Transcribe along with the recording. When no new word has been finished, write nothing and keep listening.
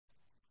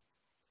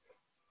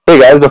Hey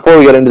guys, before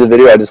we get into the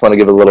video, I just want to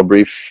give a little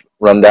brief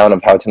rundown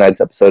of how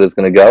tonight's episode is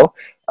going to go.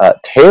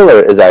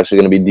 Taylor is actually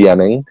going to be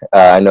DMing.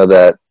 I know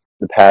that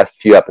the past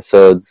few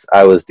episodes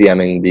I was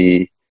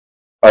DMing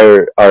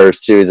our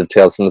series of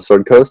Tales from the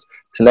Sword Coast.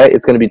 Tonight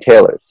it's going to be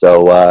Taylor,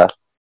 so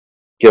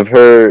wish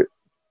her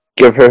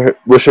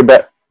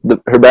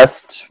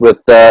best with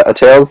a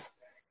Tales,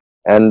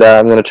 and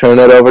I'm going to turn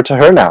it over to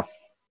her now.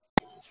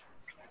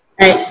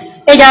 Alright,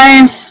 hey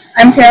guys,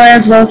 I'm Taylor,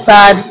 as Will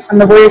said. I'm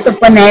the voice of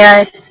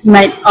Linnea. You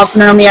might also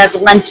know me as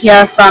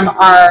Lentia from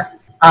our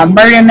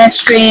Murder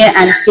Mystery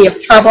and Sea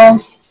of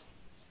Troubles.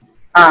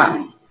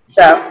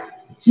 So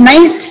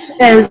tonight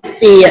is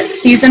the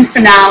season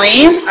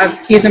finale of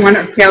Season 1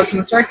 of Tales from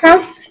the Sword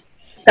Coast,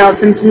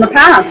 Skeletons from the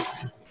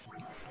Past.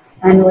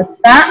 And with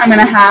that, I'm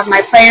going to have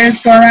my players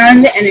go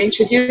around and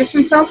introduce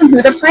themselves and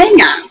who they're playing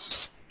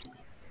as.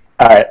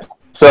 Alright,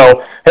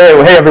 so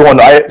hey everyone.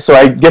 So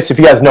I guess if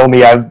you guys know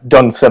me, I've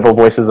done several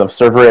voices of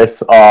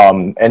Cerberus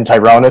and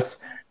Tyrannus.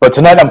 But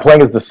tonight I'm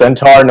playing as the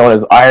Centaur known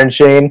as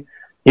Ironshane.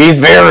 He's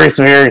very,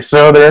 very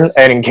southern,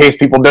 and in case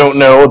people don't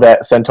know,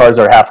 that centaurs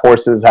are half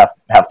horses,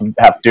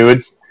 half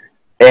dudes.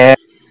 And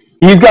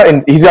he's got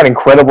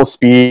incredible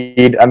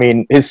speed. I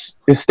mean, his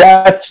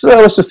stats.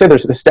 Let's just say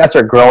his stats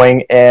are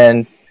growing,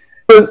 and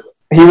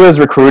he was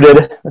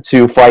recruited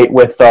to fight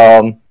with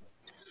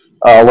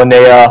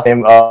Linnea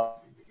and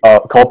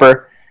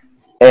Culper.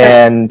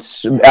 And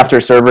after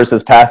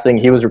Cerberus' passing,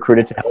 he was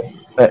recruited to help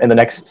in the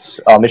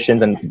next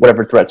missions and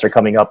whatever threats are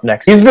coming up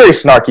next. He's very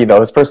snarky, though.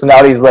 His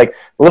personality is like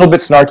a little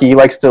bit snarky. He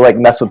likes to like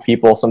mess with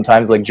people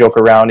sometimes, like joke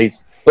around.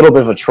 He's a little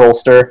bit of a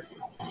trollster.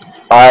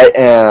 I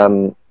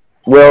am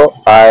Will.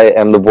 I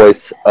am the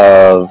voice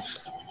of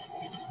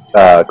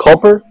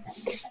Culper.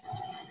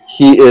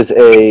 He is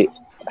a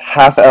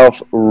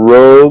half-elf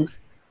rogue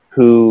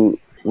who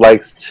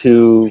likes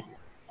to...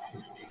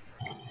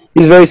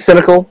 He's very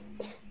cynical.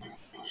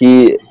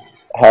 He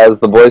has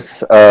the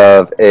voice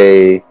of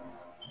a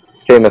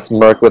famous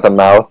merc with a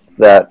mouth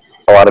that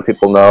a lot of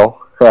people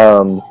know.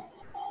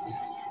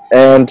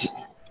 And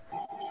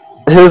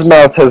his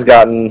mouth has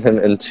gotten him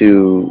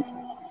into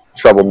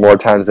trouble more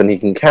times than he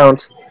can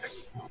count.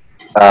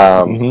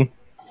 And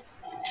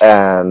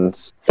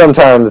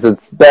sometimes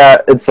it's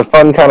bad. It's a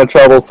fun kind of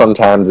trouble.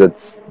 Sometimes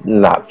it's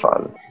not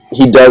fun.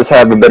 He does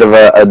have a bit of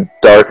a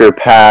darker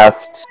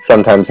past.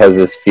 Sometimes has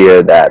this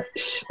fear that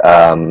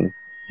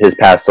his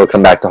past will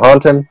come back to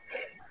haunt him,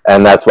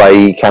 and that's why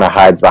he kind of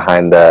hides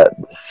behind the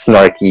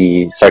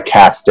snarky,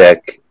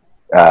 sarcastic,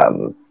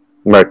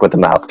 merc with a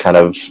mouth kind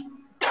of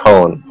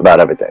tone about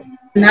everything.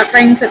 And that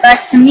brings it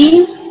back to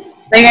me.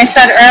 Like I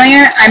said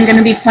earlier, I'm going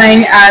to be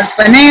playing as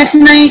Linnea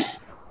tonight.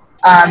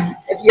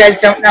 If you guys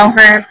don't know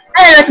her,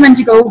 I recommend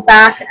you go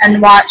back and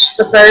watch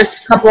the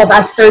first couple of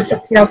episodes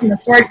of Tales from the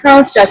Sword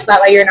Coast, just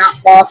that way you're not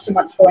lost in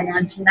what's going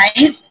on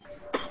tonight.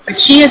 But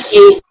she is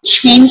a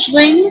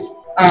changeling.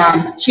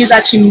 She is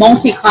actually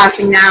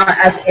multi-classing now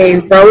as a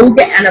rogue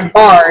and a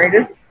bard.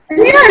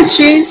 And yeah,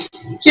 she's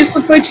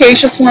the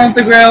flirtatious one of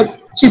the group.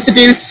 She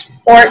seduced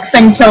orcs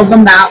and killed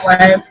them that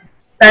way.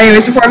 But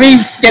anyways, before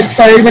we get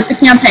started with the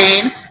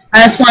campaign,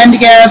 I just wanted to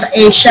give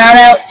a shout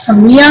out to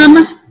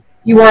Liam.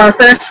 You were our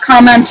first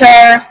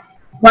commenter,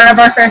 one of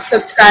our first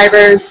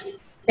subscribers.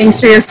 Thanks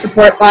for your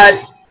support,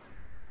 bud.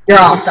 You're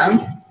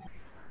awesome.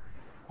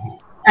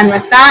 And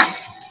with that,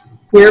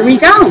 here we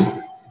go.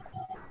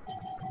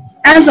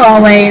 As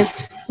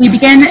always, we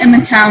begin in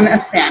the town of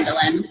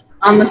Phandalin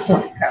on the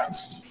Sword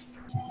Coast.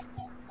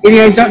 If you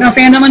guys don't know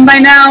Phandalin by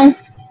now,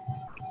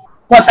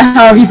 what the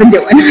hell have you been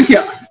doing with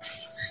your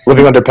lives?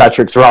 Living under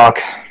Patrick's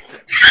rock.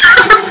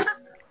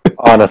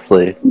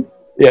 Honestly.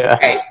 Yeah.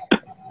 Right.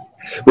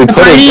 We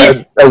put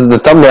it as the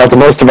thumbnail to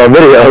most of our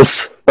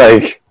videos.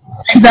 Like.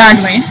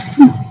 Exactly.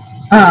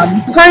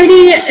 The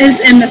party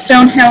is in the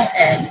Stonehill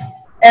Inn.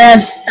 It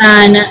has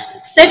been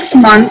 6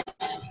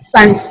 months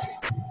since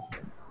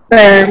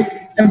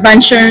their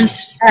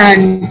adventures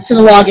and to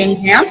the logging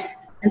camp,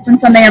 and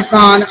since then they have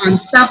gone on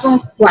several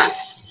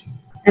quests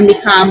and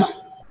become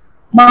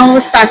well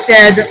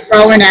respected,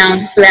 well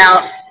renowned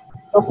throughout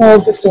the whole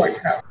of the Sword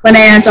Coast.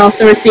 Linnea has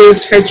also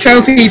received her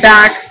trophy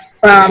back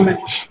from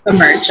the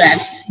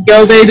merchant,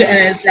 gilded,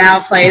 and is now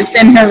placed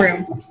in her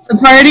room. The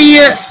party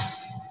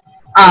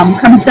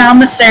comes down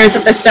the stairs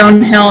of the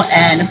Stonehill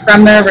Inn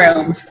from their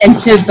rooms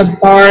into the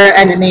bar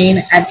and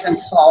main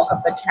entrance hall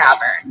of the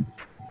tavern.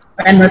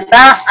 And with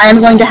that, I am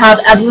going to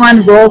have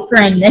everyone roll for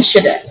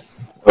initiative.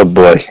 Oh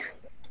boy.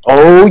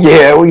 Oh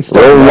yeah, we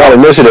started that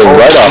initiative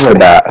right off the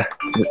bat.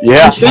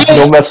 Yeah,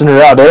 no messing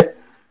around, eh?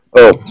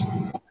 Oh,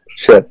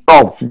 shit.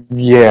 Oh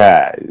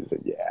yeah.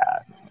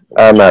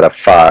 I'm at a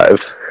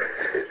 5.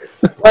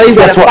 Well, you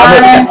got a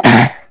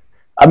 5.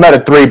 I'm at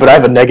a 3, but I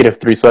have a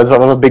 -3, so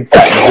I'm a big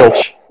fat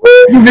zilch.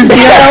 You have a 0,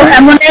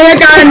 and Linnea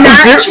got a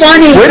nat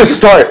 20. Way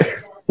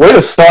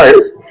to start.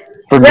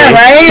 For me. Yeah,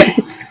 right?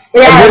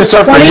 Yeah,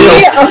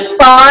 20, a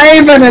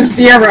 5, and a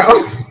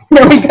 0.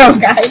 Here we go,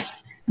 guys.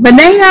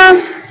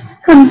 Linnea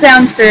comes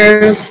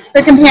downstairs,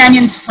 her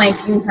companion's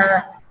flanking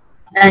her,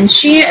 and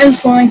she is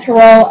going to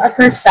roll a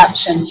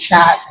perception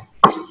check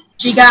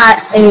She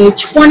got a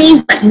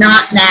 20, but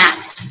not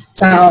nat.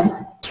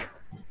 So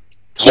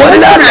she Why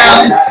looks not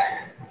around. nat?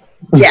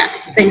 Yeah,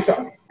 I think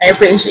so. I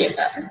appreciate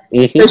that.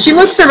 Mhm. So she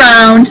looks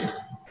around.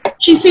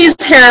 She sees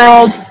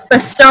Harold, the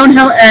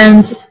Stonehill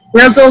Inn's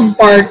grizzled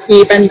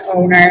barkeep and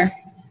owner.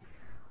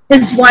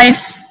 His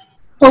wife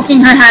poking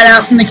her head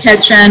out from the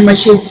kitchen when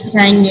she's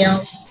preparing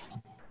meals.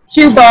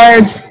 Two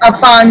bards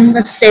up on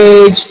the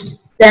stage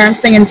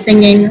dancing and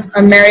singing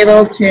a merry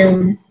little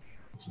tune.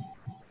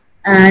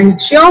 And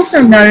she also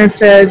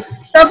notices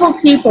several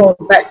people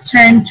that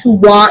turn to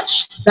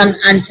watch them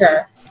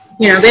enter.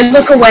 You know, they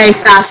look away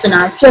fast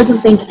enough. She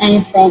doesn't think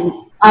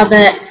anything of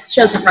it.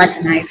 She doesn't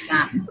recognize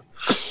them.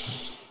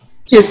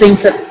 She just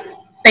thinks that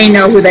they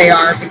know who they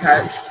are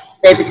because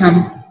they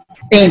become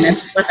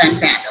famous within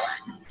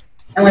Phandalin.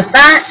 And with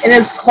that, it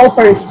is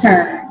Culper's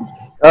turn.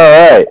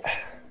 Alright.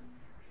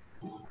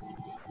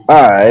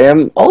 I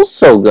am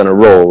also going to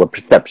roll a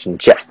perception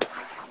check.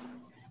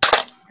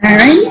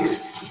 Alright.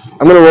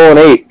 I'm going to roll an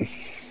 8.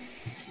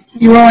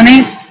 You roll an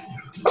 8?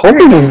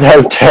 Colby just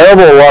has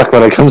terrible luck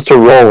when it comes to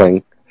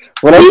rolling.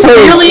 When He I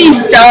play,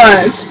 really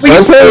does. when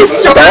I play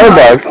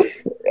Starbuck,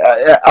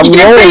 I'm You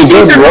get rolling pretty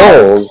good decent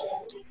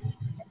rolls.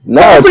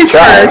 No, it's Culper's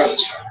trash.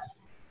 cursed.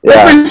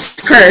 Yeah. Culper's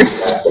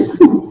cursed.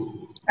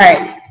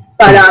 Alright.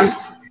 But,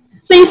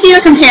 so you see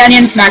your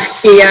companions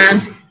next to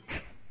you.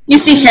 You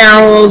see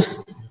Harold.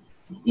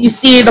 You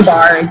see the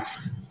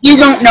bards. You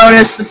don't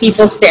notice the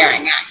people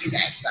staring at you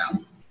guys, though.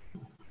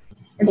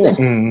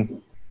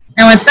 And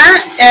with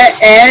that, it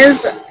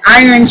is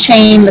Iron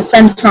Chain the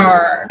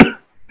Centaur.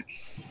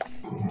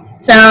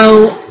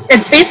 So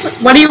it's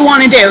basically, what do you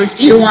want to do?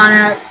 Do you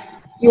want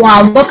to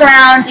look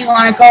around? Do you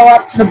want to go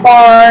up to the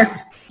bar?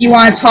 Do you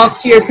want to talk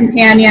to your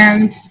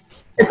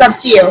companions? It's up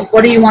to you.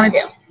 What do you want to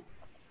do?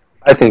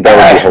 I think that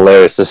would be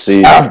hilarious to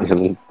see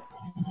him.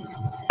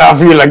 I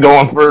feel like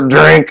going for a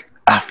drink.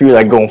 I feel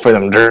like going for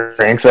them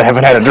drinks. I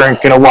haven't had a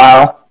drink in a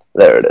while.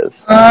 There it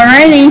is.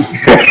 Alrighty.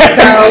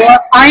 So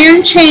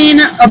Iron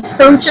Chain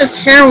approaches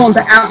Harold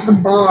at the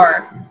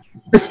bar.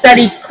 The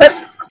steady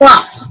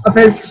clip-clop of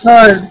his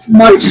hooves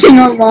marching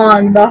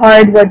along the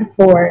hardwood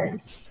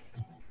floors.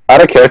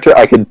 Out of character,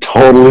 I could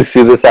totally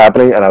see this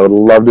happening, and I would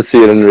love to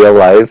see it in real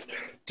life.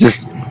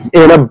 Just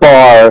in a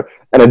bar,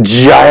 and a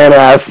giant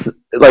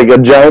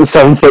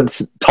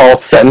 7-foot tall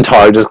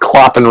centaur just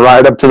clopping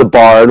right up to the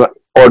bar and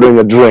ordering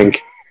a drink.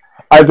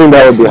 I think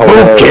that would be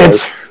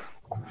hilarious.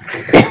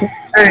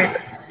 Alright.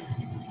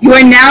 You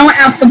are now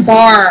at the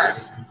bar.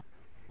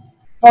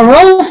 A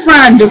roll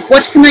friend,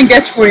 what can I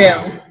get for you?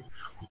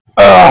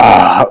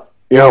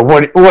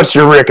 What's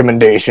your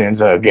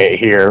recommendations, Gay,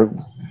 here?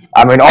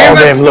 I mean, all of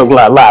them look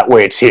like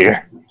lightweights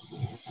here.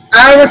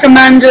 I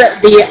recommend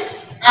the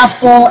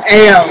Apple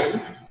Ale.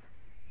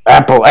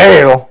 Apple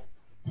ale?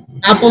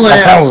 Apple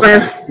Ale.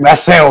 That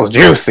sounds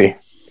juicy.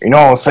 You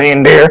know what I'm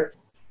saying, dear?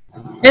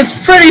 It's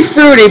pretty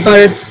fruity, but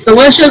it's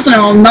delicious and it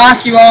will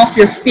knock you off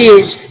your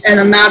feet in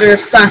a matter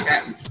of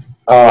seconds.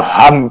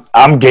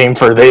 I'm game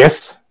for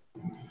this.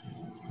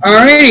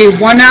 Alrighty,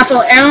 1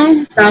 apple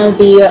ale, that'll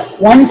be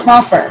 1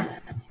 copper.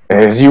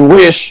 As you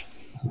wish.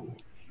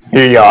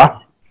 Here you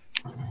are.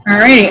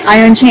 Alrighty,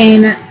 Iron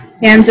Chain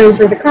hands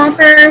over the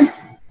copper.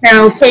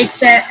 Harold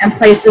takes it and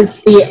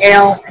places the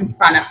ale in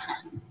front of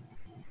him.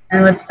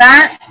 And with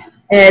that,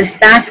 it is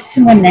back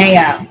to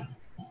Linnea.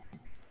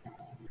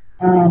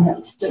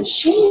 So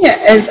she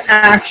is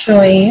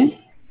actually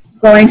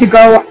going to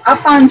go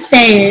up on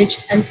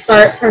stage and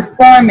start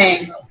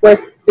performing with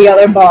the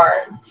other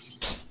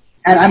bards.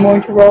 And I'm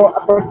going to roll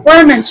a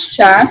performance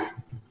check.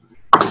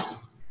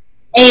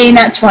 A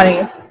nat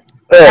 20.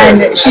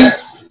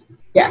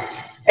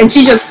 And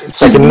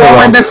she's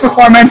blowing this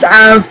performance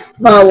out of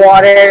the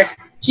water.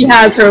 She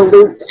has her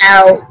lute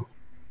out.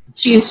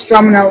 She's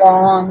strumming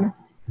along.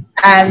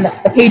 And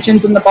the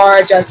patrons in the bar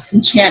are just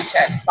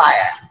enchanted by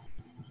it.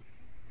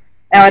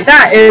 And with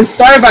that, it is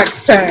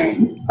Starbucks'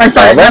 turn. Or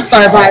sorry, not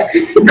Starbucks.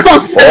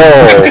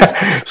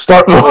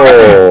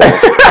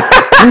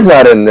 He's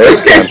not in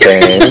this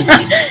campaign.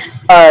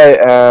 I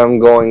am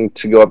going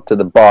to go up to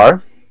the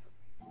bar,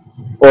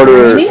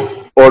 order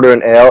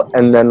an ale,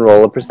 and then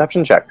roll a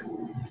perception check.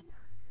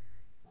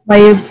 What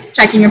are you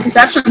checking your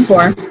perception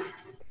for?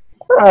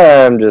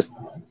 I'm just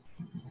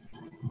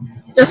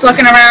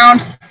looking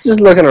around. Just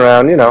looking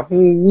around, you know.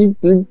 You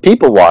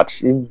people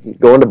watch. You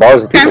go into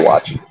bars and people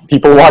watch.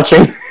 People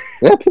watching.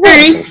 Yeah, people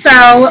watching.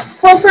 So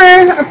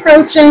Culper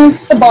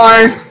approaches the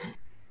bar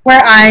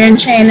where Iron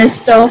Chain is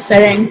still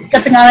sitting,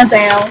 sipping on his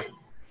ale.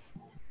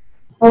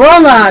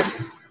 Roland,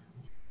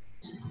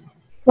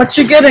 what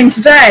you getting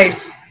today?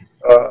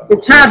 The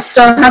tab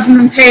still hasn't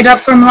been paid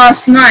up from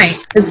last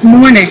night. It's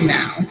morning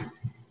now.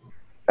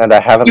 And I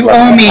haven't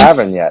left the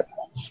tavern yet.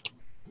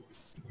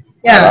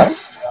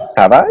 Yes.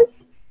 Have I?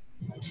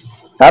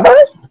 Have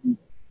I?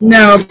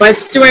 No,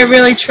 but do I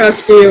really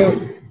trust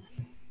you?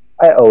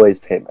 I always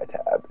pay my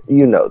tab.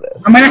 You know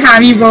this. I'm going to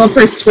have you roll a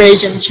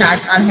persuasion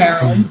check on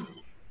Harold.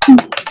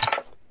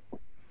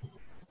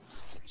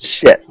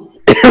 Shit.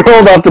 It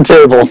rolled off the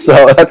table,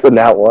 so that's a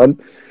nat 1.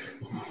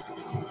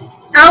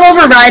 Oliver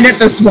override it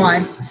this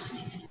once.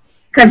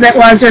 Because it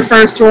was your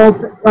first roll,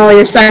 well,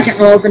 your second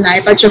roll of the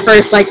night, but your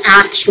first, like,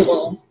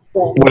 actual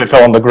roll. When it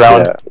fell on the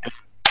ground.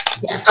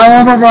 Yeah,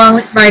 I'll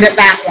override it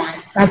that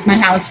once. That's my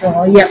house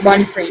roll. You get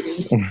one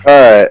freebie.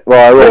 Alright,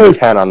 well, I rolled a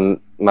 10 on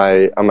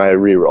my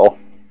reroll.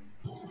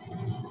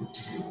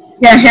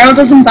 Yeah, Harold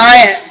doesn't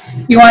buy it.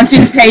 He wants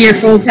you to pay your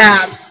full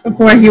tab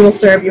before he will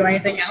serve you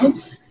anything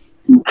else.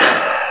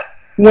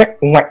 Well,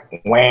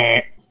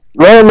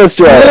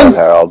 Mr.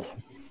 Harold.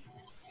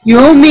 You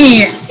owe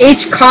me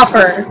H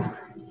copper.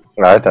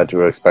 I thought you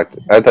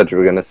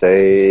were gonna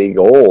say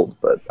gold,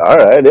 but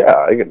alright,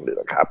 yeah, I can do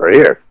the copper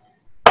here.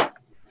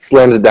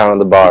 Slams it down on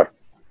the bar.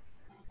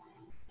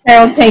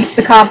 Harold takes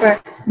the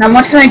copper. Now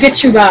what can I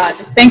get you, lad?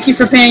 Thank you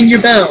for paying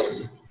your bill.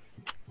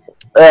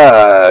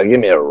 Give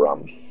me a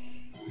rum.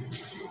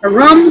 A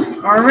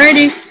rum?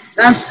 Alrighty.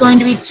 That's going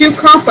to be 2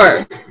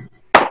 copper.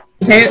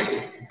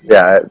 Okay.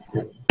 Yeah.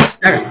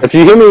 Okay.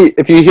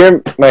 If you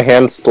hear my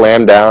hand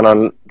slam down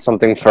on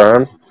something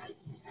firm,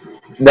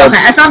 Okay,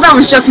 I thought that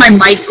was just my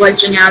mic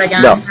glitching out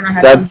again. No,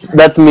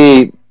 that's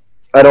me.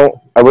 I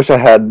wish I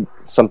had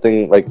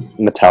something like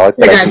metallic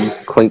that I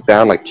can clink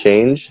down, like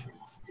change.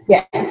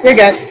 Yeah, you're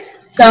good.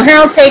 So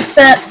Harold takes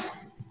it,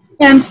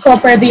 hands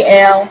Culper the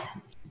ale.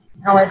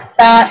 Now with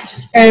that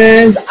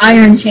is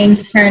Iron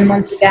Chain's turn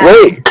once again.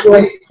 Wait!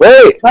 What?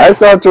 I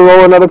still have to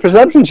roll another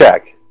perception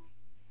check.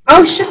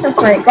 Oh shit,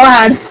 that's right. Go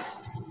ahead.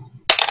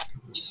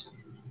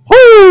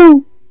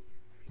 Woo!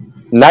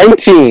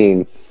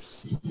 19.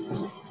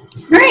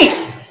 Alright,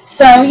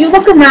 so you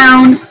look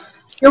around,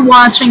 you're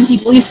watching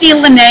people, you see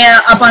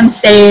Linnea up on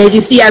stage,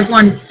 you see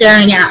everyone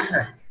staring at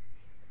her.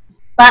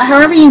 But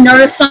however, you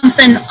notice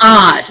something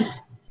odd.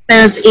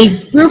 There's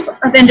a group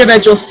of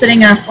individuals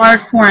sitting in a far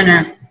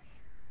corner,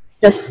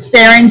 just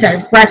staring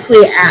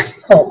directly at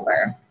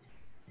Culper.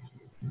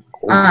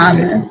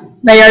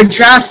 They are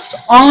dressed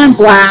all in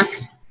black,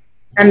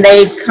 and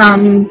they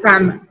come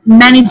from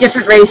many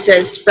different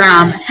races,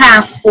 from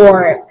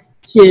half-orc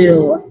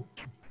to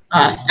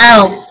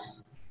elf,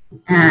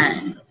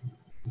 and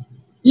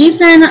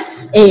even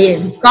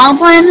a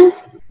goblin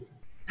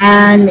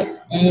and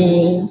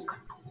a,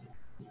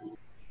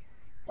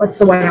 what's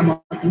the word I'm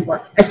looking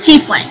for? A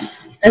tiefling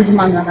is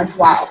among them as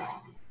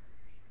well.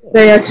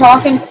 They are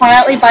talking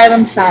quietly by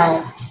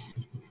themselves,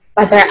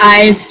 but their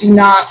eyes do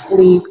not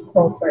leave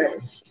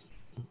Culper's.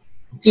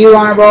 Do you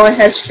want to roll a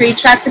history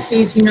check to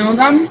see if you know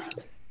them?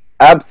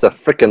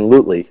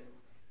 Abso-frickin-lutely.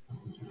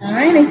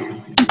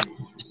 Alrighty.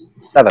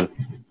 7.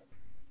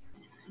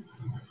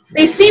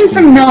 They seem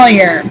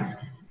familiar,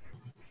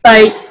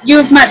 but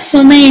you've met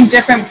so many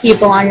different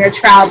people on your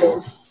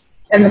travels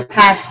in the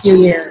past few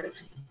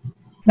years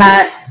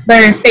that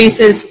their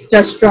faces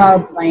just draw a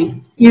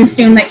blank. You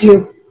assume that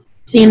you've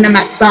seen them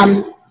at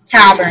some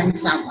tavern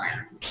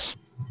somewhere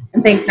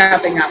and think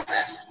nothing of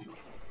it.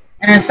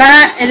 And at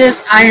that, it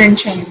is Iron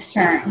Chain's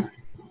turn.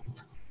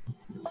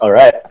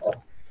 Alright.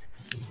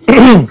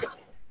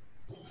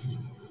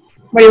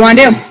 What do you want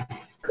to do?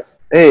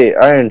 Hey,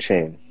 Iron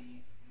Chain.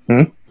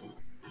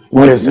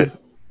 What is it?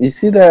 You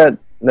see that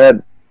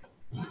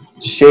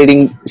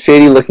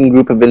shady-looking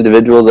group of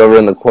individuals over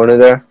in the corner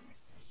there?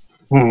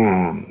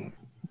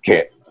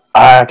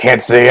 I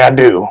can't say I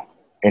do,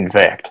 in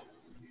fact.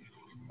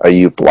 Are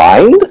you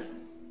blind?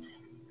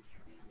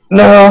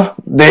 No,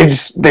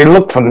 they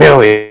look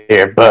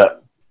familiar,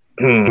 but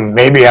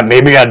maybe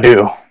I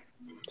do.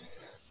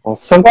 Well,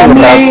 something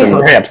about them.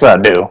 Perhaps I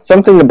do.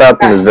 Something about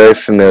them is very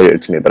familiar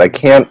to me, but I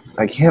can't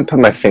put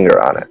my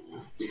finger on it.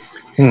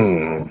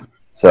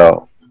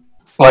 So,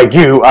 like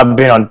you, I've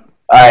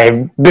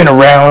been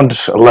around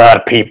a lot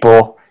of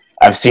people.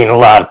 I've seen a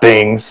lot of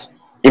things,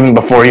 even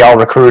before y'all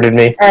recruited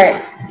me.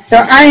 Alright, so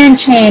Iron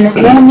Chain,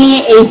 roll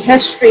me a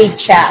history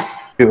check.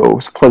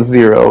 Plus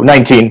 0.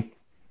 19.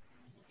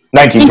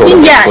 19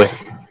 total, yeah.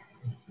 basically.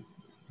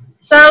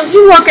 So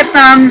you look at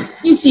them,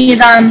 you see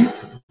them,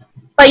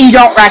 but you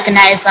don't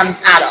recognize them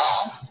at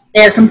all.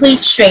 They are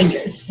complete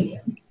strangers to you.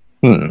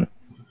 And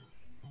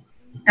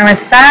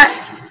with that,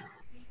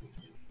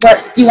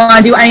 what do you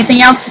want to do?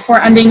 Anything else before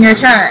ending your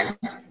turn?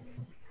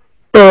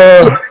 Do you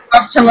want to go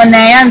up to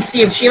Linnea and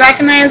see if she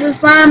recognizes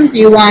them? Do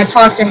you want to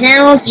talk to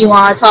Harold? Do you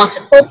want to talk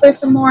to Culper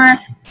some more?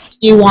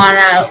 Do you want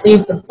to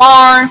leave the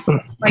bar?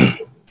 Is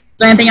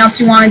there anything else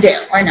you want to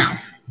do, or no?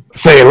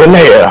 Say,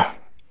 Linnea.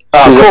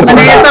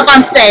 Linnea's up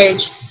on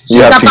stage.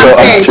 She's up on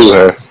stage. To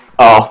her.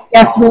 Oh. You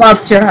have to go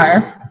up to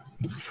her.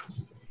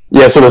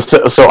 Yeah,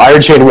 so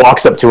Iron Chain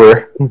walks up to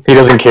her. He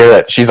doesn't care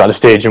that she's on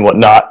stage and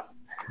whatnot.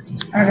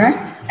 Okay.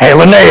 Hey,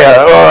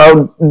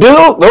 Linnea,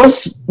 do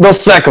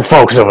those sack of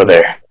folks over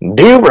there,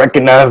 do you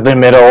recognize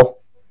them at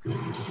all?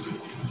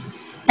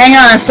 Hang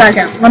on a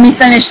second. Let me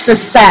finish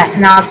this set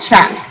and I'll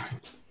check.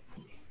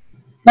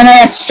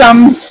 Linnea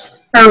strums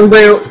her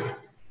lute,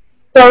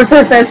 throws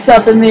her fists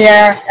up in the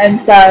air,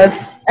 and says,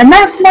 "And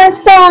that's my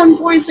song,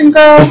 boys and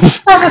girls.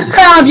 Have a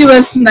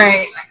fabulous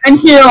night, and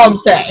here all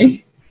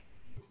day."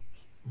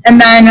 And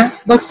then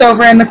looks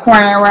over in the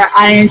corner where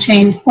Iron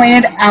Chain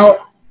pointed out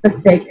the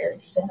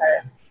figures to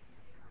her.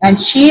 And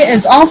she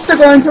is also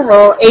going to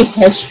roll a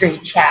history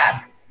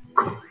check.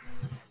 And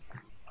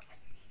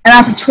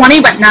that's a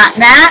 20, but not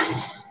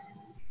nat.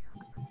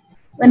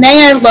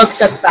 Linnea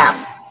looks at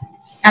them,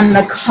 and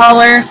the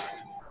color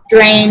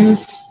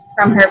drains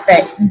from her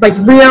face. Like,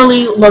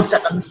 really looks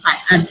at them this time,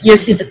 and you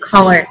see the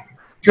color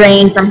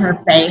drain from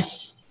her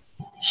face.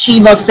 She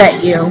looks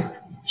at you.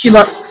 She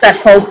looks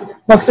at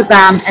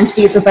them, and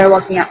sees that they're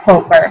looking at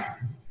Culper.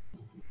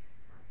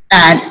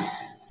 And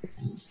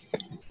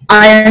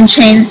Iron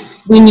Chain,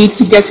 we need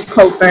to get to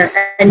Culper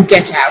and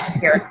get out of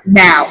here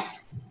now.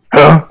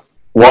 Huh?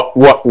 What?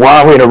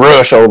 Why are we in a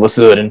rush all of a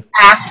sudden?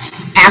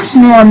 Act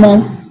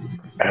normal.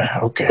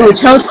 Okay. So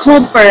tell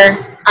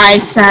Culper I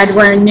said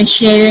we're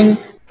initiating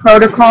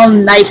Protocol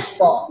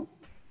Nightfall.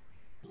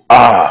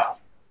 Ah,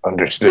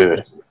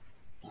 understood.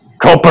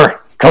 Culper.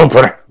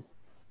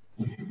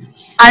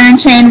 Iron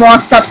Chain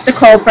walks up to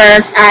Culper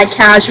at a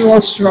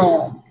casual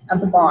stroll at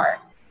the bar.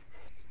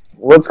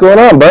 What's going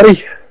on,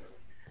 buddy?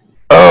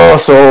 Oh,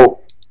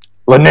 so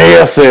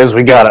Linnea says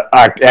we gotta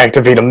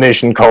activate a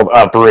mission called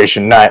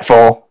Operation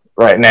Nightfall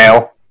right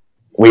now.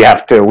 We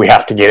have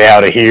to get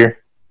out of here.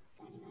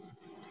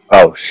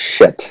 Oh,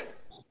 shit.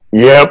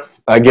 Yep,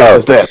 I guess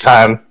it's that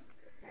time.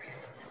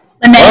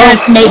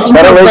 Linnea's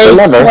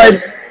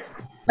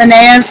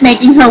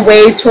making her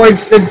way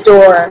towards the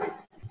door.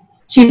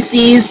 She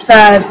sees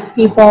the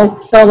people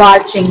still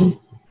watching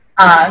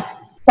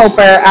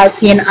Culper as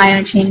he and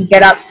Iron Chain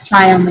get up to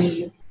try and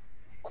leave.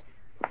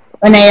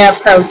 Linnea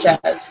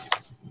approaches.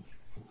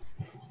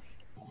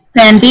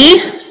 Plan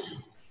B?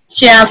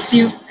 She asks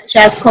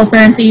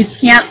Culper in Thieves'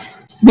 Camp.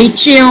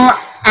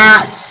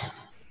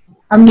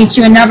 I'll meet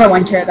you in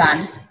Neverwinter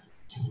then.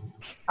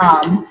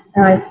 And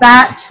like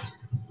that,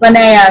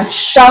 Linnea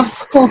shoves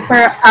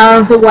Culper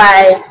out of the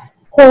way,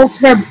 pulls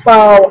her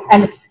bow,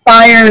 and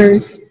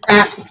fires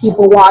at the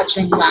people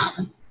watching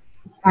them.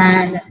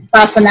 And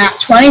that's a nat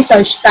 20,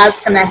 so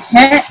that's going to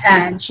hit,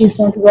 and she's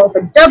going to roll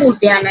for double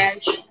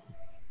damage.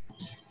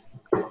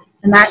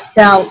 And that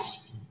dealt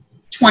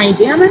 20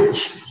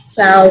 damage.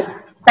 So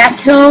that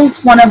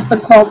kills one of the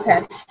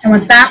cultists. And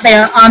with that, they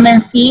are on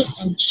their feet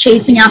and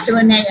chasing after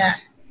Linnea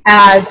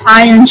as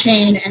Iron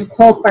Chain and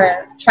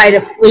Culper try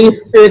to flee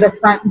through the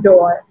front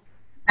door.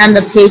 And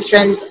the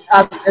patrons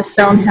of the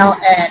Stonehill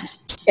Inn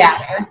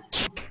scatter.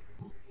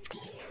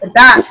 With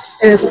that,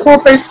 it is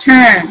Culper's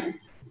turn.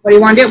 What do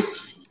you want to do?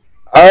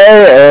 I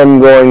am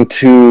going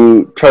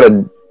to try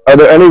to... Are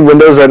there any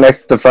windows right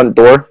next to the front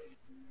door?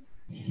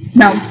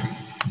 No.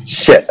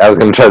 Shit, I was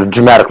going to try to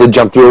dramatically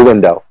jump through a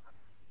window.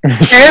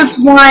 There is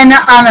one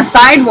on the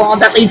side wall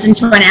that leads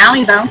into an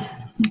alley, though.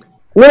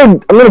 I'm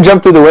gonna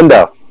jump through the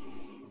window.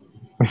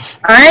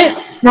 Alright,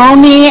 roll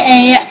me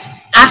a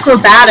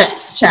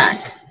acrobatics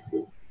check.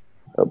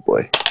 Oh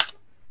boy.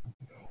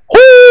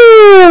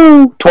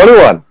 Woo!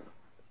 21.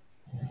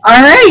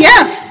 Alright,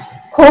 yeah.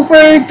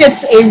 Culper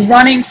gets a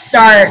running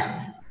start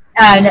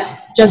and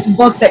just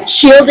looks at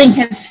shielding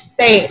his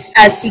face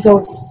as he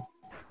goes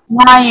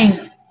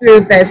flying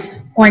through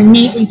this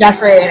ornately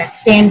decorated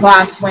stained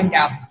glass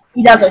window.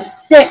 He does a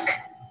sick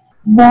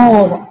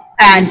roll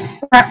and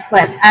front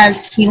flip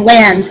as he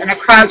lands in a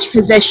crouch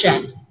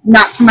position,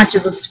 not so much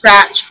as a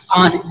scratch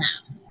on him.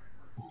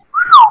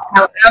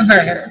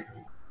 However,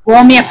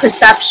 roll me a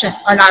perception,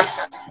 or not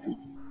perception.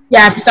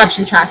 Yeah, a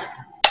perception check.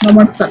 No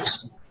more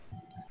perception.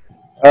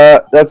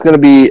 That's gonna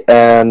be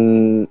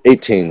an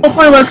 18.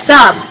 Culper looks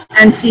up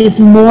and sees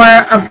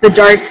more of the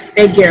dark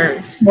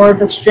figures, more of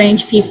the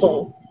strange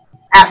people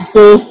at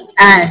both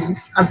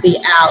ends of the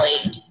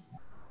alley.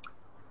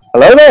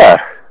 Hello there.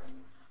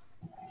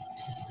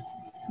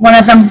 One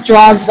of them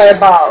draws their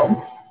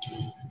bow.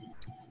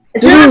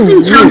 Is your last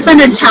name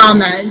Townsend or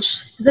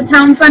Talmadge? Is it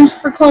Townsend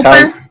for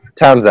Culper?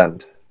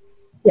 Townsend.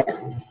 Yeah.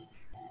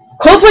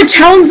 Culper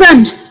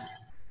Townsend!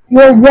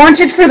 You are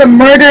wanted for the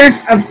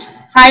murder of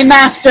High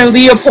Master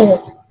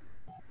Leopold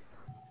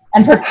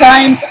and for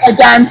crimes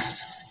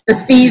against the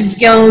Thieves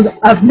Guild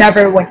of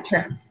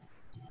Neverwinter.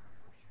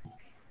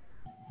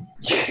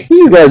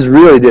 You guys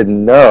really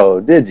didn't know,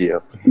 did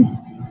you?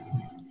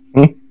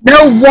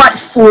 Know what,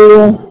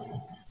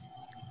 fool?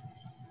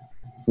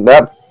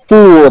 That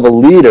fool of a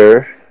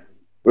leader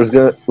was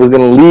gonna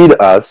lead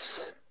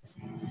us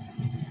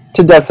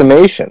to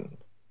decimation.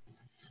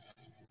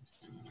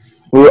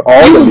 We were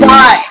all You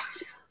lie.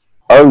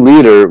 Our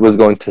leader was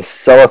going to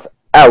sell us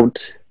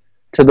out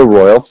to the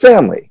royal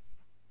family.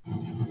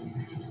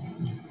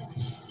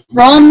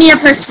 Roll me a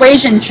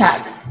persuasion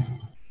check.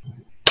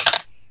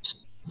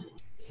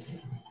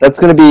 That's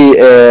going to be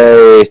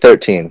a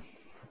 13.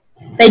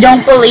 They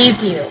don't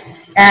believe you.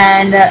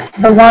 And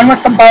the one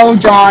with the bow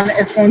drawn,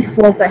 it's going to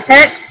roll to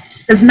hit.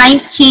 Does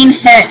 19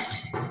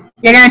 hit?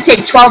 You're going to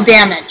take 12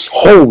 damage.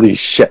 Holy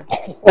shit.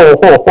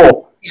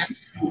 Oh. Yeah.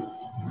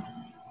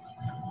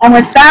 And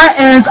with that,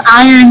 it is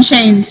Iron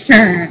Chain's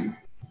turn.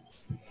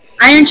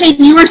 Iron Chain,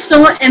 you were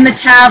still in the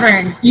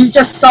tavern. You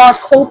just saw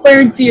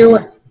Culper do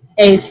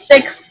a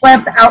sick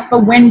flip out the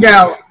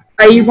window.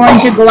 Are you going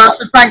to go out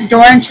the front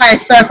door and try to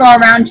circle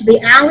around to the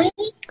alley?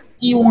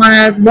 Do you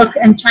want to look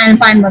and try and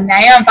find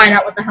Linnea and find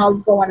out what the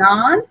hell's going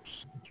on?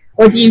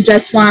 Or do you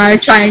just want to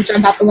try and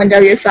jump out the window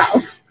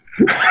yourself?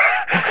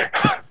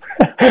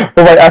 Well,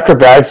 my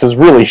acrobatics is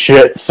really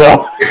shit,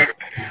 so...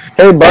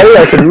 Hey, buddy,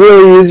 I could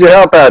really use your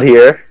help out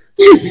here.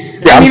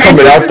 Yeah, I'm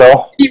coming out,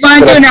 though. If you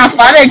want to do an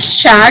athletics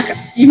check,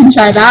 you can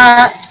try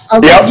that.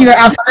 I'll give you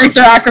athletics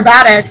or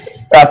acrobatics.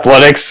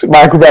 Athletics.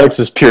 My acrobatics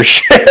is pure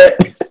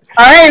shit.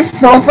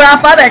 Alright, roll for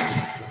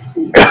athletics.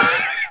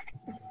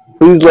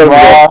 Please let me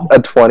get a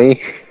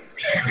 20.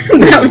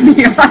 That would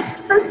be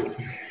awesome.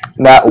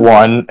 Nat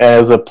 1, and it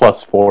was a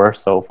 +4,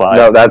 so 5.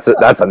 No, that's a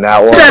nat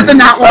 1. That's a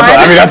nat 1.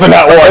 That's a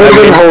nat 1. It would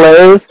have been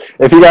hilarious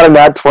if he got a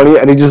nat 20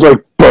 and he just,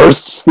 like,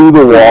 bursts through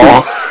the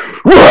wall.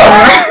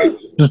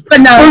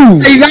 But no,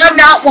 so you got a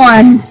nat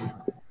 1.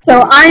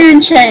 So Iron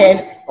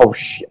Chain. Oh,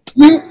 shit.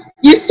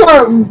 You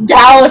start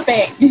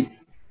galloping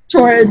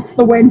towards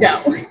the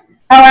window.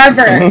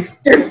 However,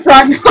 your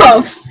front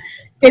hoof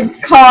gets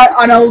caught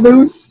on a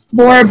loose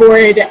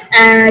floorboard,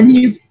 and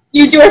you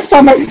do a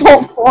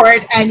somersault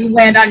forward, and you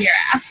land on your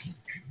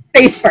ass.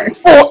 Face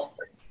first. Oh.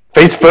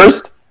 Face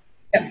first?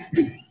 Yep.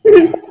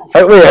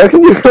 Wait, how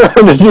could you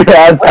land on your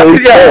ass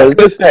face I was first?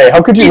 gonna say,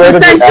 how could you He's land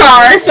a on your ass?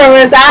 centaur, so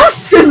his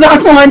ass is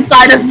on one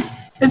side,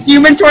 his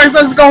human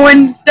torso's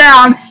going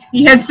down,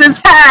 he hits his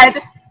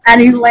head, and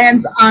he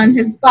lands on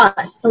his butt.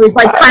 So he's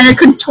like kind of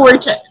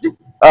contorted.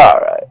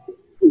 Alright.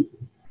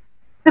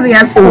 Because he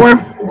has 4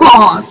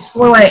 paws,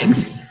 4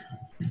 legs,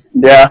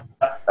 Yeah.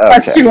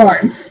 plus 2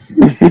 arms.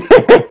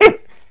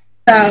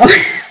 So,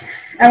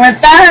 and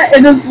with that,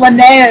 it is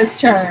Linnea's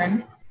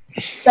turn.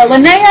 So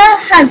Linnea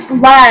has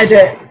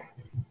led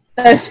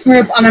this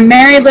group on a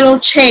merry little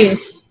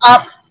chase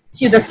up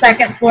to the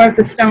 2nd floor of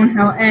the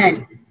Stonehill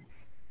Inn.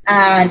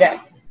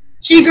 And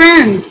she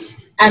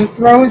grins and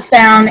throws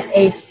down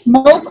a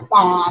smoke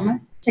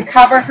bomb to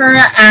cover her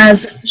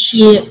as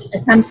she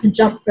attempts to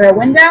jump through a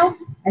window.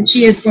 And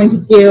she is going to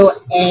do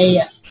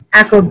a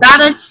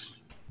acrobatics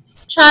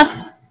check.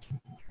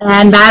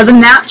 And that is a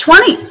nat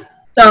 20.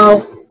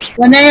 So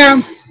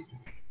Linnea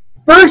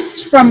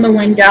bursts from the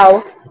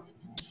window,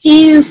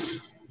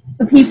 sees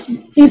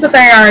that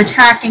they are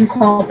attacking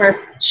Culper,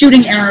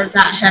 shooting arrows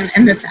at him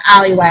in this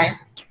alleyway.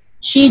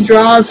 She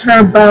draws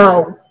her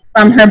bow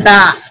from her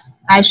back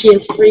as she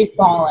is free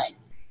falling.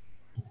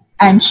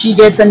 And she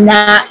gets a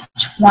nat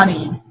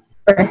 20.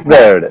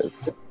 There it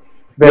is.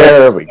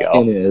 There we go.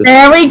 It is.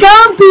 There we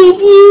go,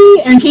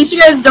 baby! And in case you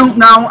guys don't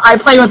know, I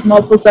play with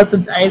multiple sets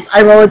of dice.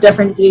 I roll a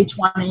different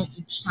d20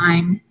 each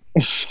time.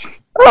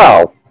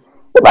 Oh,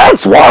 well,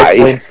 that's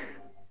why.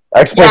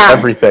 That explains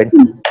everything.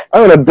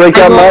 I'm gonna break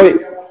out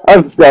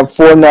I've got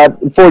 4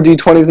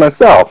 d20s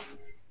myself.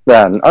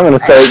 Then I'm gonna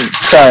start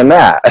trying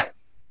that.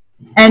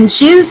 And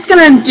she's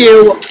gonna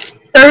do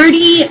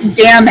 30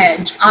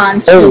 damage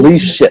on Holy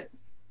shit!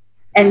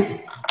 And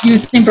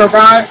using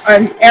barrage or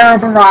an arrow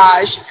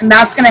barrage, and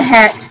that's gonna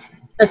hit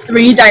the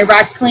 3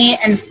 directly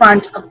in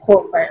front of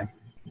Culper.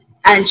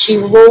 And she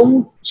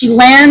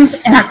lands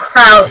in a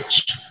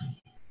crouch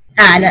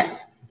and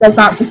does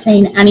not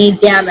sustain any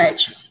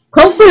damage.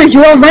 Culper,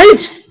 you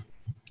alright?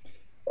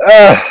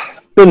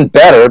 Been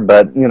better,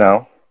 but you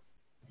know,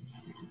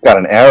 got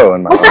an arrow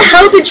in my What the arm.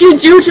 hell did you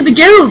do to the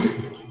guild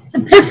to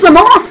piss them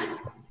off?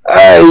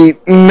 I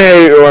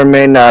may or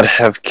may not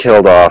have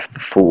killed off the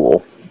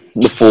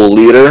fool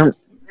leader.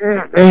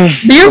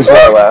 You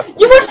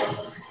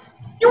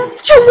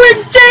two were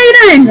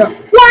dating.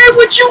 Why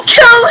would you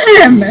kill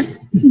him?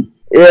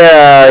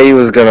 Yeah, he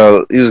was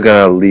gonna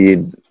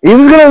lead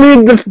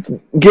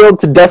the guild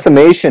to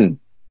decimation.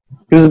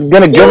 He was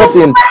gonna give up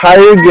the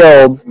entire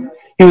guild.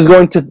 He was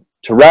going to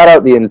rat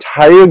out the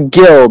entire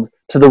guild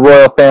to the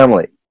royal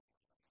family.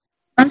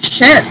 Oh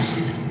shit!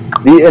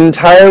 The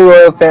entire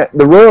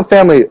royal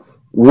family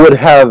would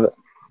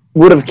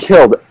have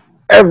killed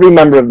every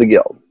member of the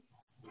guild.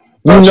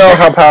 You know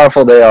how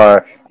powerful they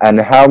are, and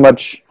how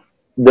much,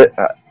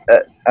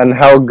 and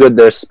how good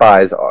their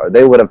spies are.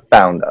 They would have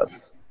found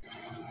us.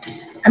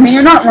 I mean,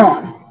 you're not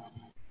wrong.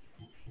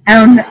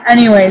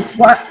 Anyways,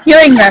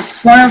 hearing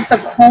this, one of the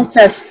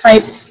cultists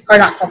pipes, or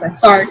not cultists,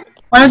 sorry,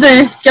 one of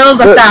the guild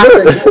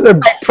assassins.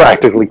 They're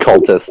practically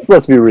cultists.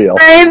 Let's be real.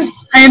 I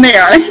mean, they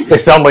are. They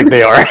sound like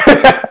they are.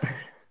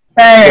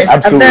 Right.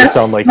 Absolutely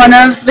sound like one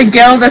of the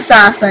guild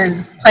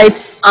assassins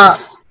pipes up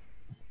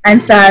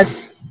and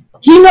says,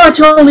 "He not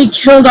only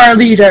killed our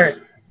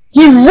leader,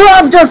 he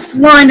robbed us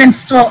blind and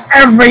stole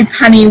every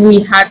penny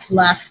we had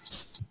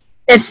left.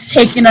 It's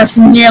taken us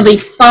nearly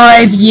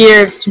 5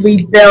 years to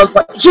rebuild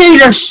what he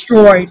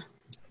destroyed.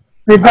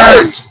 For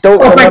that,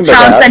 Culper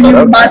Townsend,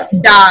 you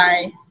must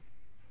die."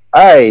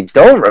 I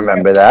don't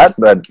remember that,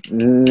 but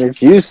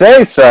if you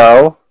say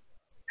so.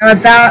 And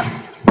with that,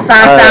 the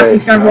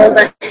assassin's gonna roll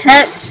the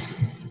hit,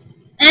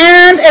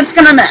 and it's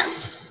gonna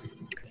miss.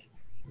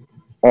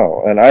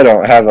 Oh, and I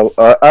don't have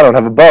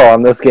a bow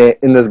on this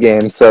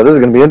game so this is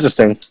gonna be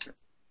interesting.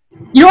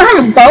 You don't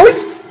have a bow?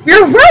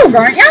 You're a rogue,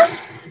 aren't you?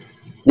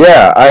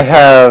 Yeah, I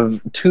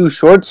have 2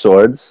 short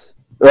swords.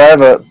 I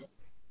have a.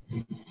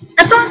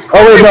 I thought.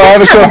 Oh wait, no, I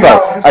have a short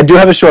bow. I do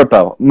have a short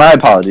bow. My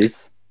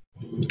apologies.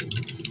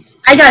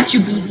 I got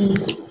you,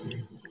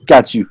 BB.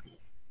 Got you.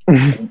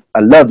 I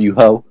love you,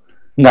 ho.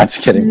 Not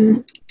just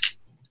kidding.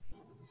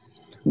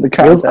 The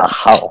concept.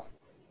 How?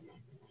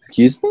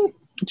 Excuse me?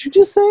 What you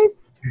just say?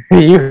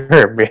 You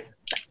heard me.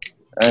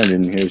 I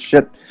didn't hear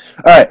shit.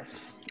 Alright.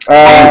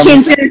 Iron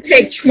Chain's gonna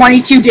take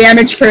 22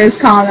 damage for his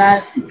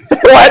comment.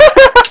 What?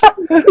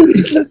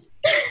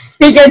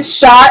 He gets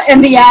shot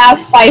in the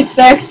ass by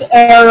 6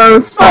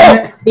 arrows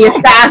from the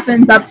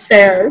assassins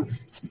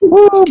upstairs.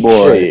 Oh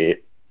boy.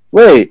 Shit.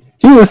 Wait,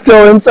 he was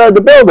still inside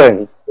the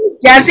building.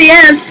 Yes, he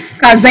is,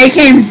 because they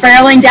came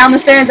barreling down the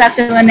stairs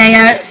after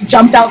Linnea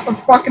jumped out the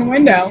fucking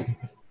window.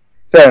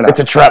 Fair enough. It's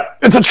a trap.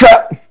 It's a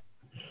trap.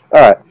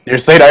 Alright. You're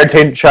saying Iron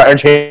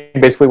Chain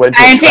basically went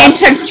into Iron a trap?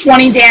 Chain took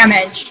 20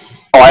 damage.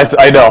 Oh,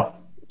 I know.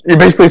 You're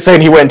basically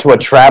saying he went into a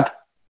trap?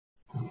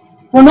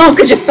 Well, no,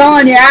 because you fell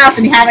on your ass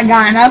and you haven't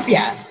gotten up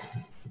yet.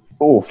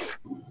 Oof.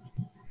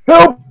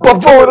 Help! I'm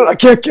falling. I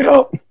can't get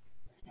up.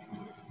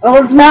 Oh,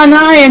 not an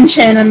Iron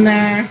Chain in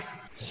there.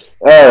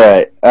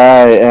 Alright.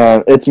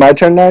 It's my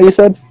turn now, you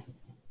said?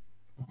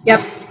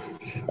 Yep.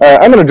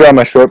 Alright, I'm gonna draw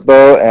my short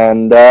bow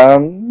and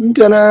I'm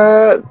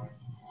gonna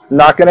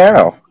knock an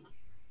arrow.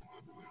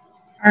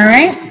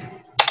 Alright.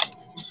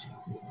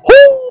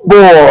 Oh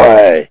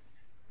boy!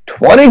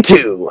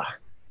 22!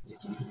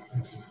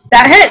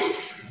 That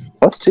hits.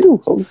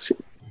 +2. Oh shit.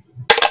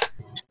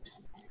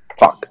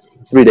 Fuck.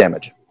 3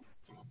 damage.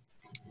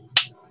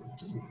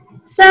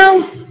 So,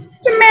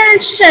 you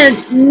managed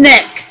to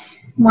nick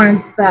one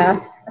of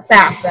the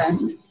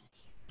assassins.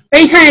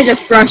 But he kind of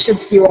just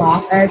brushes you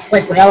off, and it's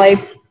like, really?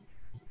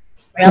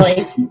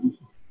 Really?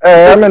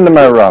 Hey, I'm into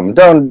my rum.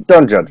 Don't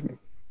judge me.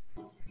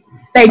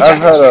 They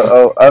judge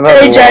you. I've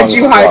They had judge a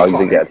you long slog hardcore.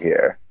 to get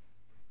here.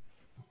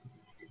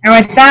 And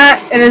with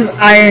that, it is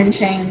Iron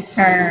Chain's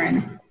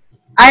turn.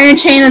 Iron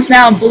Chain is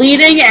now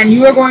bleeding, and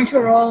you are going to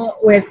roll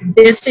with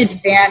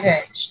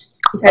disadvantage.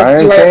 Because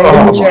Iron you Chain?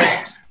 are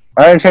injured.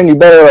 Iron Chain, you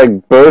better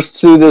like burst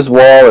through this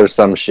wall or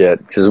some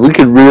shit, because we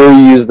could really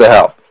use the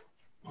help.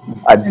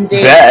 I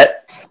Indeed. bet.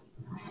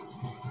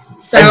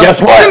 So And guess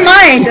what? keep in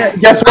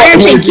mind, Guess what? Iron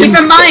Chain, keep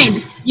in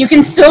mind, you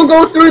can still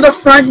go through the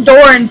front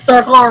door and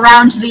circle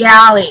around to the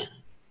alley.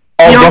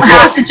 So you don't guess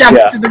have what? to jump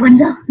Yeah. through the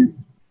window.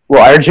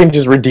 Well, Iron Chain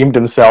just redeemed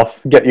himself.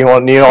 You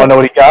want to know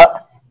what he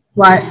got?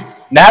 What?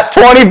 Nat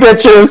 20,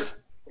 bitches!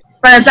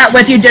 But is that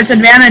with your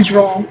disadvantage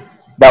roll?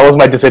 That was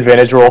my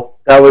disadvantage roll.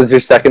 That was your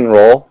second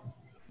roll.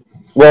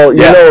 Well,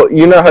 Yeah.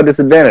 you know how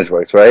disadvantage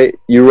works, right?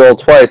 You roll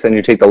twice and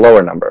you take the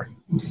lower number.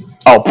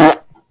 Oh,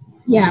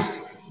 Yeah.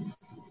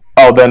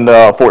 oh, then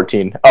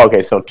 14. Oh,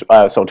 okay, so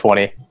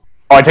 20.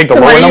 Oh, I take the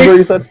So what lower are you- number,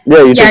 you said? Yeah,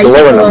 you take the you lower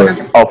take the lower number.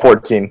 number. Oh,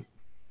 14.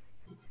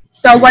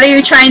 So what are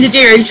you trying to do?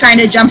 Are you trying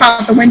to jump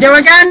out the window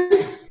again?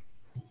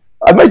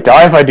 I might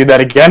die if I do that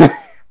again.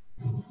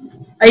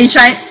 Are you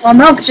trying? Well,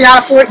 no, because you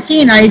got a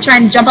 14. Are you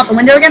trying to jump out the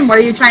window again? What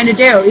are you trying to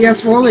do? You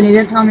just rolled and you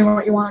didn't tell me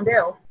what you want to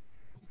do.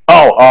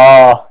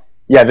 Oh,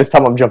 yeah, this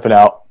time I'm jumping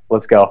out.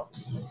 Let's go. All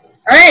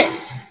right.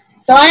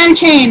 So Iron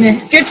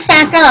Chain gets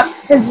back up.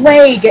 His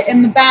leg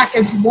in the back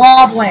is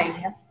wobbling.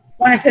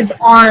 One of his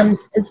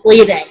arms is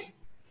bleeding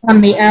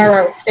from the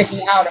arrow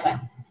sticking out of it.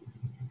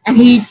 And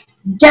he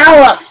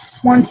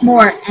gallops once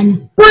more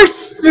and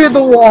bursts through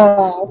the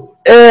wall.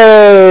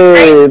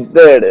 Hey,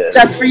 there it is.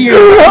 Just for you.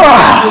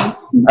 I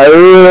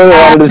really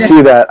wanted to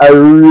see that. I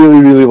really,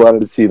 really wanted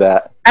to see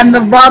that. And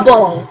the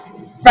rubble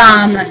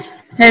from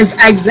his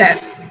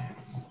exit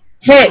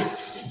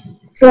hits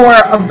 4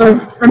 of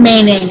the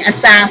remaining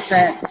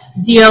assassins,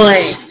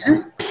 dealing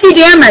 60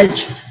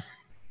 damage.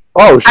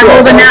 Oh, shit. I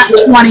rolled a nat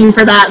 20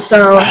 for that,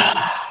 so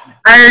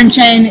Iron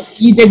Chain,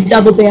 you did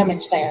double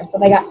damage there. So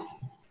they got.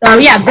 So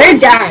yeah, they're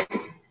dead.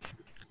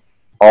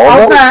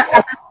 All of them?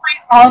 At this point,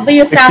 all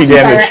the assassins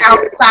that damage. are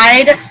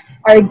outside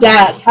are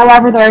dead.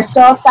 However, there are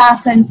still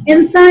assassins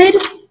inside.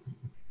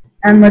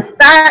 And with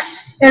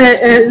that,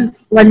 it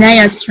is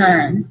Linnea's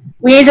turn.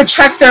 We need to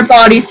check their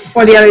bodies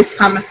before the others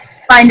come.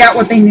 Find out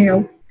what they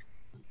knew.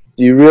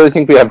 Do you really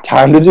think we have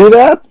time to do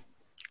that?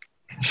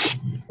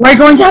 We're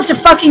going to have to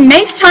fucking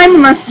make time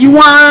unless you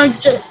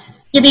want to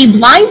be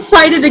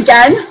blindsided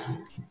again.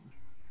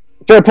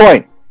 Fair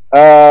point.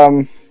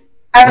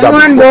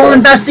 Everyone roll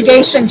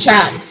investigation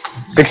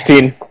checks.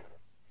 16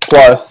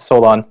 plus,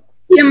 hold on.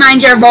 Keep in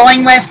mind you're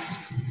rolling with,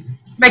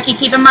 Becky,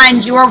 keep in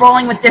mind you are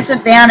rolling with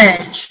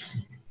disadvantage.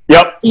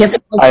 Yep, So you have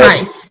to roll I-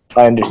 twice.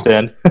 I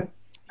understand.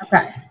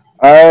 Okay.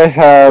 I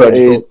have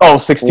a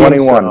 16.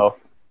 21. So.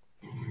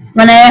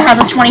 Linnea has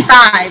a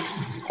 25.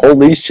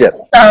 holy shit.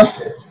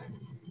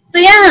 So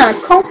yeah,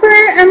 Culper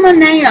and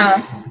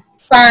Linnea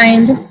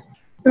find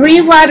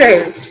 3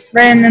 letters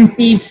written in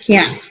Thieves'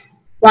 Camp,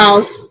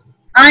 while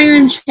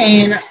Iron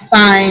Chain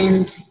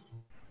finds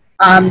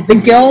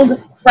the guild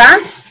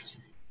crest,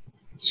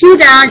 2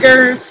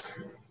 daggers,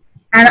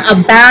 and a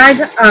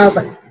bag of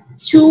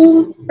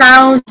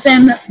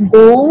 2,000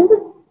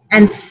 gold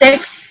and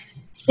 6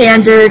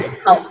 standard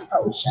health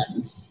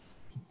potions.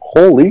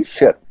 Holy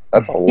shit.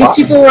 That's a These lot.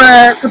 people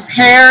were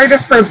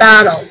prepared for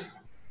battle.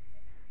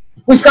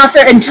 We've got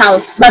their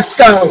intel. Let's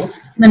go,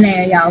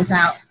 Linnea yells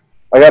out.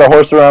 I got a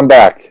horse around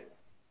back.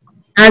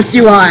 As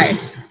do I.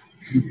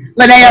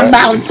 Linnea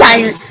mounts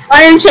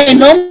Iron Chain.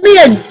 Roll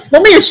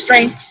me a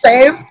strength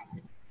save.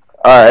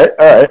 Alright.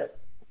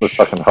 Let's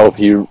fucking hope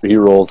he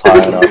rolls high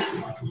enough.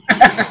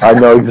 I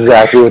know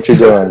exactly what you're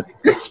doing.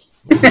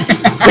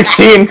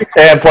 16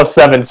 and plus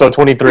 7, so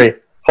 23.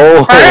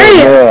 Oh,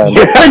 man.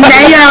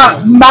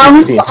 Linnea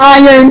mounts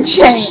Iron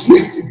Chain.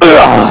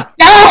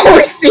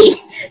 No, see.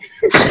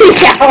 She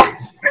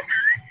yells.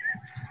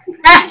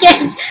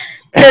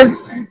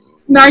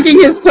 Knocking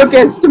his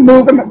tuchus to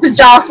move him, to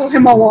jostle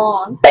him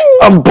along.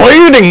 I'm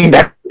bleeding,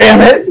 damn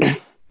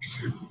it!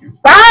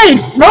 Right,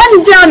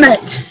 run, damn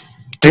it!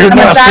 Do you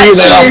not see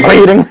that I'm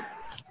bleeding?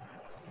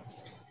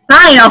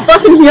 Fine, I'll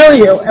fucking heal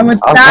you. And with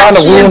that,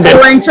 she is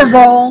going to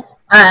roll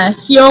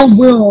heal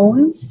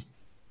wounds.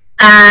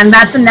 And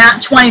that's a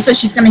nat 20, so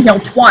she's going to heal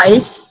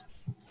twice.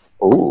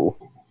 Ooh.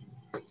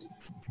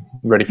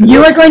 Ready for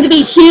You are going to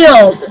be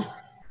healed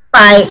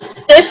by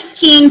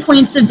 15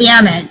 points of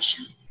damage.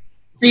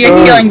 So you're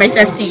healing by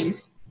 15.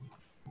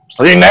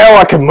 See, now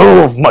I can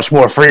move much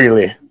more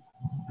freely.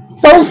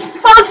 So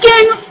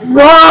fucking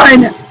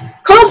run!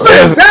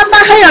 Colton, grab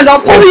my hand, I'll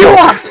pull you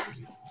up!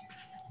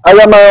 I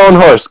got my own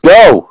horse.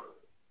 Go!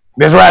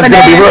 This ride's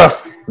gonna be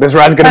rough. This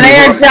ride's gonna be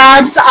rough. Linnea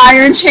grabs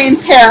Iron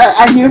Chain's hair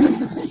and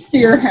uses it to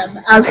steer him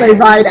as they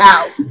ride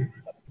out.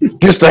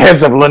 Just a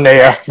heads up,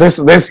 Linnea.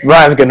 This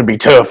ride's gonna be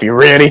tough. You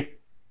ready?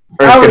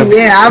 Oh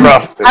yeah,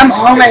 I'm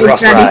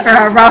always ready for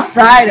a rough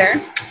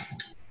rider.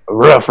 A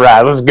rough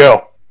ride. Let's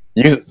go.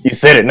 You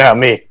said it, not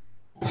me.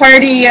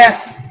 Party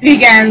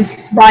begins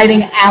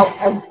riding out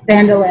of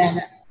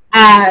Vandalin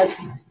as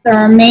the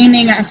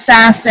remaining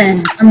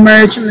assassins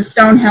emerge from the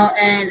Stonehill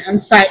Inn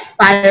and start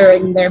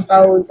firing their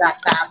bows at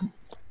them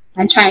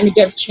and trying to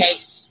give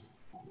chase.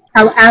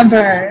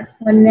 However,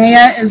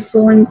 Linnea is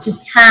going to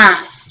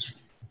cast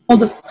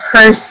Hold a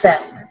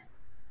Person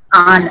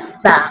on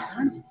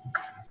them.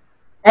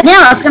 And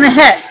yeah, it's going to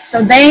hit.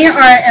 So they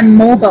are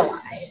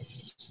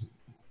immobilized.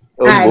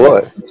 Oh boy.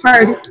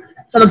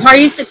 So the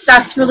party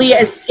successfully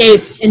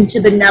escapes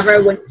into the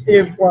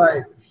Neverwinter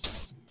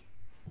Woods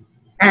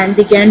and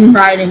begin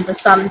riding for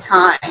some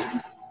time.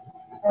 And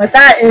with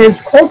that, it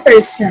is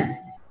Colper's turn.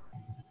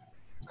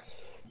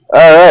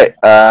 Alright,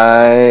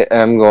 I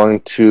am going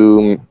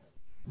to...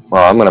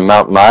 Well, I'm going to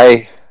mount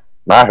my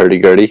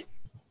hurdy-gurdy.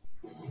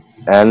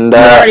 And,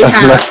 already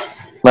have.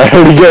 my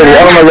hurdy-gurdy,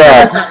 oh my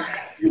god.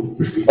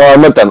 Oh,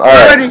 I'm with them,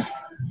 alright.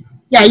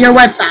 Yeah, you're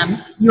with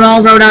them. You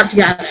all rode out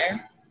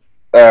together.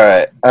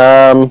 Alright,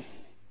 I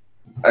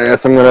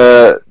guess I'm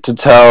gonna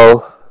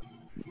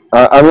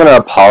I'm gonna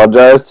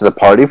apologize to the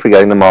party for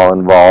getting them all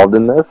involved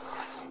in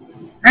this.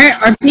 Alright,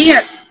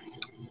 RP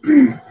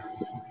it.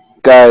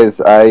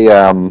 Guys, I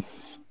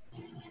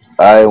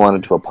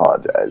wanted to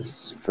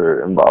apologize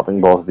for involving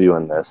both of you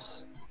in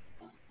this.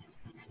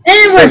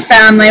 And we're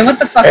family. What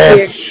the fuck do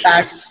you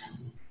expect?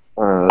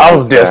 I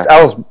was dissed.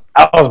 I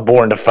was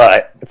born to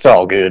fight. It's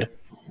all good.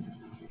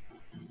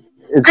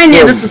 I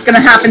knew this was going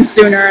to happen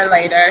sooner or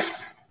later.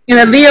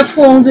 Either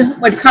Leopold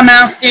would come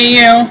after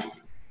you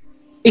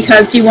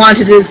because he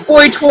wanted his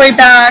boy toy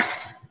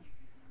back,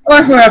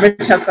 or whoever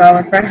took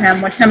over for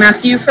him would come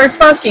after you for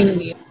fucking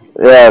you.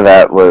 Yeah,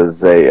 that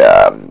was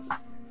a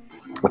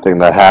thing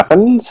that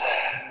happened.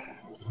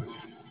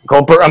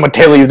 Colbert, I'm gonna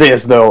tell you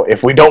this though: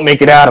 if we don't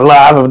make it out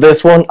alive of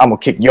this one, I'm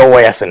gonna kick your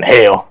ass in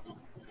hell.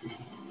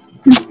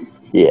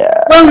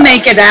 Yeah. We'll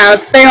make it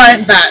out. They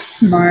aren't that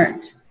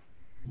smart.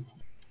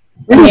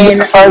 We need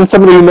to find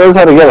somebody who knows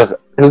how to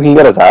who can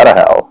get us out of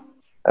hell,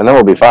 and then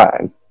we'll be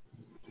fine.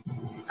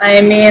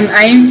 I mean,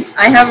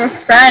 I have a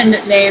friend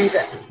named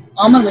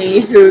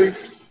Amelie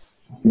whose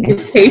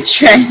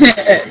patron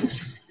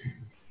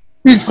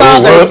whose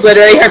father is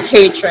literally her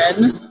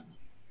patron.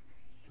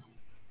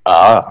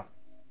 Ah.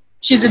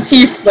 She's a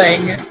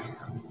tiefling,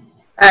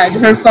 and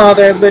her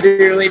father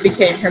literally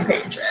became her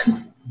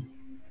patron.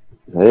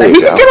 So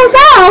he can get us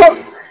out!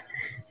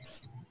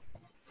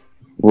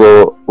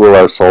 Will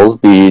our souls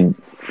be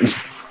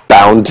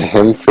bound to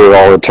him for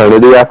all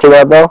eternity after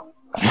that, though?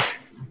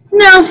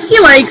 No, he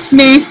likes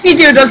me. He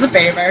does us a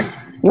favor.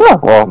 Yeah,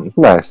 well,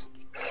 nice.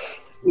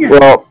 Yeah.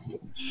 Well,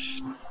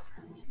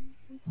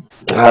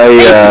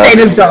 I stayed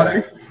his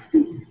daughter.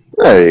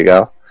 There you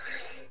go.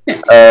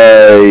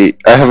 I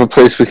have a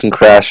place we can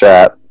crash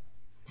at.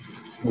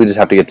 We just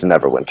have to get to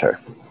Neverwinter.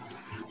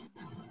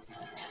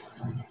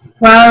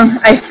 Well,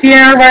 I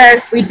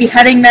fear we'd be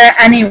heading there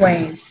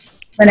anyways,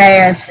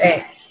 Linnea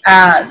states,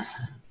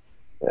 as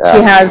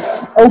she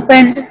has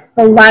opened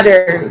the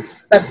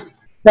letters that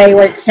they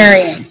were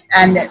carrying,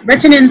 and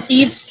written in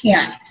thieves'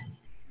 cant.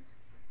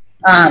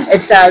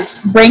 It says,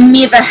 "Bring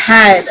me the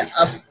head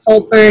of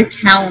Culper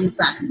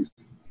Townsend,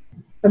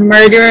 the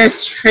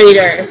murderous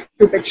traitor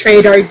who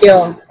betrayed our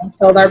guild and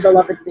killed our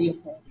beloved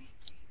Leopold.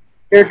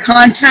 Your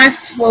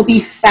contact will be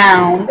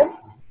found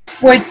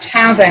Wood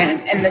Tavern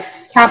in the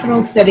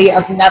capital city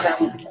of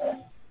Neverwinter.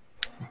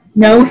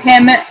 Know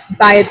him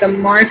by the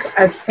mark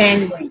of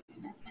Sanguine.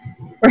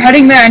 We're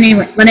heading there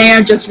anyway.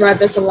 Linnea just read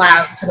this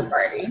aloud to the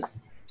party.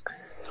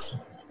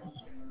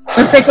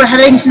 Looks like we're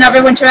heading to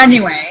Neverwinter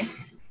anyway.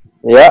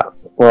 Yeah,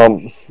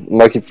 well,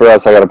 lucky for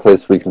us, I got a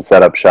place we can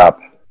set up shop.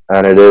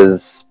 And it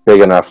is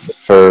big enough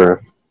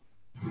for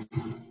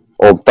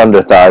old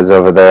Thunder Thighs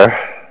over there.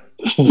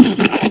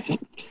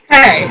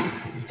 Hey,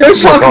 don't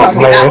talk about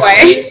me that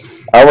way.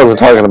 I wasn't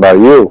talking about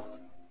you.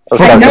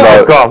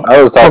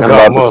 I was talking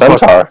about the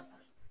centaur.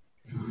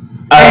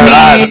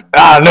 I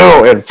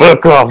know it.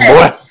 Fuck off,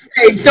 boy.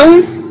 Hey,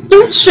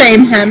 don't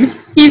shame him.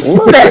 He's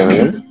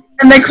thick.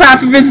 And the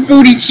clap of his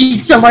booty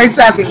cheeks alerts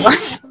everyone.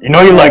 You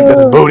know you like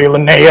this booty,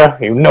 Linnea.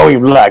 You know you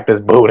like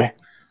this booty.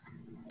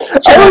 Oh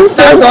my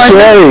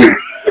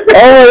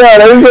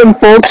god, I was in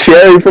full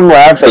cherry from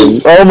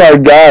laughing. Oh my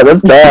god,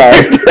 that's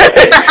bad.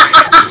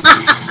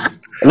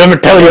 Let me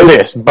tell you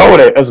this,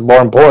 booty is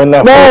more important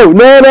than No.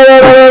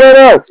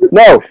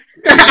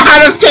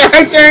 Out of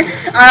character.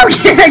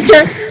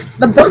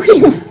 The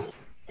booty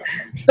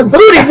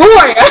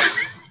warrior.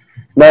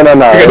 No.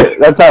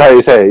 That's not how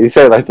you say it. You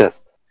say it like this.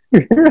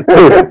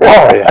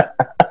 Warrior.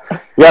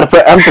 You gotta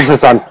put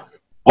emphasis on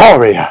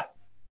warrior.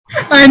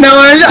 I know,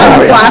 I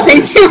was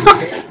laughing too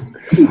hard.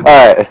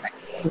 Alright,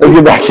 let's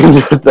get back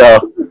into it though.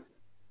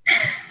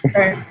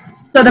 Right.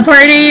 So the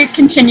party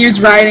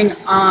continues riding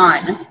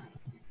on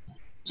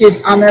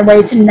their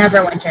way to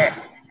Neverwinter.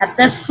 At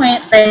this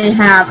point, they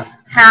have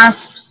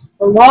passed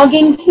the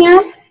logging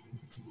camp,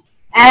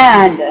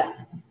 and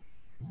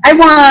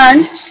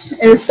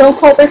it is still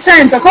Culper's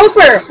turn. So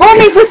Culper, roll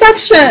me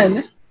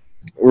perception.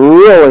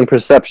 Rolling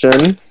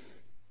perception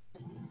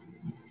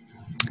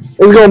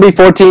is going to be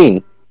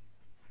 14.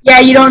 Yeah,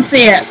 you don't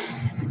see it.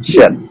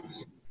 Shit.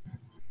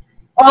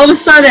 All of a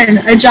sudden,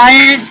 a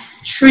giant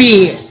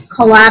tree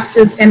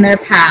collapses in their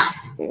path.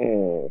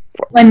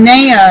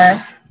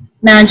 Linnea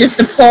manages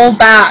to pull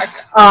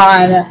back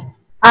on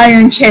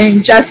Iron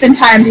Chain just in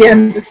time to get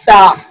him to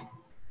stop.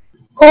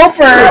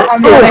 Culper,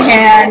 on the other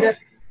hand,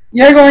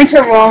 you're going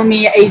to roll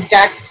me a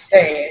dex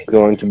save. It's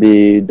going to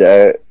be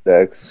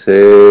dex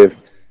save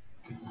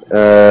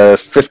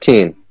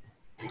 15.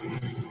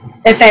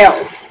 It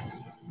fails.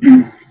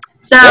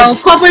 So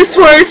Culper's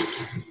horse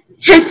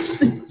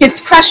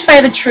gets crushed by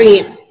the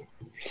tree.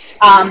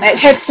 It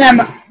hits him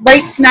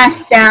right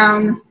smack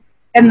down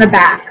in the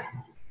back.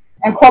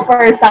 And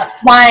Culper is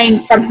flying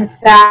from his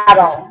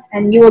saddle.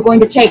 And you are going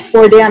to take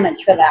 4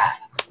 damage for that.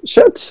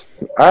 Shit.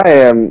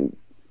 I'm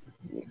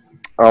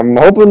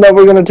hoping that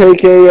we're going to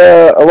take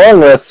a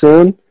long rest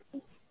soon.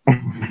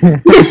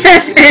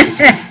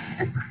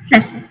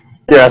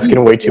 You're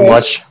asking way too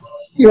much.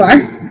 You are.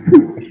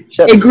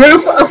 Shit. A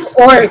group of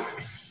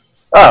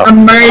orcs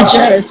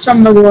emerges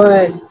from the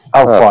woods.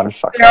 Oh,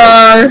 fun. There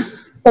are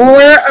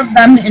 4 of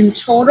them in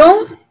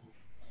total,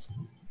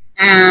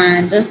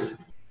 and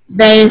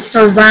they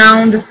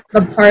surround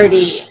the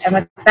party. And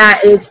with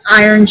that, it is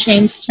Iron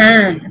Chain's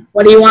turn.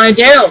 What do you want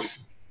to do?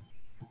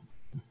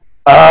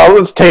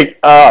 Let's take.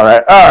 All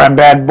right,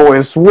 bad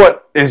boys.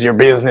 What is your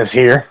business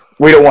here?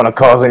 We don't want to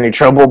cause any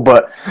trouble,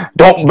 but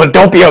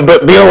don't be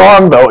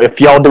alarmed though. If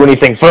y'all do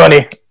anything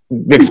funny,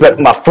 expect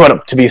my foot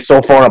up to be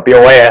so far up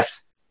your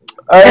ass.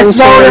 This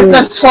road is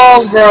a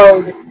toll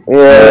road.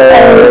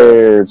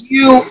 Yeah.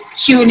 You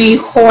puny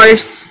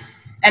horse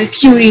and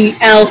puny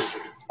elf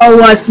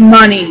owe us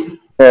money.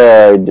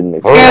 I didn't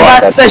Give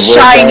us the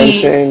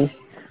shinies.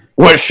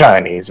 What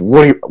shinies?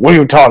 What are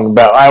you talking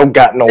about? I don't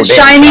got no the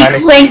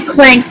damn shiny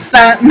clinks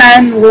that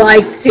men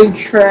like to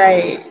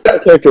trade.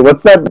 Okay,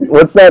 what's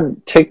that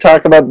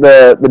TikTok about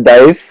the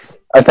dice?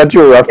 I thought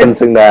you were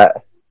referencing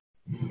that.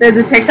 There's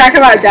a TikTok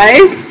about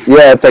dice?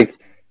 Yeah, it's like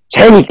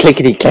shiny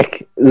clickety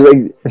clack.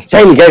 Like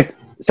shiny guys,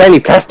 shiny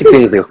plastic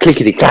things that go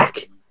clickety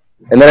clack.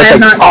 And then it's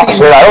like, oh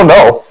shit, I don't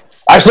know.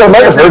 Actually, I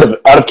might have heard of it,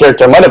 out of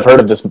character. I might have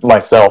heard of this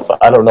myself.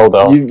 I don't know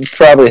though. You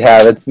probably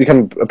have. It's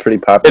become a pretty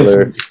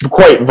popular. It's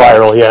quite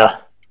viral,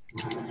 yeah.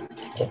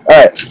 All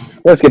right,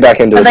 let's get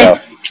back into it though.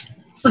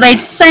 So they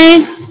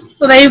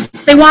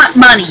want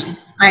money,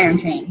 Iron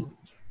Chain.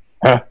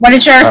 Huh. What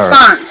is your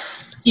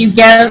response? Right. Do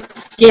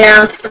you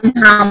ask them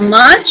how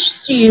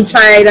much? Do you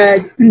try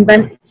to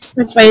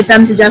persuade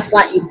them to just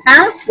let you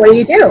pass? What do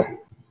you do?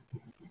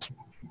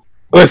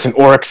 Listen,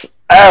 orcs,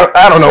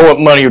 I don't know what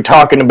money you're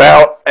talking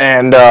about,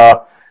 and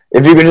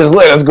if you could just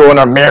let us go on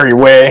our merry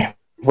way,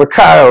 we're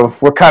kind of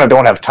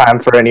don't have time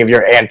for any of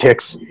your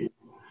antics.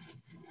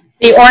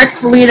 The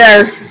orc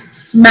leader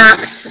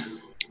smacks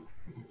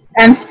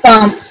and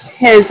thumps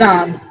his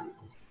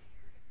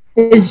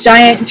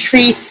giant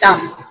tree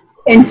stump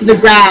into the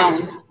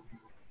ground.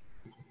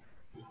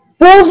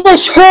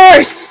 Foolish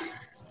horse!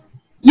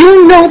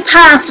 You no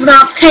pass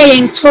without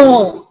paying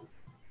toll.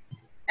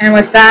 And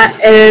with that,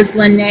 it is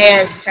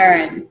Linnea's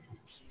turn.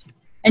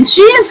 And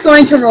she is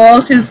going to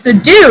roll to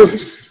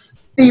seduce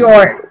the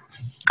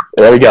orcs.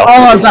 There we go.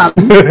 All of them.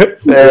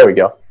 There we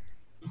go.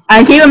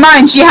 And keep in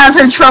mind, she has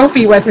her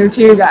trophy with her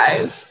too,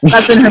 guys.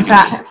 That's in her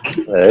pack.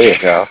 There you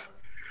go.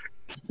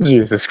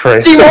 Jesus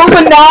Christ. She rolled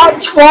a nat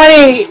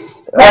 20.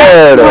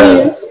 There it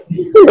is.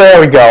 There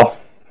we go.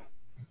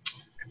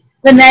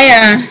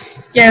 Linnea,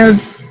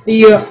 gives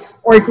the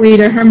orc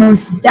leader her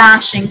most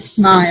dashing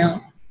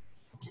smile.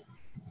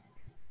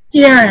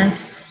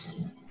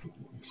 Dearest,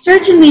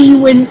 certainly you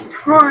wouldn't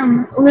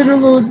harm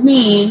little old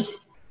me.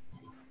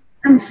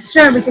 I'm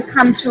sure we could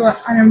come to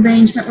an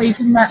arrangement where you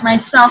can let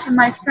myself and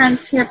my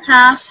friends here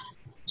pass.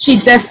 She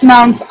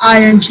dismounts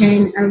Iron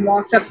Chain and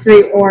walks up to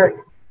the orc,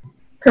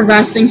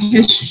 caressing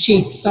his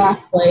cheek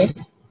softly.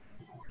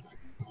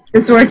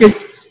 This orc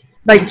is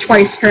like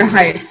twice her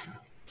height.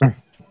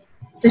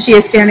 So she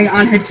is standing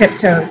on her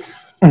tiptoes.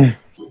 The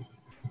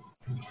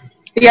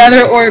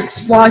other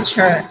orcs watch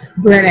her,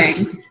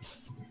 grinning.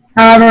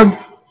 However,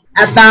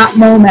 at that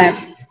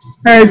moment,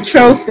 her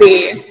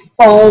trophy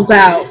falls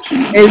out.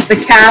 Is the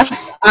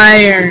cast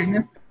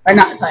iron, or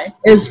not, sorry,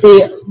 is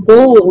the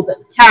gold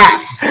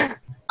cast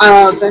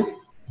of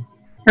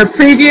her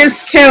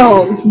previous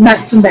kills,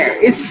 nuts and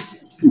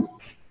berries.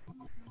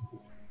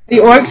 The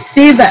orcs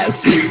see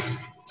this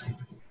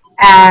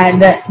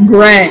and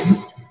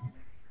grin.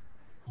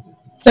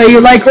 So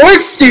you like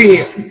orcs, do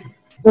you?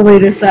 The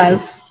leader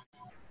says.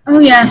 Oh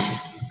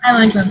yes, I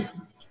like them.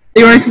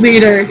 The orc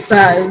leader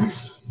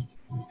says,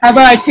 how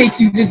about I take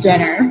you to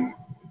dinner?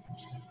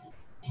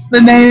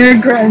 The mayor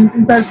grins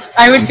and says,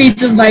 I would be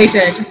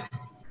delighted.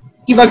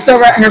 He looks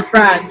over at her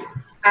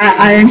friends, at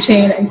Iron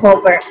Chain and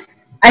Colbert.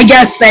 I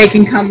guess they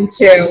can come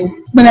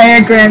too. The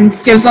mayor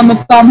grins, gives them a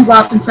thumbs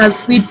up, and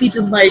says, we'd be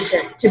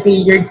delighted to be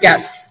your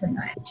guests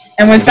tonight.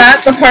 And with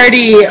that, the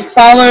party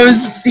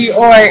follows the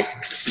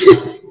orcs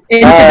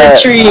into the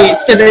trees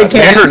to their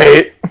camp.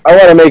 I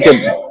want to make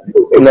it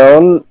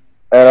known,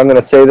 and I'm going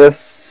to say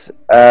this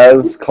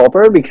as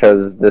Culper,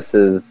 because this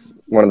is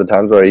one of the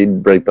times where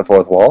he'd break the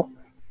fourth wall.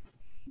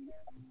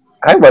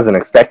 I wasn't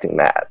expecting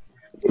that.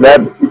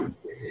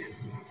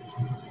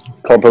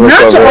 Culper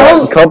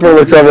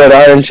looks over at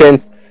Iron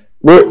Chains.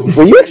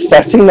 Were you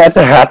expecting that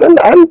to happen?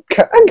 I'm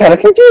kind of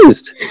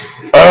confused.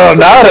 Oh,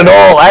 not at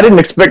all. I didn't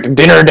expect a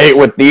dinner date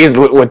with these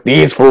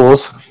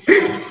fools.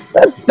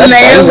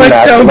 Leia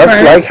looks so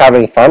must like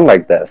having fun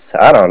like this.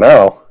 I don't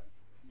know.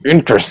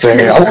 Interesting.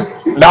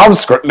 Now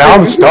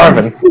I'm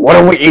starving. What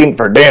are we eating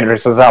for dinner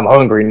since I'm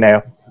hungry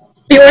now?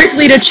 The orc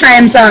leader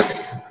chimes up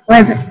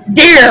with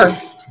deer.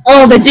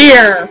 Oh, the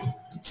deer.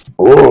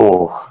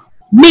 Ooh.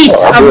 Meat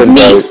of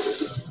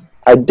meats.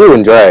 I do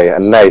enjoy a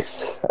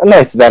nice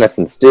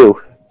venison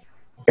stew.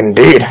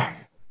 Indeed.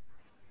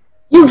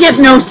 You get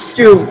no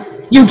stew.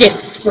 You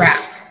get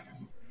scrap.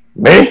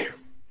 Me?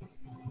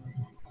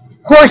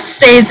 Horse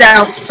stays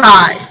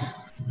outside.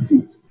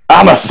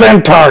 I'm a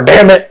centaur,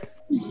 damn it.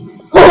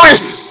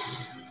 Horse!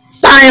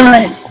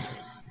 Silence!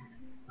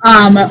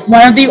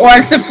 One of the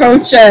orcs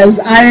approaches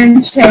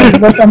Iron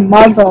Chain with a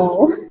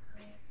muzzle.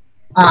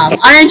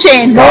 Iron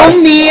Chain, roll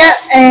me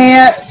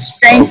a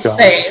strength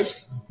save.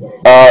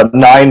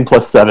 9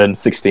 plus 7,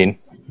 16.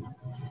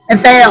 It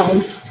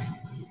fails.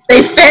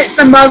 They fit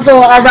the muzzle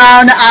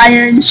around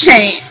Iron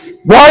Chain.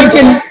 What?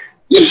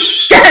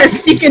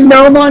 Yes, you can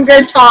no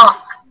longer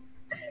talk.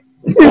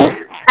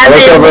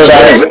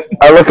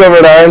 I look over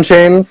at Iron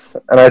Chains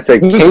and I say,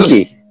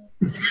 kinky.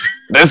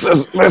 This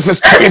is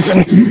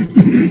treason.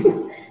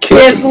 He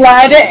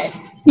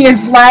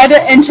is led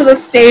into the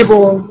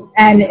stables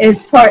and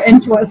is put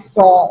into a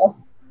stall.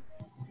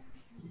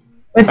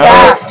 With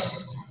that,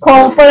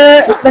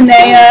 Culper,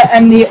 Linnea,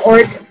 and the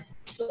orcs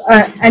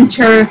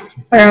enter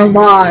their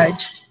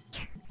lodge.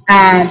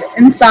 And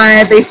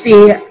inside they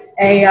see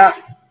a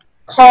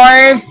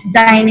carved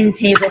dining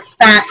table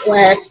set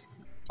with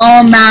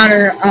all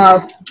manner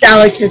of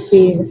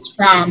delicacies,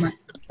 from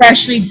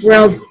freshly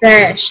grilled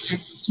fish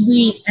and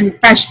sweet and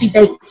freshly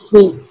baked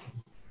sweets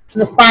to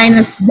the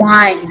finest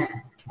wine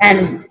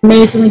and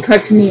amazingly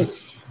cooked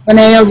meats.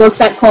 Linnea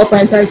looks at Culper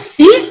and says,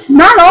 see,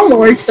 not all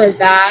orcs are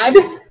bad.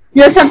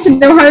 You just have to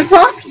know how to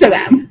talk to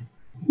them.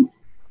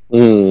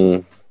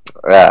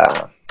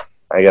 Yeah,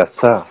 I guess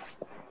so.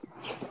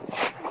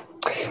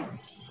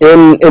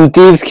 In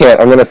Thieves' Cant,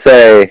 I'm gonna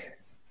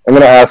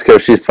ask her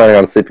if she's planning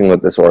on sleeping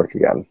with this orc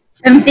again.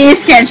 In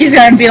Thieves' Cant, she's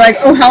gonna be like,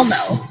 oh, hell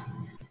no.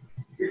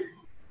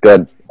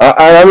 Good.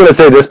 I'm gonna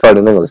say this part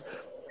in English.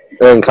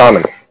 In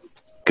common.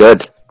 Good.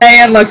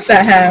 Linnea looks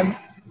at him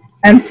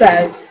and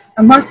says,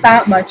 I'm not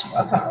that much of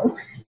a hoe.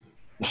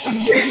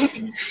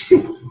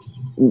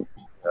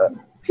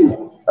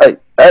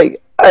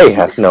 I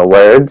have no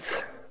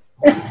words.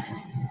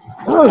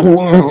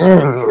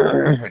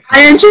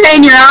 Iron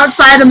Chain, you're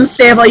outside in the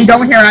stable. You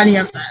don't hear any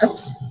of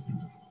this.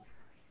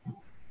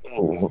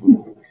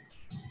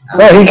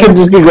 Well, he could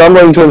just be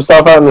grumbling to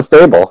himself out in the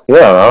stable. You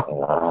don't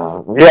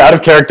know. Yeah, out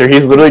of character.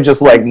 He's literally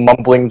just like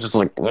mumbling, just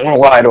like,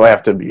 why do I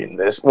have to be in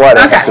this? Why do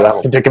I have to have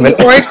a predicament?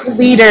 The orc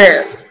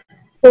leader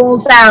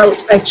pulls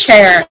out a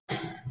chair.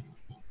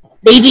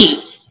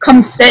 Lady,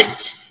 come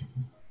sit.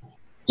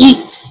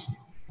 Eat.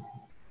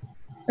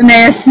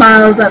 Linnea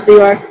smiles at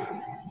the orc.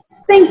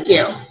 Thank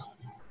you.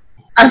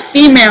 A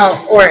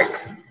female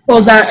orc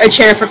pulls out a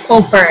chair for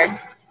Culper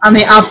on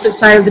the opposite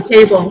side of the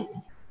table.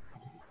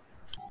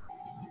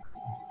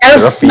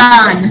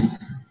 Elfman,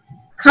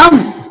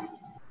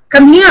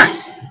 come here,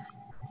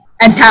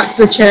 and taps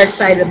the chair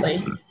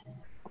excitedly.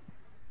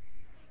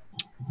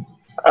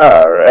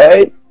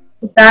 Alright.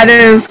 That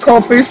is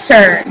Culper's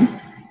turn.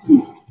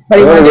 What do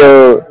you I'm want to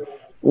do?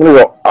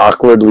 gonna go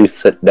awkwardly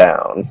sit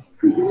down.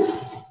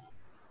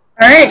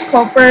 Alright,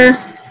 Culper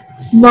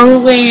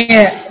slowly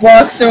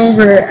walks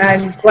over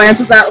and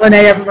glances at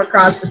Linnea from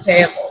across the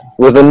table.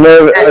 With a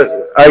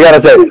I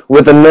gotta say,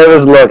 with a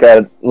nervous look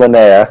at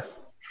Linnea.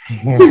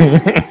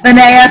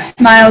 Linnea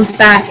smiles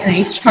back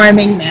in a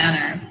charming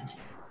manner.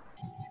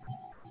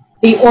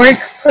 The orc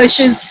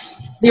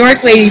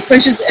lady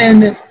pushes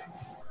in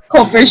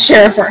Culper's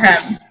chair for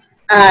him,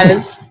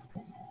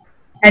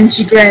 and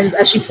she grins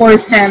as she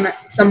pours him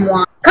some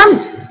wine.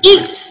 Come,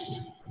 eat!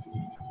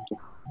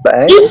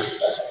 Thanks. Eat!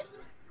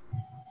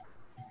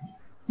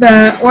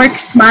 The orc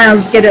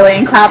smiles giddily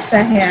and claps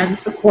her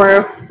hands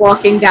before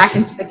walking back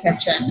into the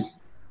kitchen.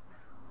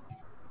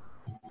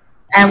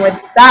 And with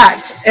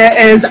that,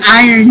 it is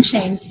Iron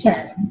Chain's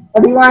turn.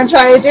 What do you want to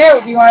try to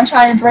do? Do you want to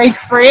try and break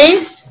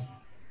free?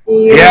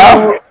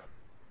 Yeah.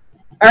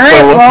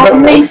 Alright, roll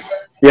me.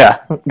 Yeah,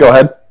 go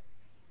ahead.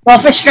 Roll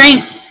for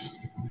strength.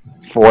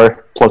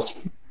 4 plus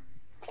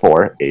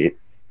 4, 8.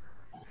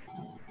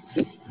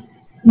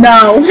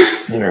 No.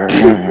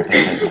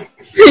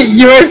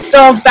 You are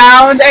still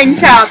bound and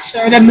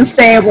captured in the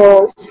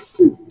stables.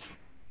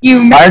 The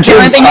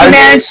only thing you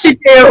managed to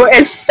do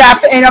is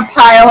step in a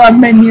pile of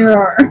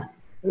manure.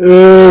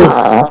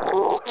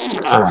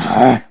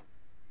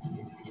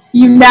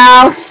 You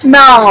now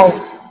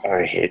smell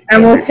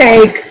and will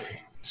take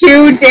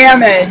 2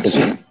 damage.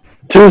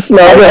 2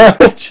 smell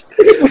damage?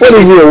 What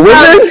is he, a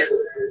wizard?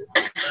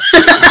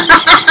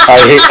 I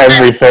hate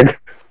everything.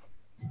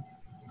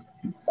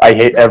 I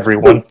hate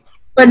everyone.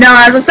 But no,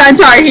 as a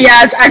centaur, he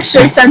has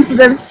extra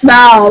sensitive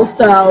smell,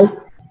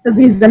 so, because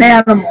he's an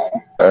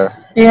animal.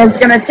 He is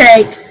going to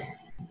take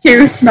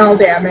 2 smell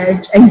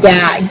damage and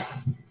gag.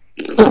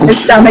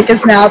 His stomach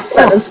is now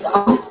upset as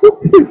well.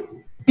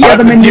 The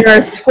other manure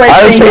is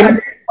squishing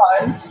under his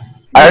paws.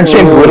 Iron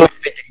Chain's literally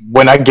thinking,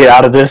 when I get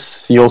out of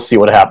this, you'll see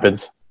what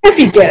happens. If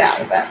you get out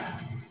of it.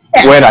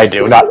 Yeah. When I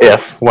do, not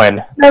if,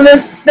 when. No,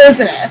 there's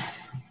an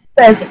if.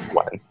 There's an if.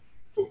 When.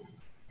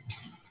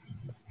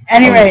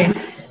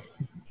 Anyways.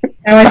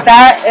 And with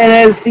that, it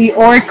is the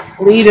orc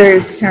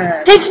leader's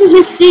turn. Taking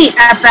his seat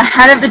at the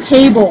head of the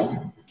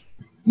table,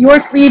 the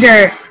orc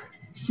leader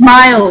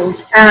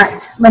smiles at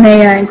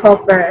Linnea and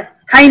Culper.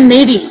 Kind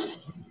lady,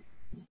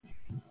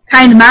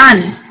 kind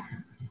man,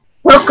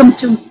 welcome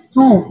to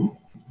home.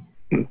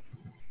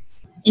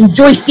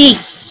 Enjoy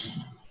feast.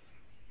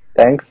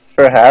 Thanks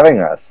for having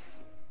us.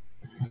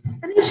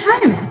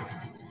 Anytime.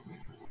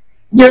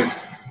 You're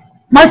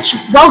much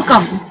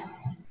welcome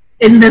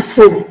in this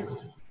hold.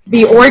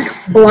 The orc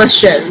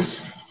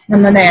blushes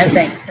when Linnea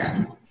thanks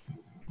him.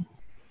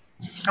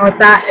 And with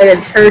that, it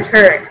is her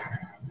turn.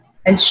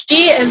 And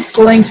she is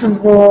going to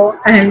roll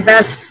an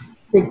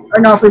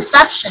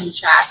perception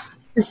check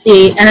to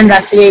see, an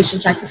investigation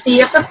check to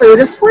see if the food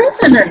is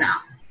poisoned or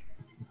not.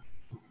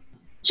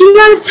 She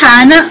got a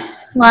 10,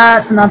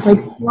 and that's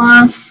like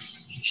plus.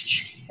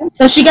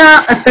 So she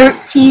got a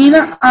 13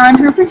 on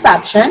her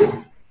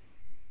perception.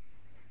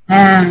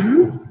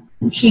 And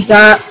she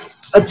got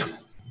a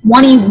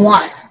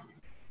 21.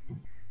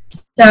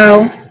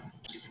 So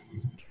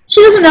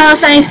she doesn't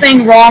notice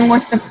anything wrong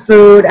with the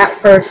food at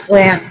first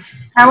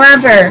glance.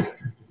 However,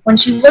 when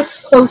she looks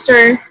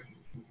closer,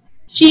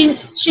 she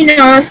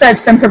notices that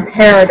it's been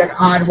prepared an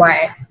odd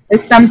way.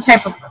 There's some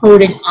type of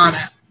coating on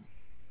it.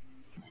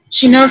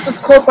 She notices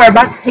Culper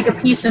about to take a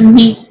piece of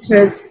meat to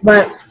his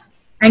lips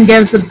and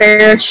gives a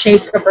bare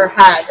shake of her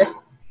head.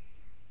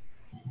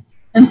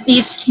 And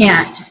Thieves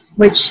Can't,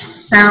 which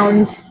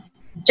sounds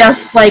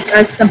just like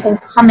a simple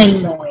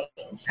humming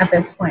noise at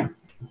this point.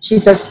 She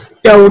says,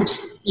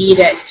 "Don't eat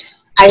it.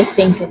 I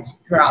think it's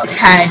drugged."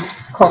 Pretend,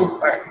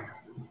 Culper.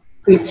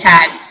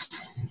 Pretend.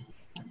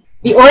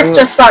 The orc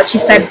just thought she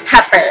said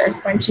pepper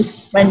when she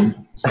said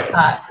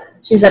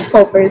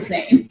Culper's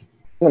name.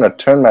 I'm gonna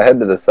turn my head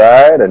to the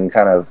side and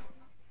kind of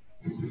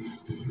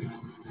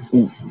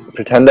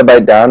pretend to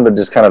bite down, but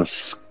just kind of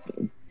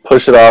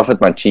push it off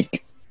with my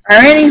cheek.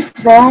 Alrighty,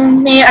 roll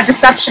me a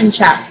deception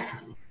check.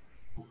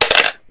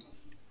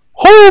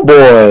 Oh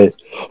boy!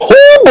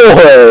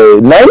 Oh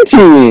boy!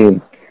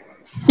 19!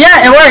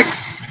 Yeah, it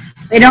works.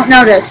 They don't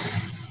notice.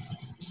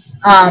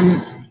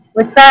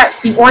 With that,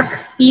 the orc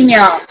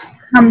female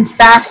comes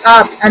back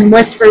up and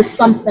whispers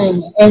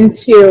something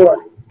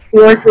into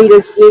the orc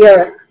leader's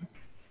ear.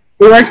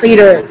 The orc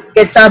leader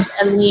gets up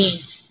and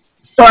leaves,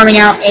 storming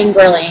out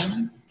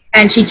angrily.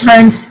 And she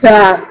turns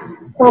to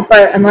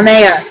Culper and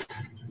Linnea.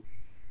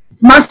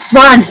 Must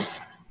run.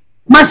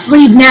 Must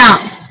leave now.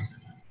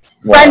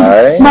 Friend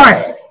Why?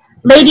 smart.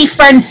 Lady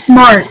friend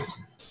smart.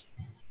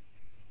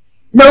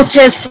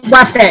 Noticed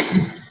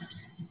weapon.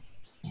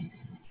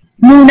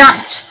 Knew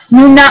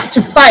not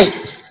to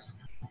fight.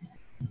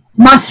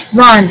 Must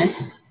run.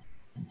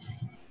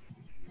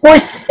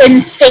 Horse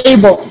in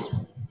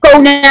stable. Go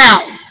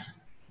now.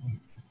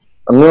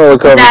 I'm gonna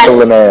look over to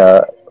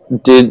Linnea.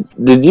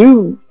 Did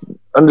you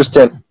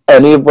understand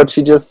any of what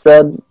she just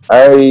said?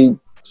 I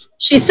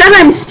She said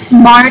I'm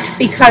smart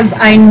because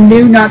I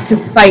knew not to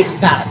fight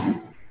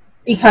them.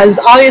 Because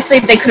obviously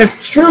they could have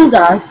killed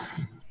us.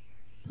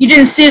 You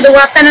didn't see the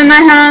weapon in my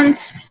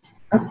hands?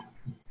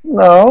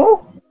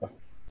 No.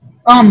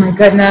 Oh my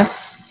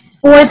goodness.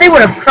 Boy, they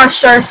would have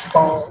crushed our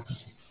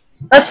skulls.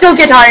 Let's go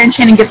get Iron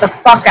Chain and get the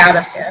fuck out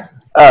of here.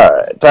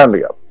 Alright, time to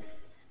go.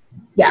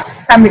 Yeah,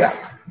 time to go.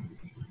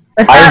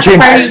 But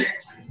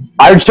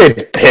Iron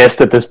Chain's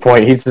pissed at this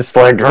point. He's just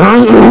like...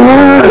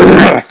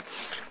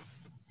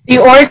 The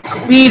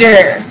orc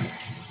leader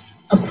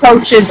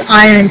approaches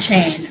Iron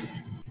Chain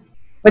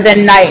with a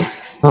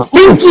knife.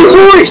 Stinky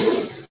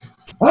horse!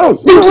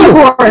 Stinky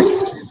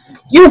horse!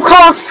 You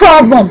cause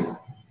problem!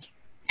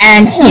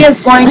 And he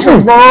is going to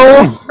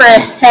roll for a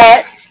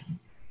hit.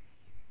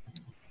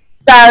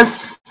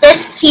 Does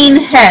 15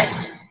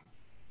 hit?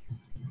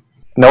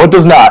 No, it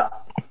does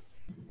not.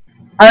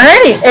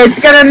 Alrighty, it's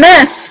gonna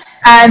miss.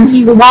 And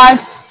he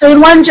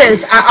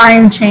lunges at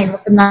Iron Chain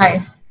with the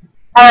knife.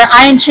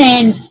 Iron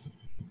Chain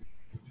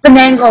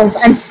finagles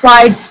and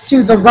slides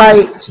to the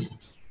right.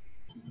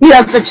 He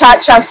does the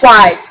cha-cha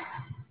slide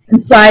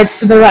and slides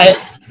to the right.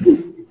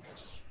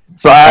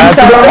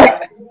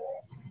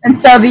 And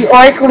so the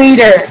orc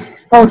leader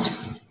goes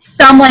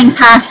stumbling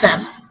past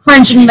him,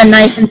 plunging the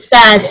knife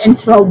instead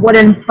into a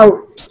wooden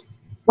post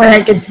where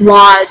it gets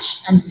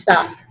lodged and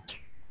stuck.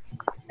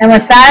 And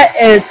with that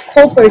is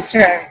Culper's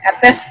turn.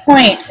 At this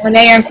point,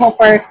 Linnea and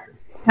Culper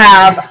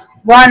have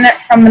run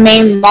from the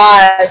main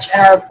lodge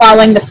and are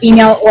following the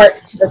female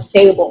orc to the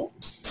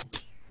stables.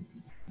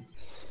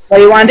 What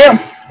do you want to do?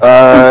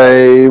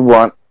 I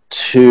want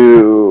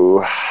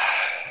to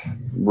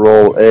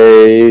roll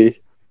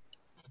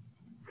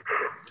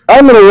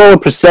I'm gonna roll a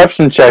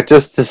perception check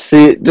just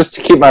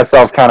to keep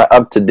myself kind of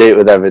up to date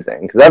with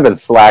everything because I've been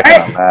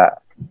slacking on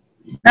that.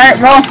 All right,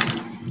 roll.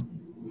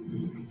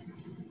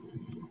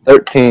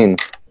 13.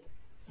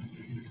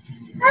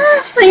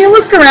 So you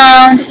look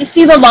around, you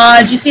see the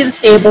lodge, you see the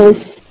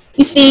stables,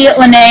 you see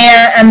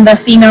Linnea and the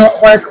female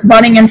orc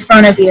running in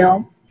front of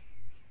you.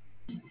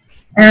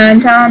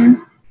 And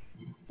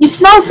you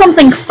smell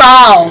something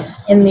foul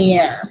in the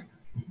air.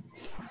 It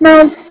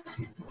smells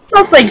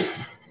like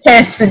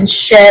piss and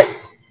shit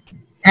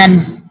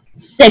and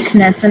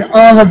sickness and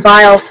all the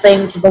vile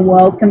things of the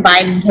world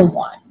combined into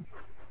one.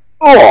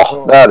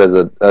 Oh, that is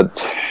a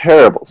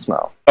terrible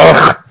smell.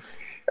 Ugh.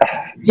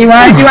 Do you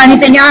want to do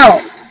anything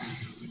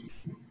else?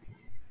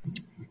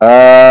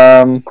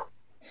 I'm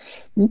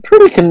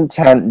pretty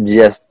content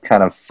just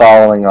kind of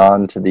following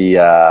on to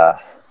the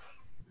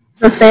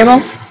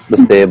stables? The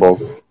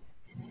stables.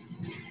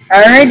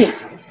 Alrighty.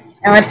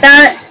 And with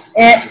that,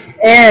 it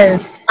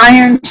is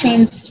Iron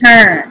Chain's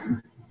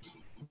turn.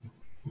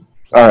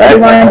 Alright. What do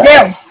you want to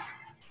do?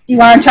 Do you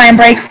want to try and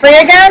break free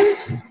again?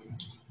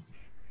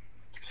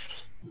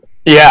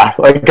 Yeah,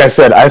 like I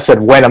said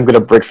when I'm going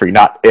to break free,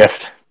 not if.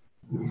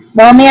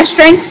 Roll me a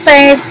strength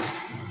save.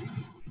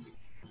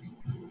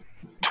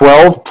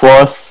 12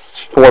 plus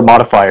 4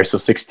 modifiers, so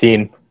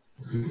 16.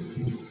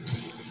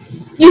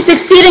 You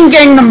succeed in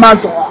getting the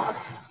muzzle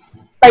off,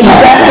 but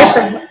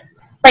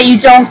you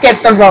don't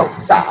get the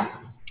ropes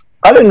off.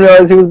 I didn't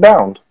realize he was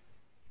bound.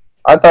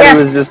 I thought he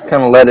was just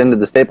kind of led into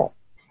the stable.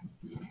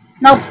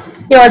 Nope.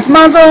 He was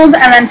muzzled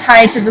and then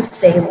tied to the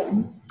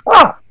stable.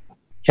 Ah.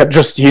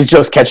 He's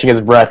just catching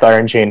his breath,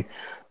 Iron Chain.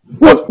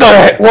 What the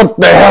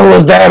hell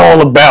was that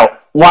all about?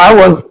 Why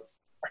was...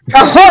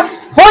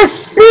 Horse,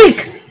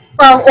 speak!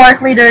 The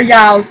orc leader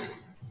yelled.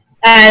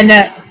 And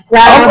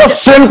grabbed... I'm a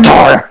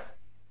centaur!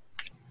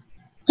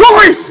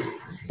 Horse!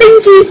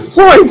 Stinky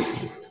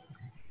horse!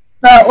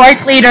 The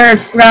orc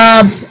leader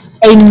grabs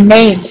a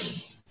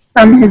mace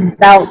from his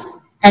belt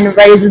and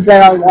raises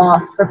it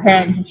aloft,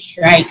 preparing to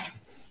strike.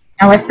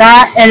 And with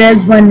that, it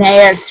is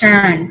Linnea's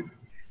turn.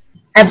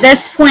 At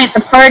this point, the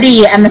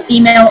party and the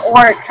female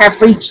orc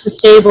have reached the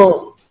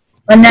stables.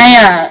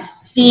 Linnea,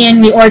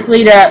 seeing the orc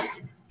leader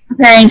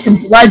preparing to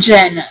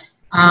bludgeon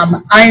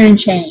Iron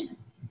Chain,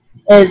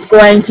 is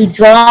going to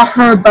draw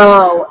her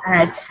bow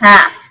and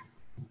attack.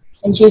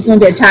 And she's going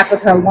to attack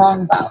with her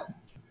longbow.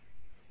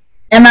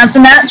 And that's a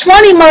nat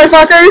 20,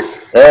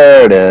 motherfuckers!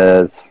 There it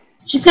is.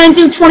 She's going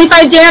to do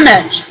 25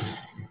 damage.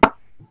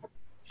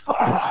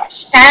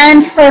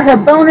 And for her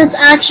bonus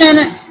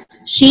action,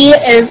 she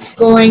is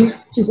going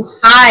to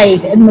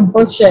hide in the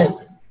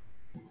bushes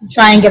to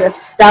try and get a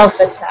stealth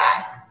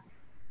attack.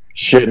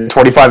 Shit,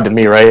 25 to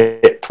me,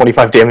 right?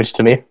 25 damage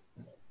to me?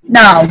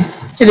 No,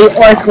 to the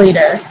orc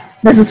leader.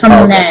 This is from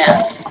Linnea.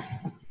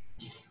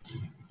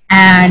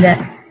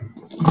 And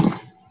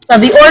so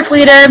the orc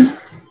leader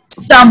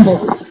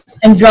stumbles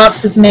and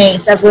drops his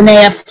mace as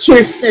Linnea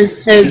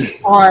pierces his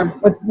arm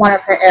with one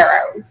of her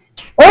arrows.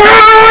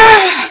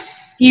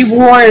 He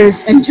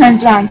roars and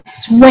turns around,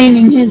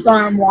 swinging his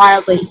arm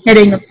wildly,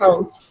 hitting a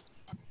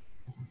post.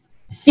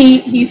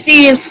 He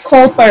sees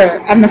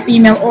Culper and the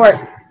female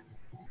orc.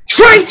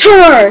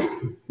 Traitor!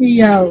 He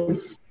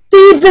yells.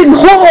 Thieving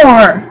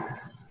whore!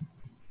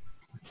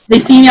 The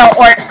female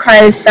orc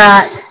cries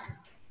back,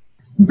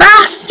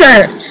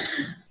 Bastard!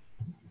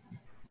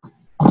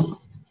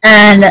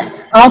 And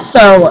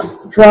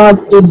also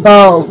draws a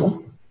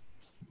bow.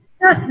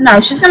 No,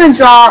 she's going to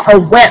draw a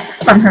whip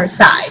from her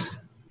side.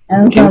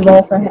 And it's going to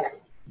roll for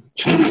hit.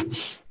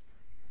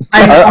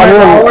 I'm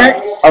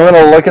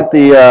gonna look at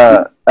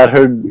the at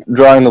her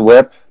drawing the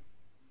whip,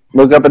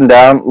 look up and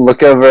down,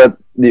 look over at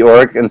the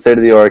orc, and say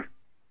to the orc,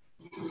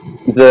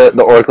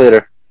 the orc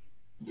leader,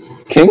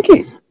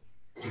 kinky.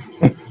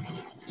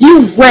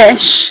 You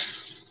wish,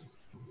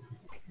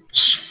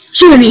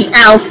 puny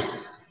elf.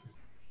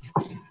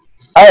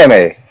 I am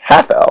a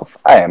half elf.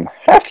 I am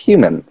half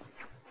human.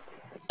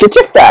 Get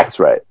your facts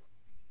right.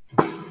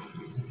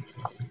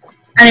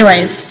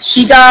 Anyways,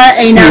 she got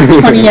a nat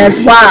 20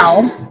 as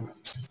well.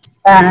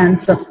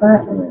 And so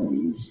that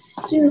is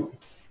 2.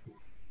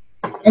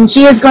 And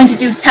she is going to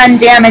do 10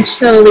 damage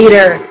to the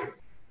leader,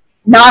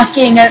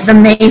 knocking the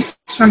mace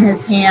from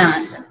his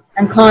hand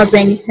and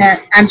causing him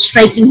and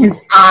striking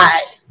his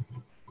eye,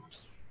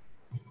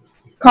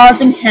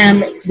 causing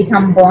him to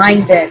become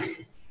blinded.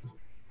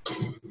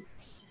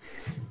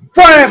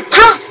 For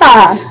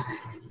Papa,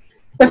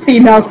 the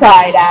female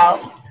cried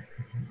out.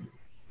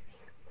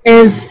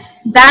 Is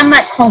then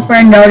that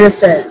Culper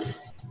notices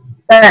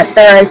that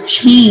there are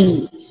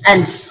chains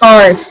and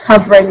scars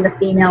covering the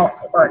female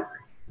orc.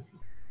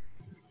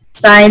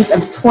 Signs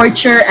of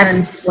torture and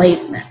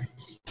enslavement.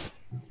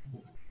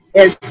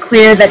 It is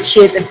clear that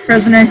she is a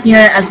prisoner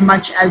here as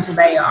much as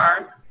they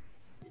are.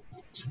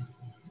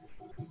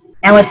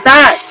 And with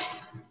that,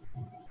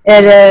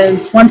 it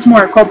is once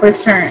more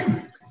Culper's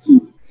turn.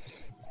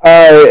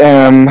 I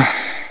am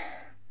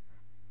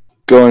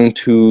going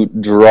to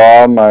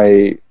draw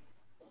my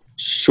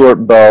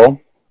short bow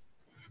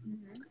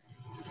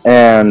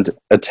and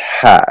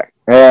attack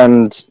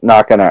and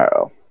knock an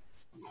arrow.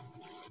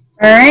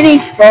 Alrighty,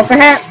 roll for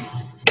hit.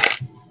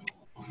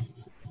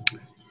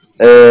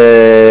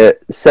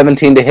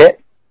 17 to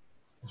hit.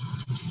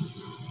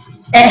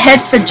 It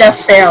hits, but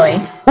just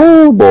barely.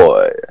 Oh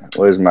boy,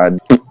 where's my?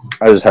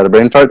 I just had a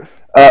brain fart.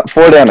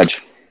 4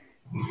 damage.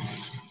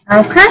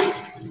 Okay.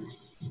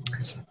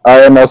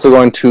 I am also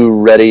going to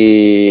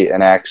ready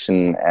an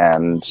action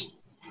and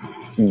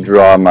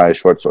draw my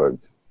short sword.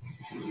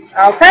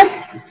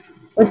 Okay.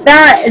 With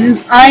that, it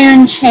is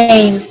Iron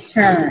Chain's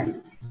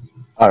turn.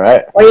 All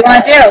right. What do you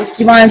want to do?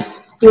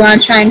 Do you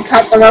want to try and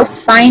cut the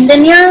ropes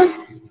binding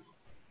you?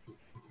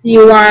 Do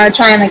you want to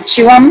try and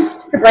chew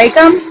them to break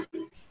them?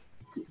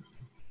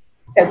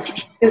 Because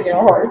you're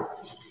a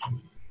horse.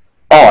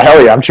 Oh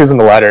hell yeah! I'm choosing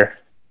the latter.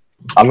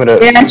 You're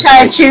gonna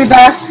try to chew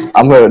the.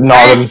 I'm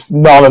gonna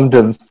gnaw them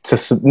to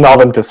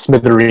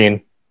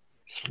smithereen.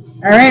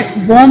 All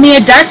right, roll me a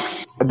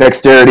dex. A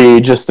dexterity,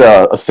 just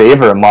a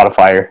save or a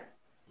modifier.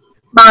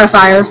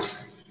 Modifier.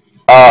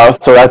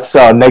 So that's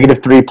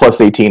 -3 plus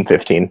 18,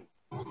 15.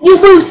 You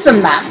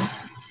loosen them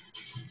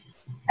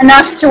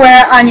enough to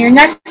where on your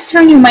next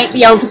turn you might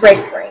be able to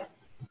break free.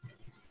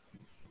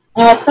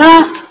 And with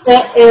that,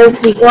 it is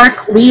the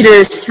orc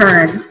leader's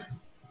turn.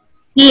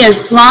 He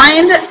is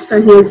blind, so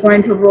he is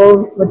going to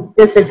roll with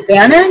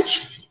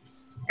disadvantage,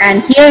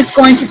 and he is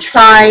going to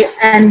try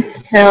and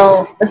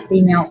kill the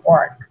female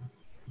orc.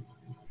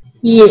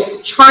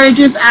 He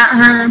charges at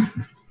her,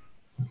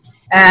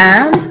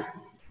 and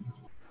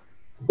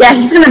yeah,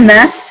 he's going to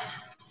miss.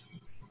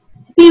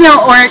 Female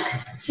orc,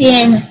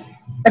 seeing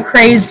the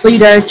crazed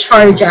leader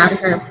charge at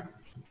her,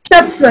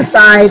 steps to the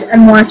side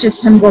and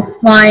watches him go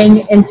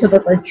flying into the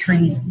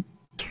latrine.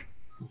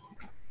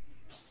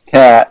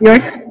 Cat.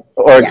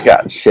 Orc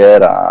got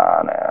shit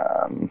on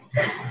him.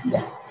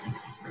 Yeah.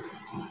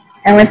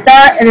 And with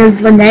that, it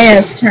is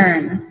Linnea's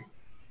turn.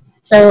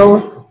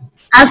 So,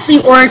 as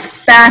the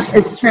orc's back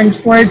is turned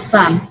towards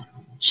them,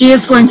 she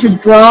is going to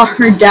draw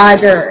her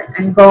dagger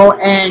and go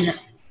in.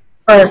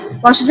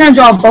 She's going to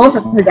draw both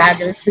of her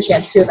daggers because she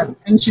has 2 of them.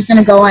 And she's going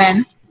to go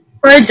in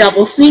for a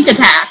double sneak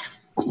attack.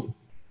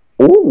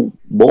 Ooh,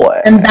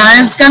 boy. And that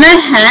is going to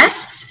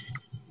hit.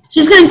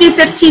 She's going to do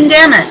 15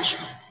 damage.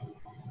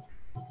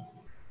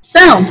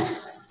 So,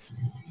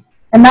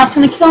 and that's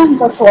going to kill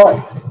the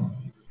sword.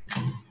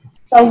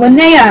 So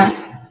Linnea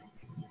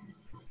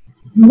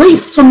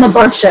leaps from the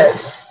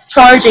bushes,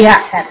 charging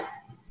at him.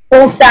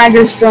 Both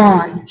daggers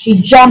drawn.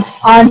 She jumps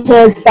onto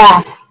his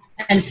back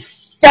and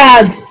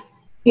stabs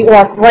the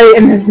orc right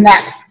in his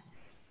neck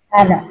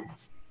and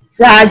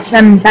drags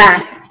them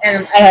back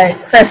in a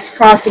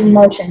crisscrossing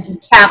motion,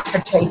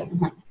 decapitating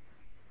him.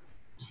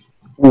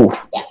 Ooh.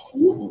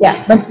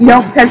 Yeah, but you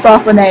don't piss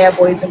off Linnea,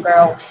 boys and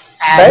girls.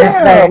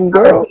 Damn,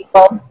 girl.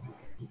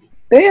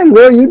 Damn,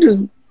 girl, you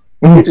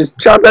just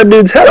chopped that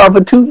dude's head off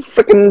with 2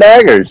 freaking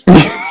daggers.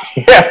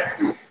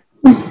 Yeah.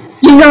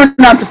 You know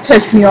not to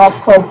piss me off,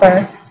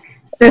 Culper.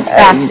 This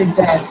bastard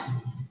dead.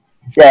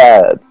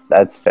 Yeah,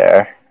 that's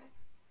fair.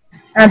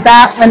 And at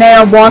that,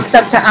 Linnea walks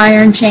up to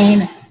Iron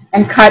Chain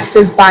and cuts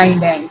his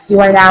bindings. You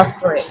are now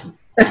free.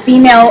 The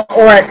female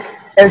orc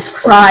is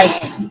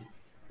crying,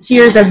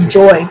 tears of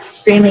joy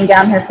streaming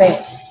down her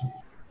face.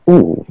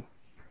 Ooh.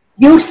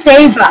 You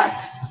save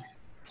us,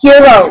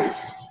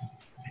 heroes.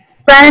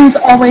 Friends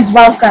always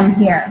welcome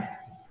here.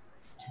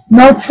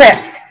 No trick.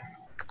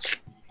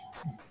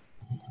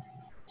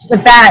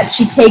 With that,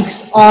 she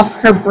takes off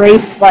her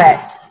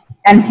bracelet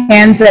and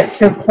hands it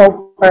to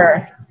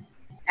Culper,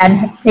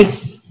 and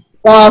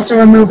while also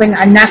removing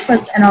a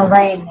necklace and a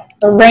ring.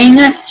 The ring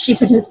she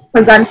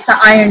presents to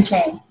Iron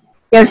Chain,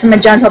 gives him a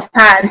gentle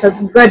pat and says,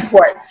 "Good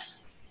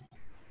horse."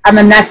 And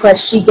the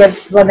necklace she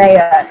gives to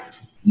Linnea.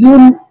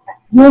 You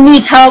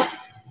need help,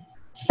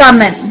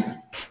 summon.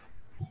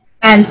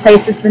 And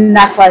places the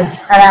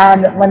necklace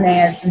around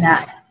Linnea's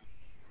neck.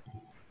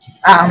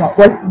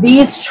 With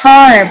these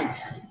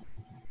charms,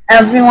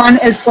 everyone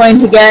is going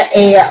to get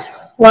a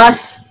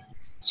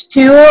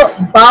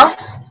 +2 buff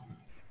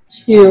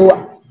to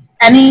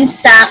any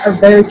stat of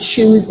their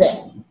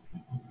choosing.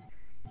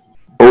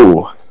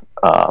 Ooh,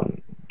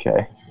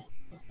 okay.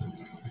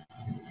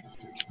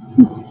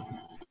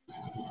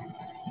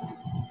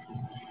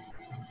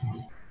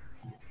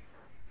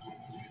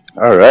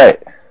 All right.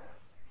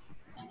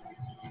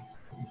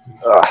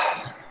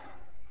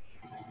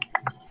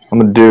 I'm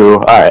gonna do.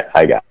 All right,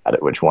 I got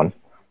it. Which one?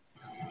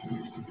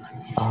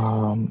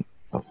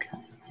 Okay.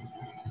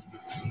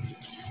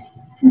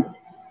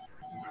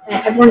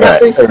 Everyone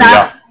got their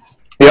stat.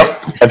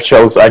 Yep,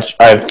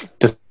 I've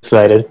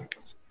decided.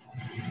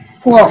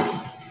 Cool.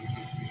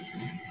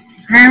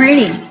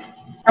 Alrighty.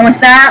 And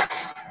with that,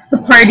 the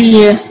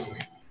party.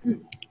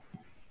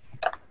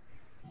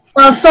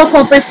 Well, it's still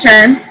Culper's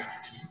turn.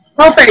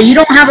 Culper, you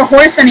don't have a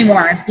horse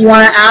anymore. Do you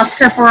want to ask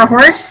her for a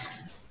horse?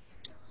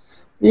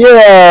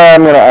 Yeah,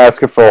 I'm going to ask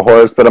her for a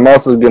horse, but I'm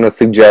also going to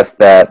suggest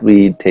that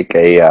we take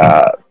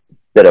a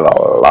bit of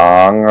a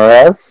long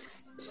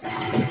rest.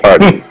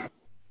 Pardon.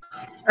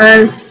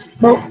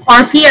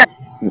 RP.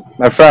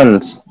 My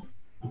friends,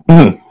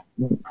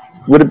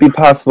 would it be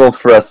possible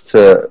for us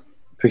to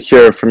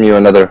procure from you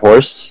another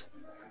horse?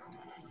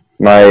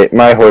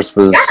 My horse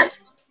was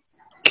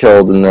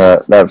killed in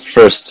that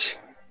first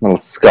little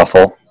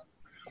scuffle.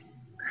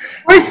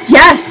 Horse,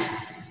 yes.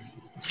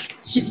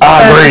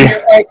 I agree.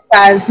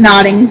 Says,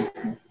 nodding,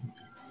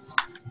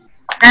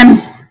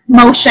 and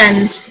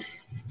motions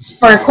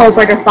for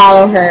Culper to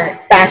follow her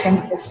back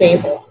into the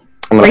stable.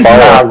 I'm going to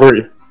follow. I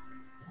agree.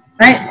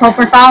 Right,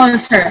 Culper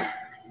follows her,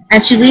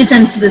 and she leads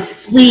into the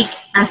sleek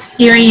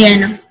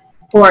Asterian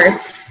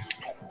horse.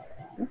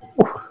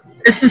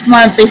 This is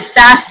one of the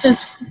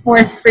fastest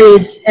horse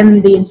breeds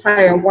in the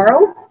entire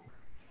world.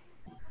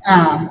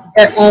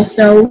 It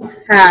also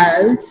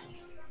has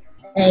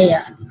a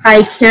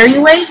high carry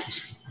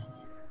weight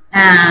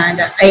and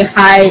a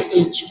high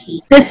HP.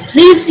 This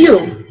please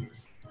you?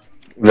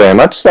 Very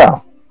much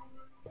so.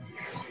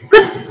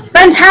 Good.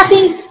 Friend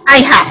happy? I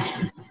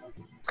happy.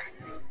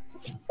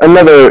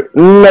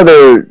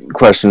 Another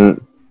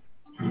question.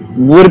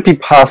 Would it be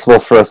possible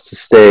for us to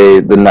stay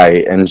the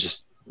night and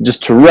just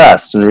to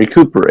rest and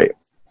recuperate?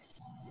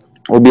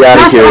 We'll be out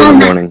of here in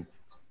the morning.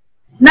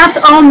 Not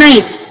all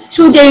night.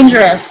 Too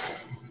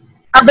dangerous.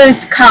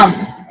 Others come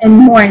in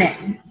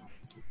morning.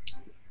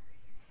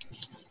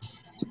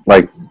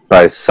 Like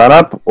by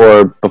sunup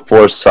or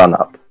before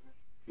sunup?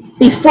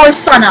 Before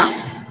sunup.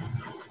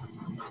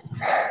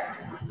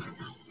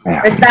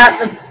 Yeah. With that,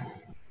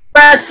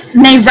 but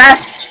may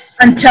rest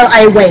until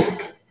I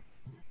wake.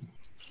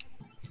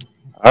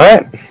 All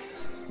right.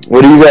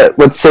 What do you got?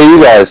 What say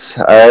you guys?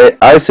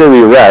 I say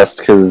we rest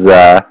because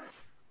I'm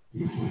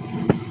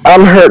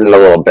hurting a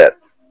little bit.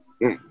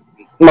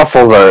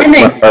 Muscles are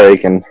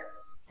aching.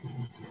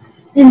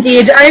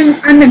 Indeed,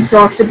 I'm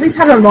exhausted. We've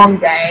had a long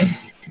day.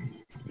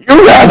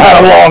 You guys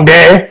had a long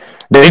day.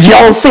 Did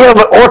y'all see how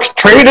the orcs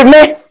treated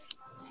me?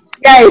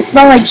 Yeah, you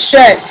smell like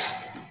shit.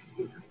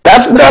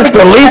 That's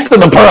the least of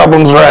the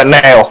problems right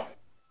now.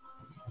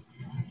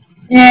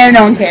 Yeah,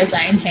 no one cares,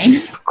 Iron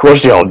Chain. Of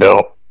course y'all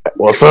don't.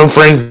 Well, some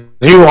friends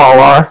you all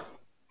are.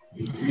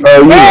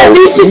 At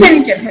least you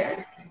didn't get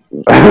hurt.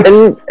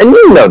 And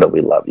you know that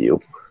we love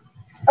you.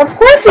 Of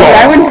course we do.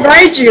 I wouldn't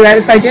ride you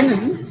if I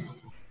didn't.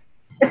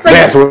 It's like,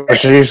 that's what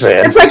she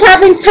said. It's like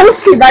having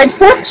Toasty ride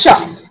pork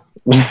chop.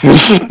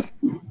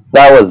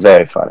 That was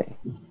very funny.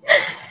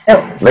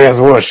 That's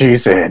what she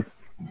said.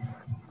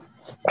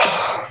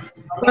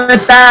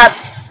 With that,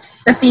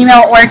 the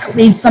female orc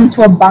leads them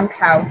to a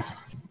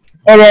bunkhouse.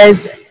 It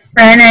is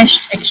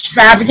furnished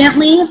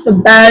extravagantly. The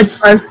beds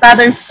are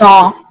feather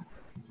soft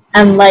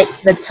and light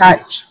to the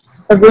touch.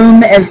 The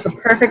room is the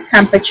perfect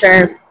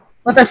temperature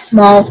with a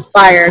small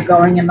fire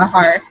going in the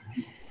hearth.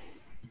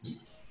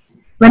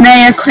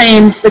 Linnea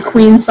claims the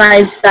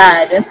queen-size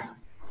bed,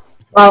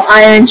 while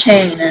Iron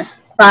Chain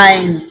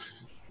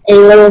finds a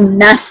little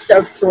nest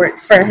of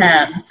sorts for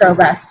him to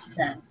rest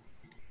in.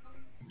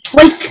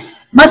 Wake!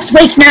 Must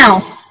wake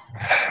now!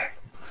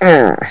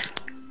 Alright.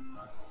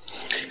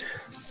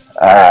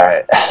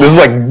 This is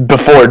like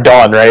before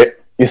dawn, right?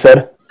 You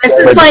said? This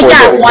is like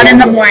at 1 in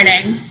the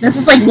morning. This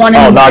is like 1 in the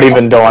morning. Oh, not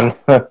even dawn.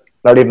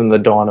 Not even the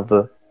dawn of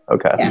the...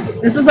 Okay. Yeah,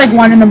 this is like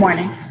 1 in the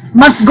morning.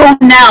 Must go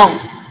now!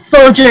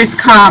 Soldiers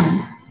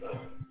come!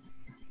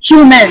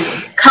 Human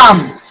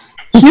comes!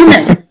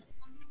 Human!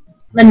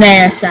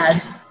 Linnea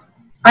says.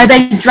 Are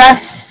they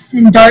dressed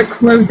in dark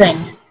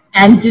clothing?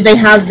 And do they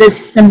have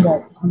this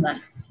symbol on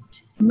them?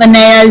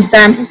 Linnea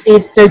then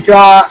proceeds to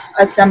draw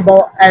a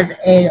symbol of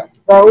a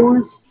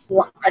rose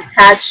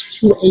attached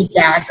to a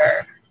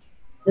dagger,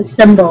 the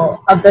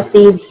symbol of the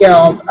Thieves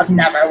Guild of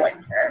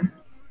Neverwinter.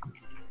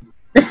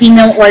 The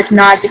female orc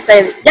nods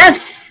excited.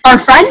 Yes, our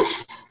friend?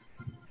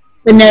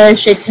 Linnea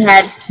shakes her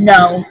head.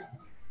 No,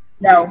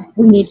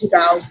 we need to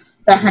go.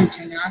 They're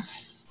hunting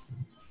us.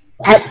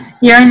 At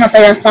hearing that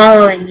they are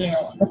following you,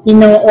 the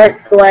female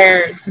orc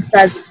glares and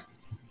says,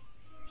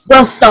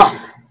 we'll stop.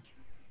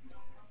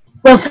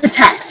 We'll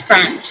protect,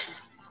 friend.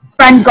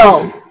 Friend,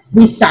 go.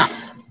 We stop.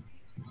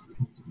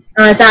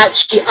 And with that,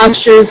 she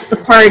ushers the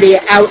party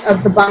out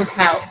of the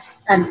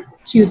bunkhouse and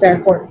to their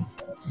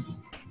horses.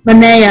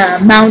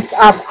 Linnea mounts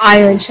up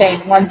Iron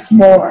Chain once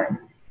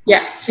more.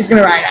 Yeah, she's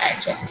going to ride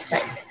Iron Chain this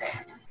time.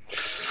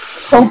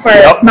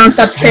 Coper mounts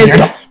up his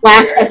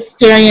black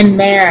Asturian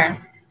mare.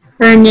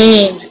 Her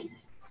name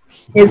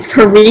is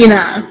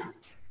Karina.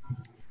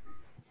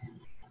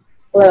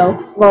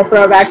 Little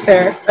throwback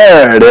there.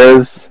 There it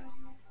is.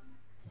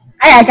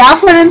 Hey, I gotta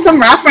put in some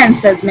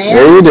references, man.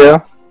 There you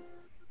do.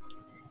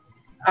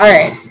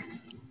 Alright.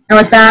 And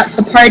with that,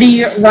 the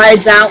party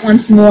rides out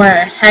once more,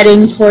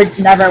 heading towards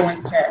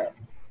Neverwinter.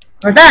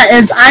 With that,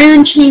 it's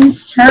Iron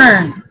Chain's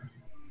turn.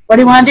 What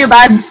do you want to do,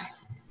 bud?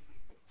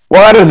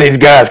 Why do these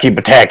guys keep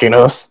attacking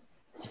us?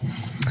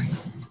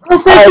 Well,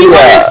 do you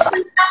want to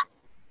explain that?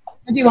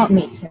 Or do you want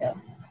me to?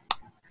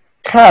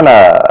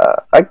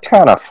 I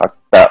kinda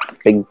fucked up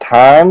big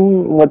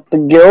time with the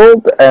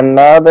guild, and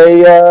now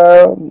they,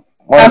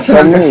 want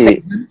to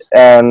me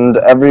and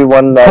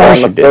everyone that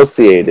I'm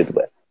associated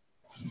with.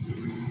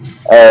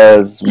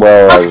 As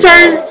well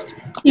as...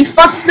 He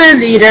fucked their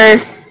leader,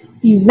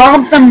 he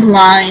robbed them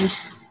blind,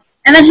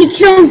 and then he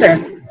killed their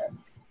leader.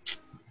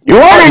 You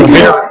are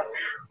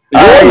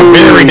the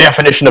very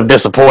definition of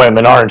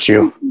disappointment, aren't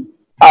you?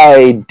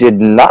 I did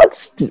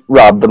not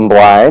rob them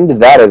blind.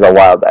 That is a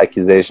wild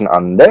accusation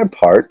on their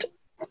part.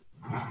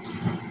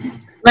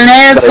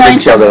 Linnea's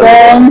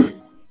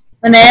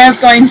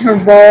going to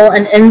roll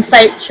an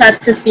insight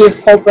check to see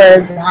if Coper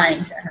is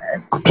lying to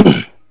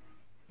her.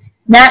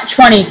 Nat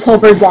 20,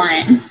 Coper's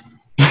lying.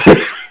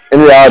 In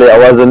reality, I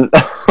wasn't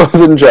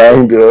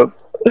trying to.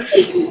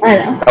 I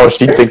know. How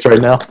she thinks right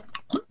now.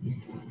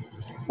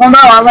 Well, no,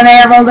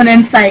 Linnea rolled an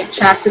insight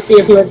check to see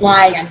if he was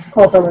lying, and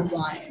Coper was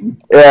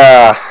lying.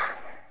 Yeah.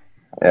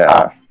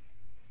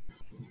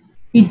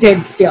 He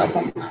did steal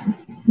from them.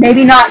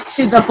 Maybe not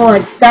to the full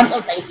extent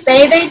that they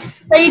say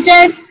they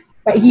did,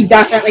 but he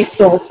definitely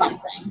stole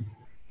something.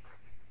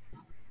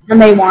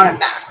 And they want it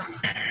back.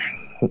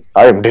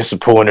 I am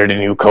disappointed in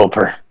you,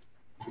 Coper.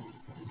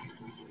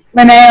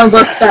 Linnea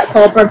looks at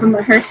Coper from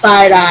her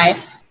side eye,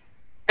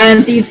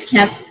 and Thieves'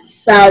 Camp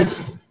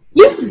says,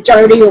 "You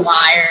dirty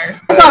liar.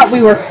 I thought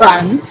we were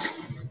friends."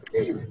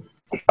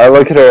 I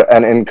look at her,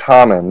 and in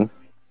common,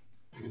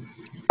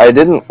 I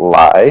didn't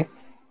lie.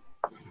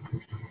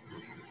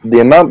 The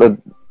amount that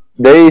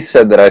they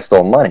said that I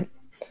stole money.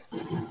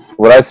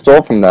 What I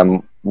stole from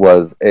them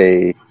was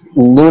a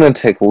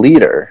lunatic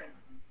leader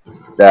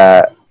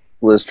that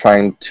was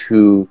trying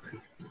to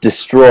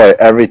destroy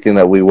everything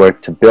that we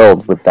worked to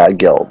build with that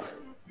guild.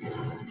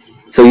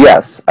 So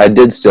yes, I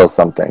did steal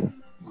something,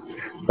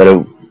 but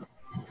it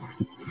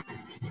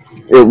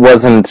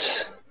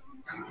wasn't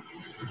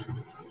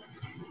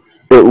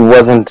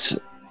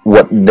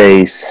what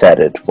they said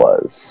it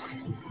was.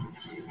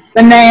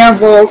 Linnea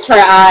rolls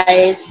her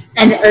eyes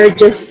and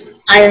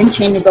urges Iron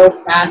Chain to go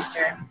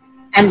faster,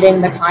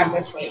 ending the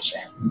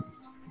conversation.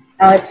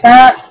 Now with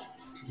that,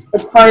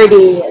 the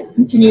party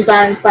continues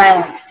on in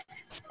silence.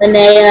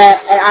 Linnea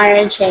and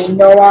Iron Chain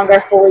no longer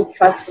fully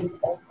trust in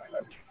Coper.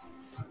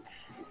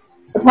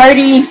 The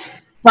party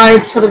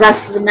rides for the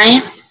rest of the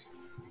night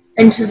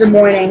into the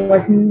morning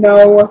with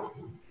no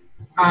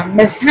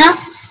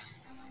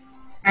mishaps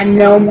and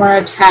no more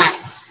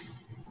attacks.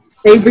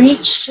 They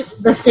reach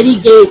the city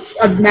gates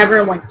of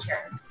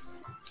Neverwinter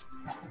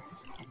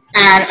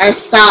and are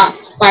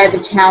stopped by the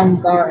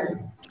town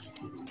guards.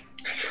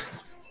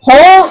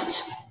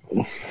 Halt!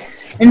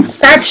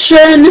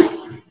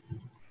 Inspection!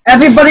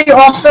 Everybody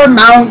off their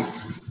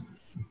mounts.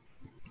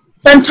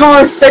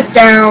 Centaurs, sit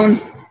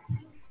down.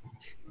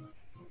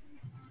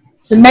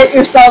 Submit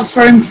yourselves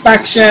for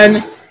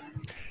inspection.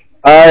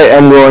 I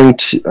am going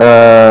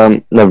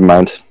to... never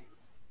mind.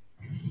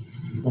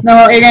 No,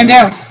 what are you going to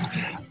do?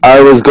 I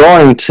was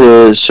going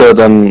to show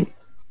them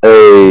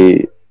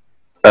it's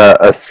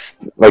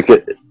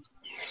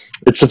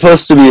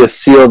supposed to be a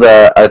seal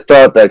that I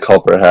thought that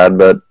Culper had,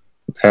 but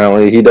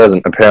apparently he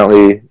doesn't.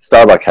 Apparently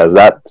Starbuck has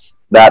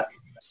that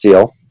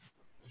seal.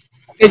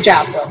 Good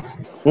job,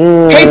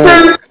 Will.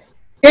 Papers!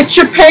 Get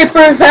your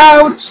papers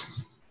out!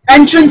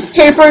 Entrance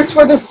papers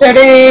for the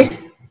city!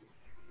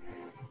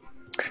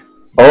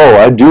 Oh,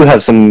 I do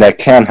have something that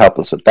can help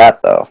us with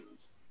that, though.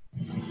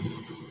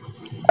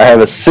 I have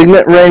a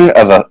signet ring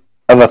of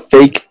a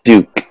fake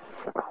duke.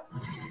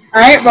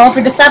 Alright, roll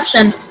for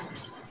deception.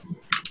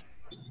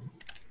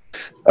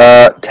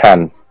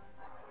 10.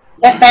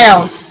 It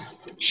fails.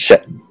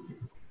 Shit.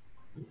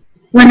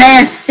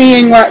 Linnea,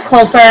 seeing what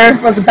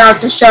Culper was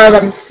about to show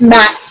them,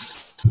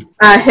 smacks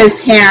his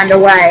hand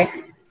away.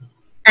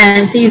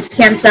 And Thieves'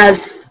 Cant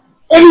says,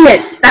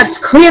 "Idiot! That's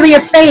clearly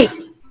a fake!"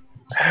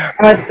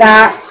 And with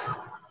that,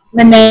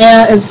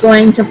 Linnea is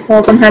going to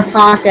pull from her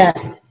pocket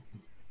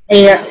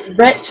a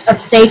writ of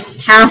safe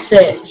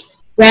passage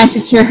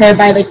granted to her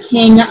by the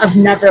King of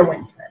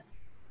Neverwinter.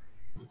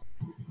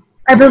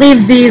 "I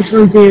believe these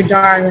will do,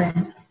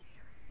 darling."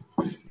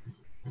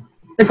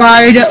 The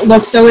guard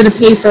looks over the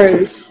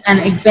papers and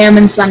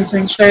examines them to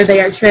ensure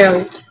they are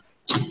true.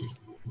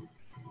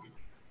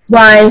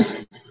 "Why,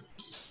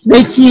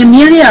 Lady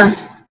Amelia,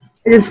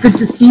 it is good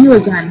to see you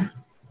again.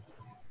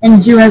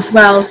 And you as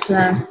well,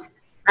 sir.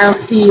 I'll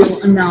see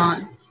you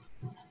anon."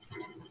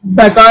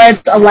 The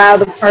guards allow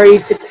the party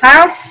to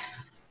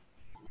pass,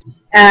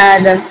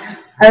 and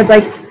I would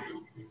like,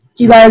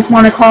 do you guys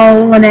want to call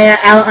Linnea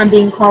out on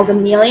being called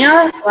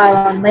Amelia, while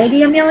on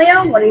Lady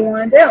Amelia? What do you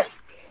want to do?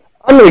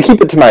 I'm going to keep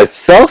it to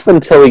myself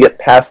until we get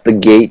past the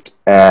gate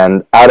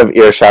and out of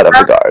earshot of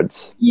the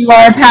guards. You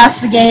are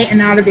past the gate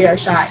and out of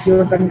earshot. You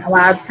have been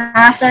allowed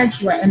passage.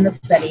 You are in the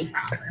city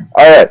proper.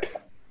 Alright.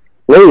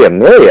 Lady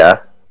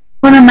Amelia?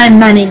 One of my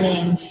money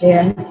names,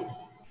 dude.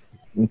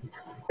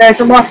 There's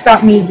a lot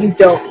about me you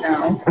don't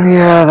know.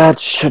 Yeah, that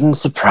shouldn't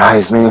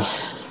surprise me.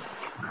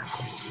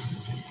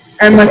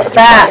 And with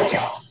that,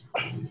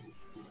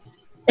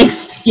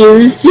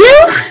 excuse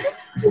you?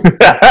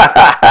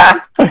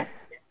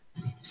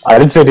 I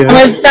didn't say anything.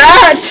 With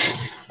that,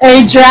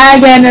 a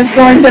dragon is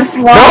going to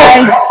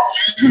fly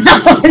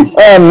down.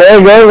 And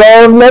there goes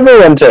all of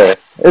Neverwinter.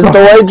 It's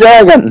the white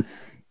dragon.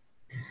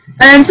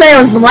 I didn't say it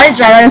was the white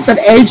dragon, I said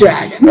a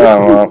dragon.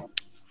 Oh, well.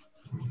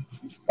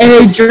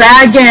 A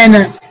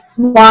dragon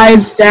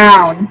flies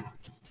down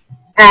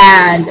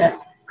and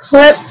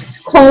clips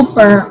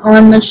Culper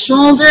on the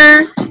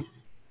shoulder.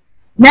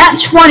 Nat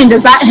 20,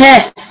 does that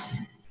hit?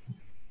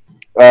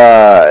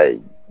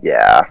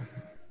 Yeah.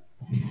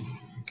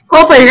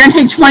 Culper, you're gonna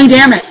take 20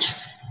 damage.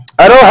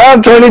 I don't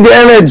have 20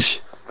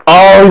 damage!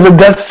 Oh, he's a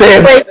death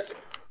save. Wait.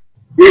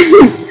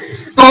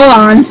 Hold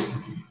on.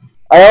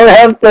 I only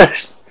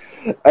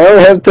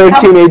have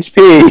 13 HP.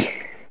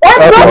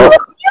 What?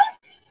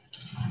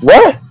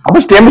 What? How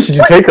much damage did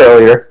you take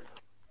earlier?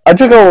 I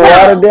took a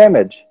lot of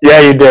damage. Yeah,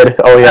 you did.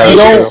 Oh, yeah. You should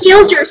that's have true.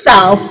 healed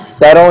yourself.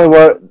 That only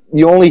work.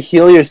 You only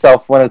heal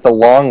yourself when it's a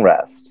long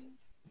rest.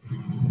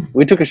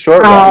 We took a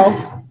short rest.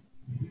 Oh.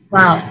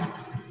 Wow.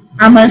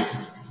 I'm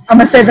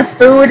gonna say the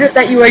food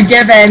that you were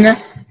given,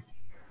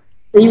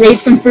 that you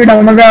ate some food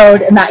on the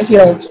road and that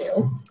healed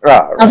you.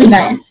 Oh, That'll be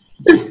nice.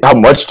 How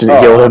much did it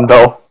heal him,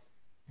 though?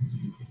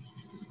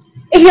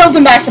 It healed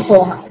him back to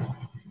full health.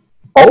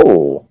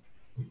 Oh.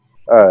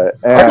 He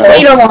And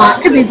ate a lot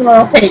because he's a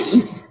little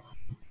piggy.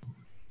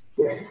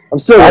 I'm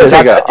still gonna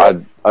take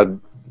a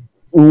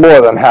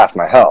more than half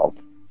my health.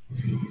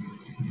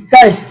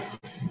 Good.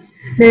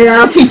 Maybe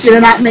that'll teach you to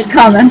not make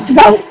comments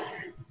about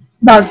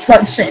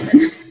slut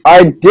shaming.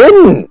 I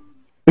didn't.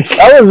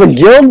 That was a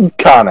guild's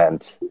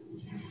comment.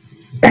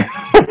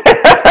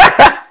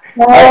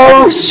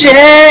 Oh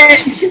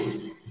shit!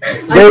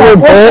 They were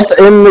both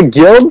in the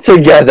guild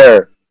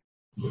together.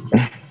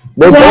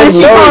 They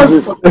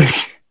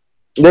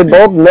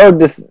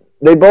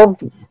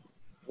both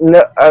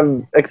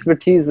know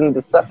expertise in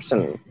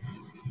deception.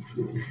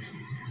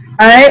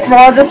 Alright,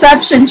 roll a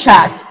deception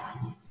check.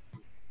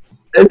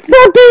 It's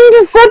not being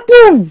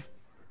deceptive.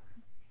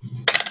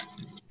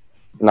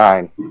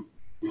 9.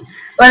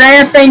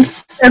 Linnea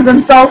is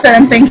insulted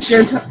and thinks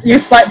you're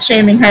slut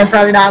shaming her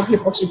for the amount of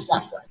people she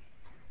slept with.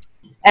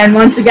 And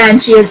once again,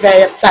 she is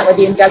very upset with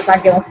you and does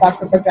not give a fuck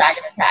that the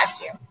dragon attacked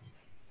you.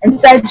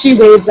 Instead, she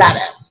waves at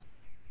it.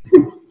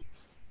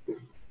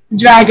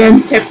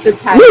 Dragon tips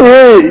its head.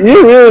 You're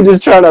really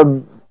just trying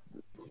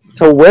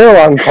to wail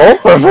on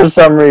Culper for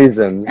some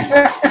reason.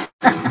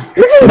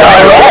 This is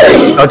not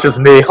right. Not just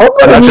me.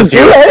 Culper Not didn't just do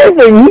you.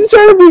 anything. He's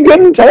trying to be good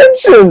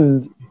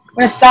intentioned.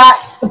 With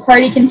that, the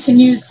party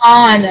continues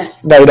on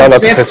No, you don't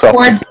have to piss off.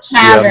 Driftwood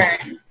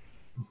Tavern.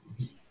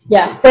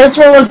 Yeah, first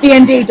rule of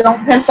D&D,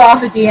 don't piss off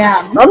the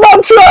DM. I'm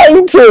not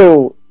trying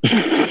to.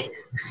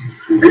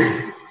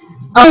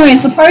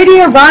 Anyways, the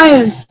party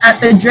arrives at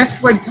the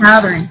Driftwood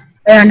Tavern.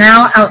 They are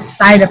now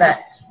outside of it.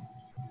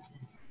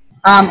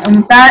 And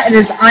with that, it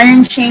is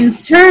Iron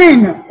Chain's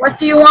turn. What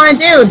do you want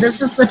to do?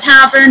 This is the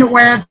tavern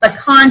where the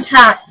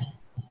contact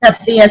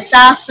that the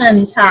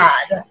assassins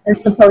had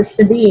is supposed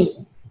to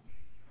be.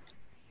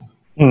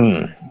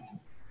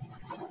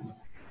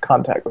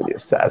 Contact with the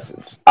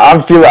assassins. I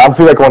feel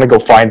like I want to go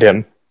find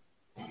him.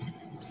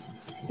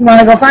 You want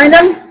to go find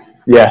him?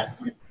 Yeah.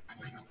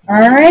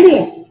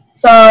 Alrighty.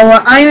 So,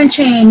 Iron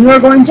Chain, you are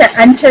going to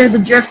enter the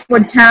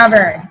Driftwood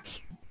Tavern.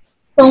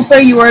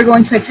 Culper, you are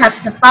going to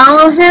attempt to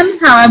follow him.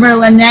 However,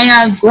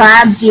 Linnea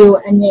grabs you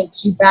and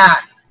yanks you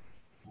back.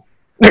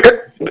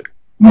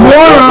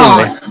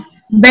 Moron!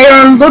 They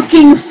are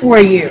looking for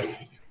you.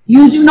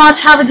 You do not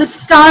have a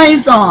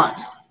disguise on.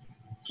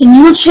 Can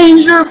you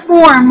change your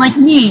form like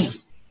me?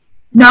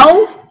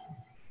 No?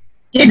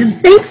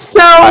 Didn't think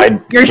so.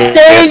 You're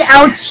staying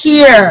out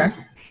here.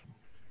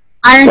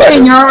 Iron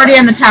Chain, you're already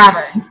in the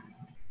tavern.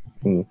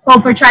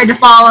 Culper tried to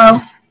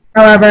follow,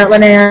 however,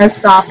 Linnea is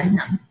stopping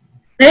him.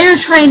 They are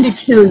trying to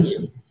kill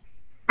you.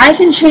 I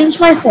can change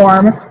my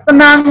form, but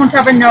man won't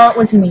ever know it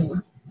was me.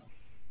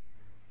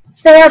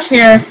 Stay out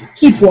here,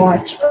 keep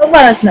watch, let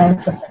us know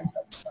if something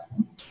goes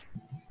on.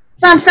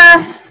 Sound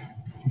fair?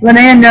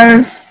 Linnea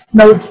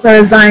notes the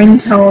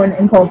resigned tone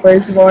in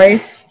Culper's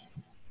voice.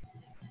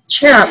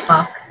 Cheer up,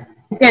 Buck.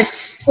 We'll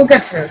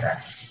get through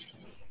this.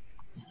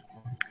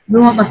 We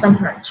won't let them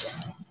hurt you.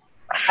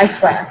 I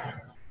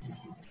swear.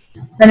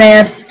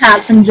 Linnea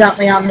pats him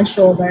gently on the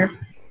shoulder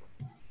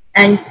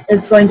and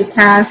is going to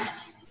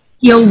cast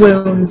Heal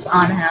Wounds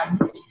on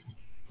him.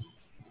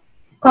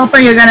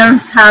 Culper, you're going to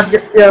have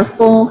your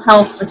full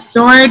health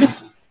restored,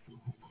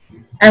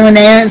 and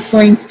Linnea is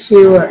going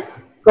to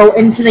go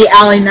into the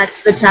alley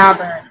next to the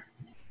tavern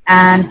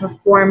and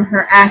perform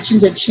her action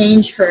to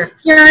change her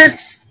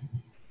appearance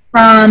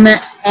from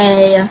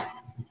a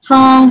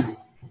tall,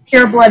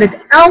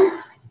 pure-blooded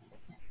elf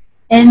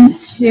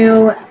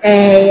into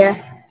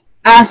a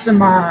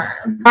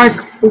Aasimar,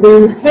 dark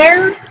blue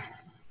hair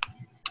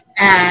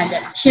and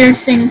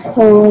piercing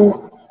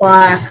coal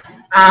black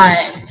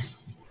eyes.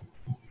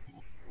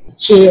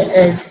 She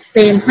is the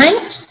same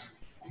height,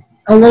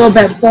 a little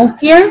bit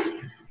bulkier,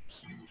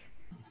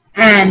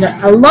 and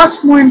a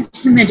lot more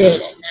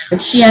intimidating now.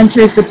 She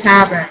enters the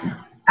tavern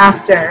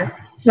after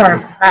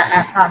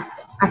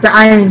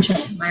Iron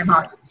Chain, my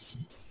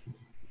apologies.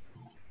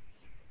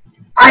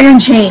 Iron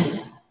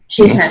Chain,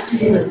 she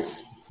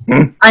hisses.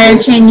 Iron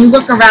Chain, you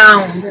look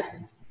around,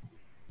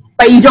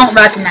 but you don't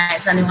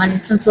recognize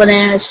anyone since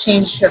Linnea has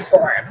changed her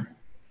form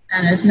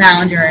and is now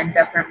under a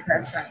different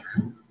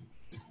persona.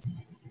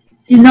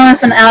 You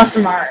notice an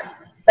Aasimar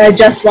that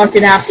just walked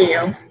in after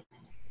you.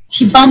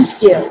 She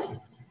bumps you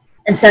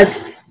and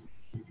says,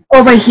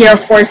 "Over here,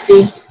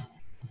 horsey.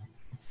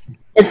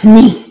 It's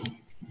me."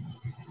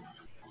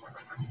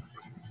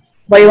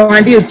 What do you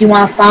want to do? Do you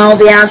want to follow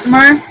the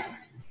Aasimar?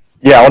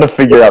 Yeah, I want to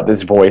figure out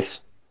this voice.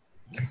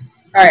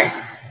 Alright,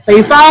 so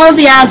you follow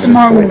the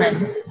Aasimar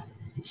woman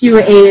to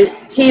a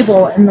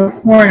table in the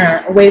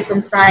corner away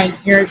from prying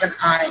ears and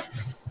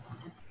eyes.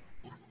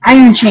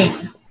 Iron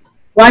Chain,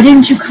 why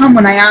didn't you come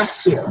when I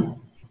asked you?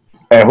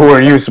 And who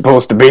are you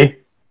supposed to be?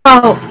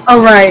 Oh,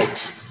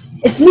 alright.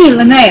 It's me,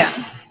 Linnea.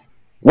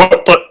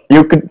 What?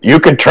 You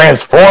could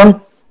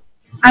transform?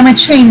 I'm a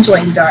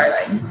changeling,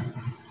 darling.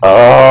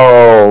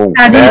 Oh,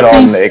 that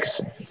all makes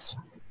sense.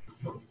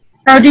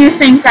 How do you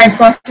think I've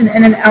gotten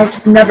in and out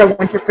of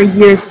Neverwinter for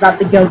years without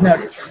the guild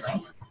noticing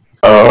me?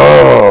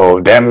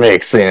 Oh, that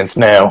makes sense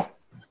now.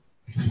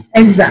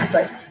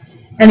 Exactly.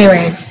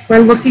 Anyways, we're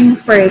looking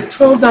for a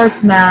tall,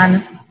 dark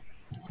man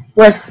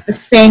with the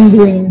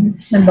sanguine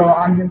symbol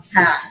on his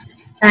hat.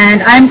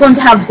 And I'm going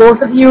to have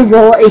both of you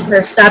roll a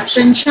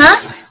perception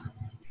check.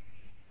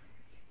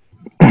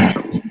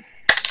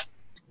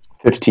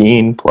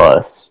 15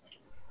 plus.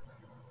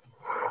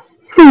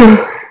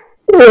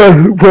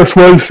 Plus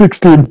 1,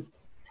 16.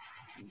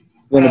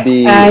 It's going to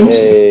be and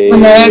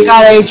Linnea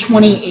got a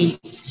 28.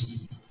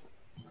 It's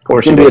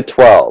going to be a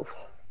 12.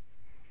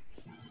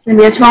 It's going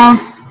to be a 12.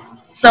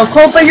 So,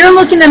 Culper, you're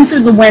looking in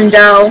through the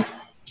window,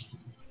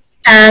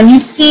 and you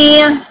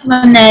see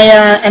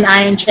Linnea and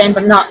Iron Chain,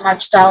 but not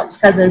much else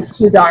because it's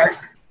too dark.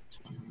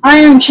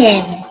 Iron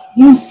Chain,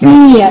 you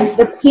see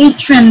the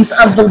patrons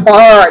of the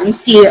bar. You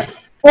see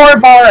 4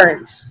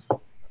 bards,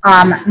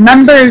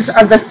 members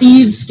of the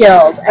Thieves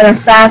Guild and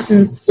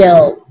Assassins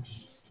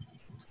Guilds.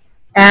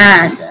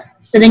 And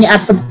sitting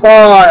at the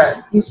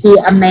bar, you see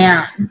a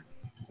man,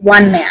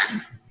 one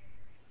man.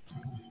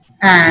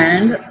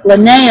 And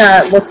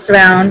Linnea looks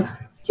around,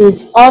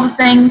 sees all the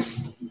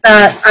things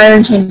that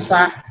Iron Chain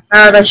saw.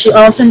 However, she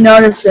also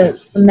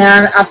notices the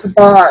man at the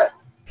bar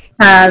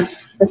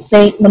has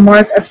the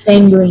mark of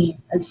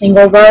sanguine, a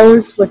single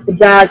rose with the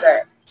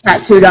dagger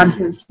tattooed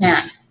onto his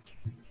hand.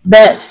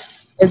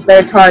 This is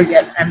their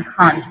target and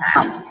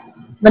contact.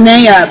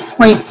 Linnea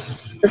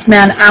points this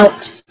man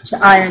out to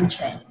Iron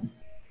Chain.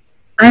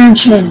 Iron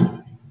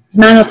Chain, the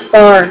man at the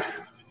bar,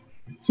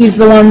 he's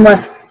the one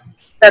that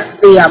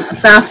the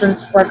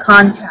assassins were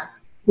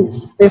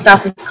the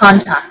assassins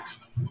contact.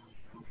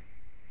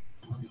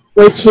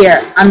 Wait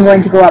here, I'm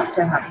going to go up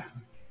to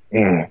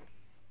him.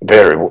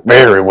 Very,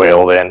 very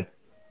well then.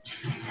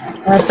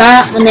 With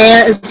that,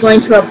 Linnea is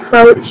going to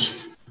approach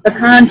the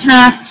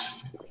contact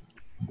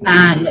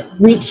and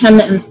greet him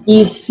in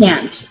Thieves'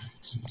 Cant.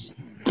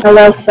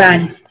 Hello,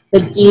 friend.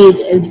 The deed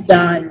is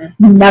done.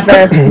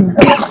 Never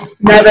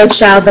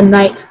shall the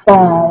night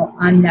fall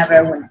on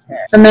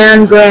Neverwinter. The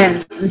man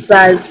grins and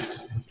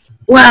says,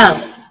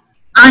 "Well,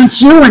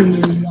 aren't you a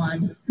new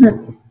one?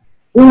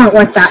 We weren't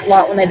worth that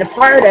lot when they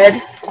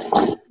departed."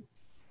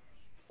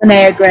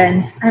 Linnea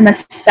grins. "I'm a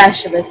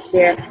specialist,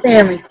 dear. They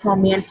only call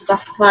me in for the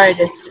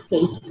hardest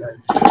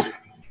cases.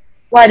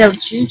 Why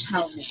don't you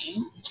tell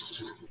me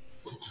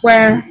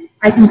where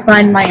I can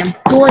find my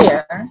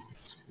employer,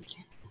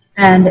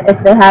 and if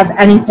they have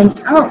anything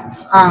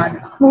else on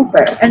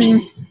Cooper,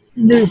 any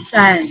loose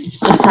ends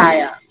to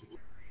tie up?"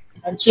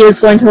 And she is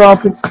going to roll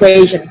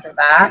persuasion for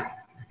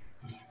that.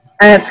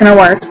 And it's going to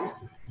work.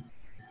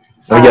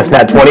 So I guess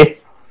nat 20?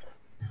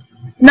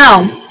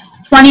 No,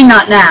 20,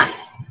 not nat.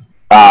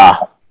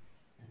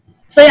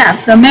 So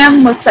yeah, the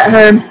man looks at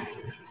her,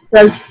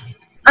 says,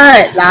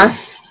 "Alright,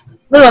 lass.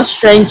 Little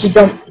strange you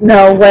don't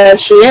know where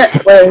she is,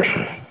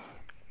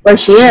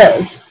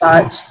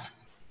 but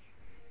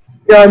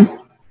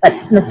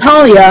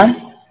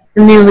Natalia,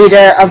 the new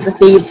leader of the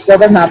Thieves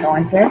Guild of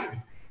Neverwinter,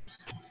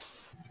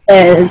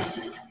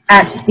 is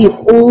at the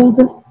old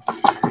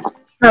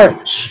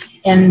church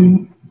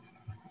in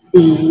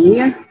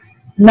the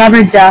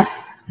Never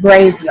Death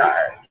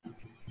graveyard.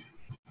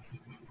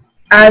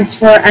 As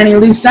for any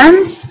loose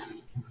ends,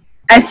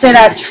 I'd say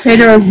that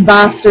traitorous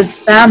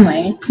bastard's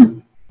family,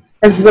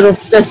 his little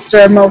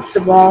sister most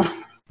of all,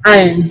 I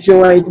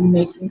enjoyed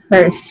making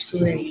her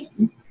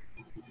scream."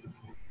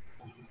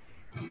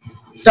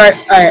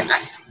 Alright.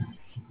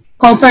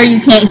 Culper,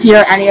 you can't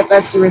hear any of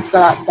us, you were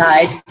still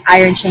outside.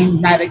 Iron Chain,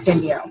 neither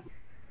can you.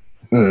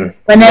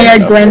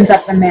 Linnea grins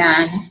at the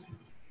man.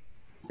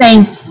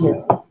 "Thank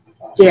you,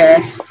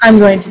 dearest. I'm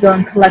going to go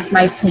and collect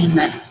my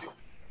payment."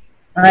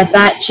 And with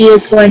that, she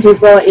is going to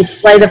roll a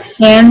sleight of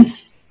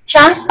hand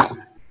check.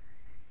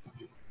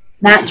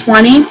 Nat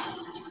 20.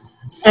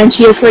 And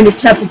she is going to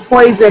tip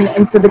poison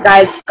into the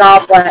guy's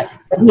goblet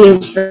that he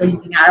is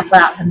drinking out of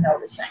without him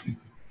noticing.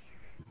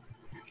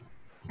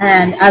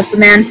 And as the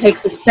man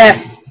takes a sip,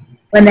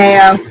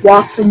 Linnea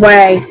walks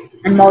away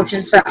and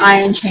motions for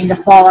Iron Chain to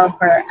follow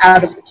her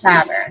out of the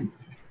tavern.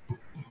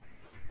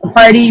 The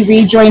party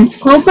rejoins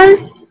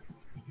Culper,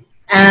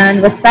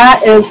 and with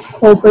that is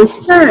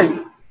Culper's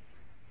turn.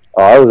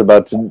 Oh, I was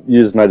about to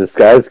use my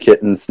disguise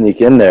kit and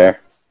sneak in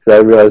there, because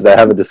I realized I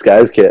have a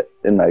disguise kit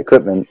in my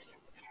equipment.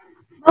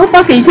 Oh,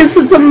 fuck it, you could have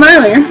said something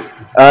earlier.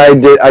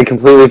 I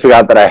completely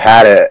forgot that I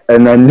had it,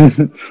 and then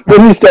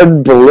then he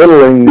started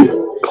belittling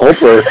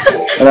Culper,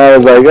 and I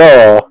was like,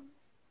 oh,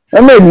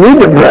 that made me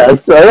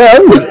depressed.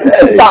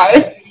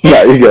 Sorry.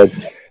 Yeah, you're good.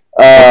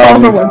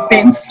 Culper was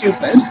being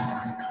stupid.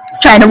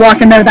 Trying to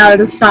walk in there without a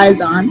disguise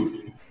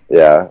on.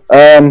 Yeah.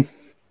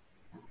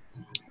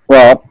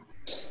 Well,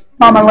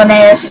 Mama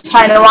Linnea is just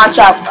trying to watch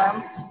out for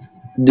him.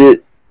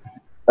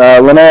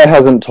 Linnea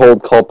hasn't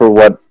told Culper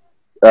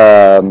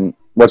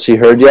what she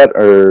heard yet,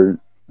 or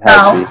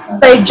has she? No,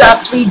 they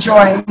just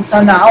rejoined,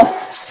 so no.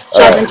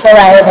 She hasn't told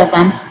either of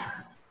them.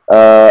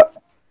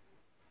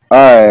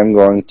 I am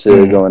going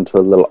to go into a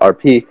little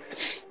RP.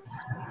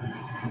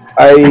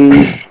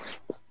 I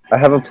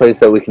have a place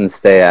that we can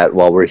stay at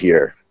while we're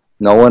here.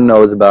 No one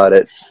knows about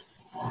it.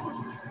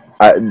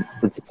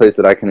 It's a place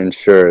that I can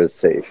ensure is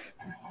safe.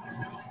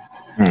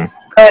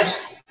 Good.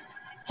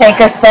 Take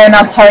us there and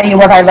I'll tell you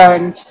what I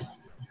learned.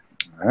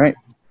 Alright,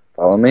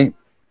 follow me.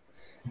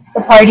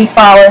 The party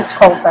follows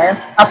Culper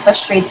up the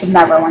streets of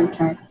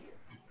Neverwinter.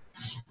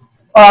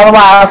 All the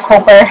while,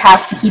 Culper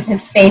has to keep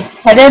his face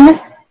hidden,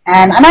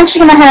 and I'm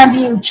actually going to have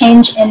you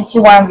change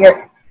into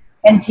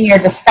your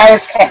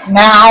disguise kit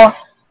now,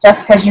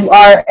 just because you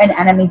are in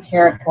enemy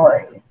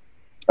territory.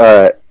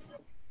 Alright.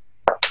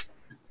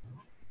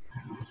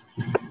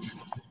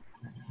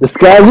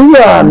 Disguise is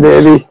on,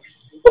 baby.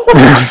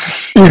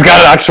 He's got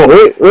an actual.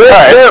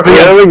 Right,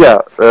 there we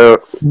go.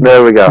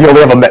 There we go.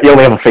 You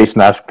only have a face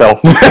mask, though.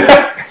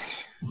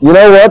 You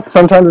know what?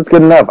 Sometimes it's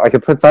good enough. I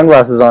could put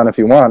sunglasses on if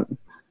you want.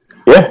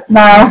 Yeah.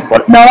 No,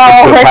 What? no,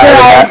 I'll hurt your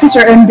eyes since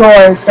you're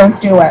indoors.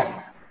 Don't do it.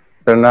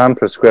 They're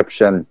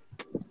non-prescription.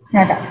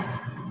 Okay.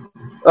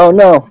 Oh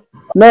no,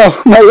 my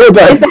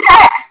earbuds. It's a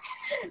hat.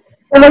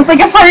 It looks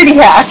like a party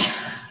hat.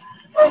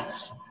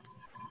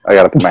 I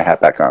gotta put my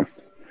hat back on.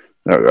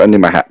 No, I need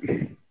my hat.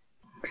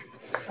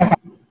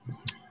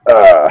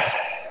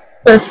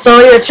 So it's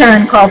still your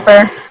turn,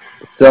 Culper.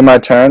 Still my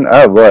turn?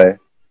 Oh boy.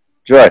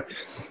 Joy.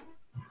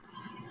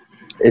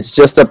 It's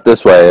just up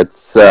this way.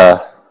 It's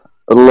a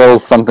little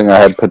something I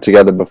had put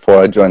together before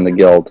I joined the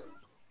guild.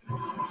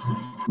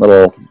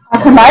 Little. How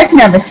come I've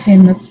never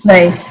seen this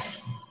place?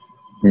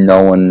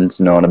 No one's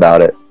known about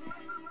it.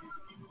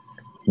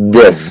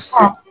 This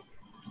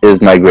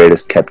is my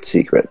greatest kept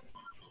secret.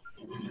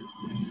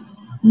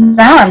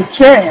 Now I'm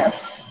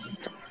curious.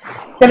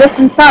 Get us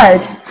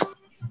inside.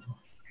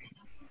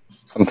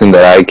 Something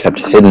that I kept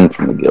hidden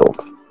from the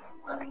guild.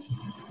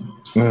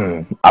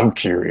 I'm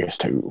curious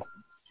too.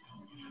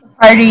 The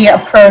party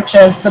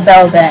approaches the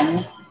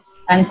building,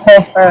 and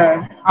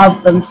Culper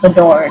opens the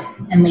door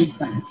and leads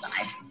them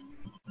inside.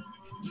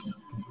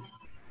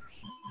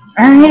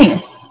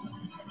 Alrighty.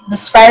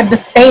 Describe the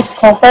space,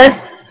 Culper.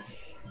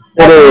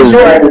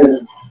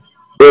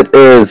 It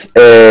is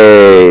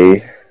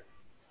a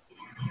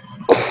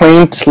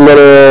quaint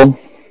little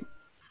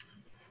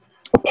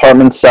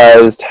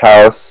apartment-sized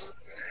house.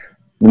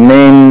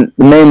 The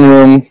main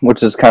room,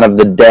 which is kind of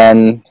the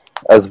den,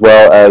 as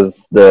well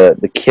as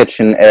the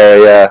kitchen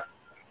area.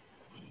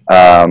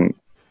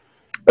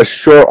 A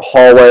short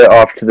hallway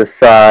off to the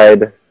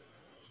side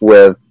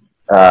with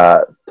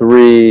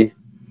 3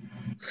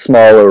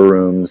 smaller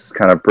rooms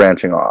kind of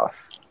branching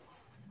off.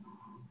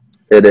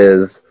 It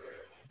is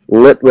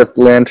lit with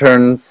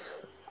lanterns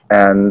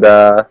and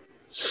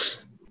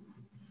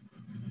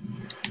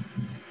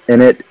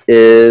in it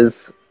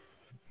is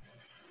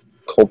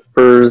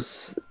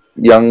Culper's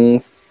young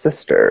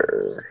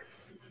sister.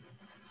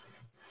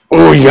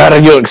 Oh, you got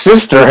a young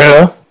sister,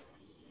 huh?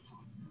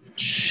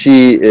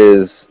 She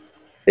is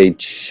a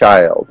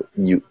child,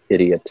 you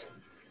idiot.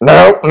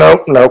 Nope.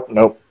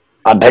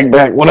 I take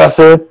back what I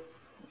said.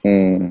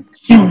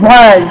 She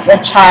was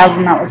a child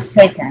when that was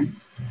taken.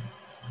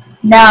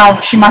 Now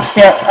she must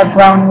be a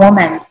grown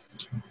woman.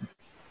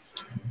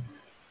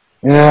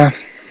 Yeah,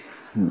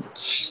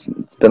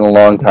 it's been a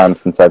long time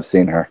since I've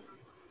seen her.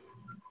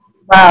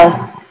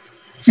 Well,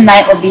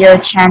 tonight will be your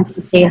chance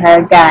to see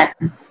her again.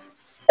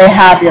 They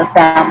have your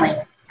family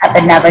at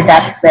the Never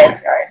Death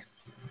Graveyard.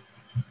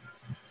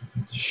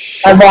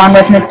 Along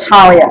with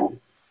Natalia,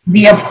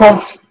 the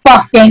occult's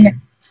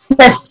fucking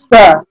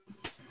sister.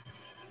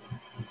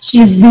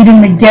 She's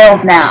leading the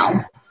guild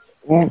now.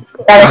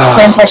 That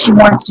explains why she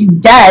wants you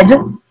dead.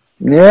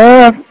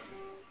 Yeah,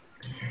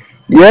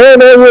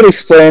 that would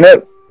explain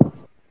it.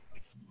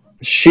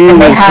 She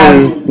was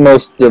his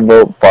most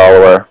devout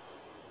follower.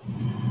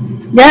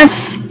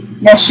 Yes,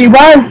 she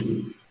was.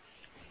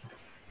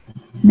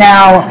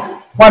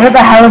 Now, what the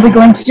hell are we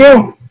going to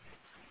do?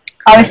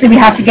 Obviously, we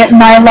have to get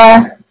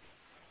Nyla,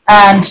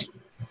 and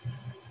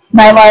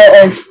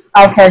Nyla is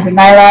our character.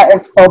 Nyla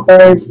is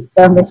Culper's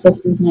younger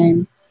sister's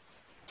name.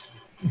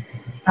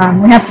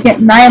 We have to get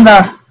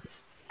Nyla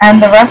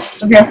and the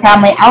rest of your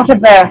family out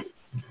of there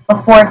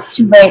before it's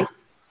too late.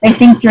 They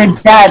think you're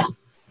dead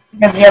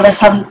because the others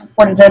haven't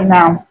reported in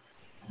now,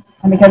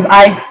 and because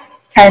I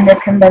kind of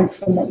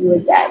convinced them that you were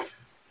dead.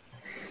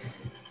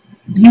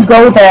 You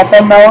go there,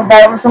 they'll know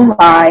that it was a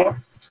lie,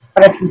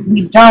 but if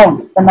we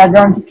don't, then they're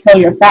going to kill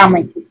your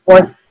family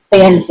before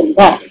they end the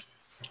day.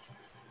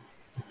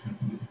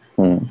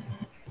 Well,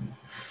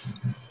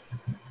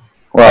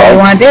 What do you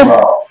want to do?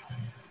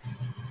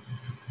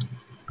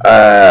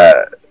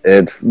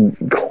 It's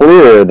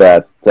clear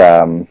that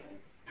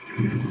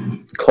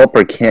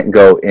Culper can't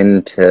go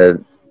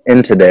into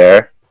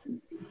there.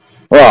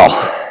 Well,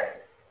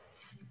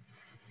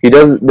 he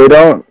does. They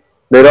don't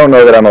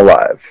know that I'm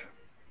alive.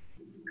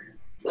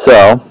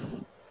 So,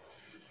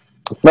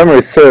 if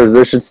memory serves,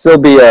 there should still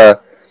be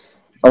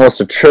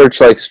almost a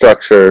church-like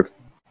structure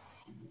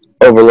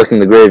overlooking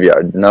the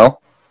graveyard. No?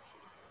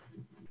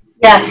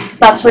 Yes,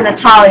 that's where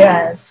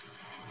Natalia is.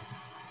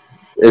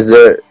 Is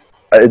there?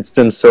 It's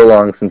been so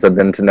long since I've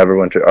been to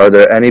Neverwinter. Are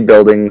there any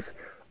buildings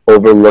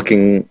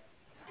overlooking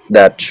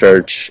that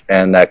church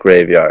and that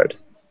graveyard?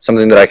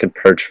 Something that I could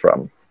perch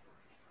from?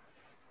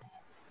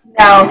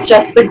 No,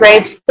 just the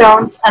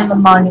gravestones and the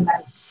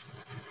monuments.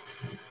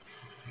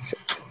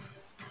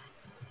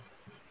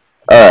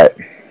 Alright.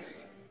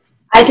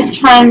 I could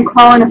try and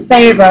call in a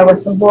favor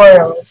with the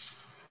Royals.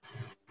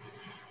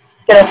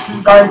 Get us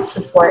some guard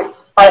support,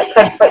 but it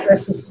could put your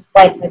sister's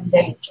life in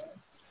danger.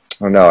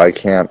 Oh no, I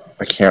can't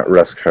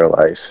risk her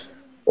life.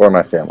 Or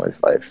my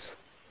family's life.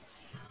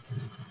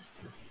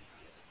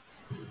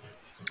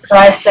 So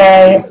I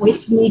say, we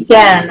sneak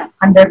in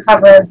under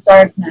cover of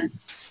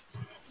darkness.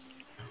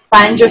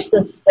 Find your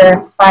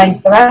sister,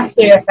 find the rest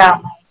of your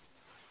family.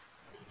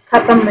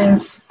 Cut them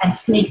loose and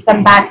sneak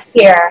them back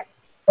here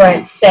where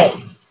it's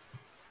safe.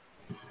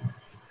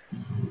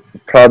 The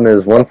problem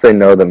is, once they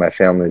know that my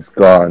family's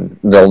gone,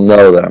 they'll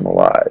know that I'm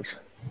alive.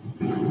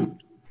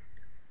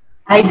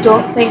 I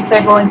don't think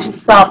they're going to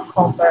stop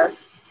Culper.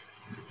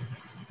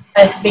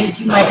 I think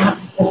you might have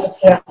to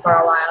disappear for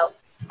a while.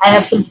 I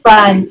have some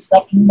friends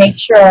that can make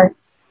sure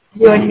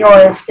you and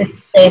yours get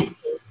to safety.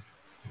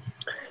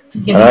 To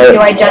give you new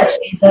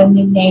identities and a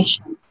new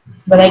nation,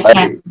 but I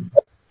can't.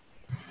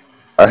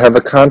 I have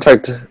a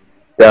contact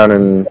down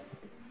in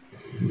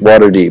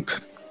Waterdeep.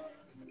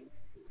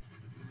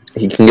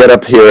 He can get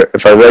up here.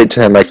 If I write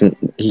to him,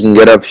 he can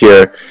get up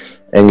here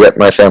and get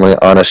my family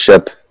on a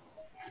ship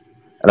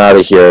and out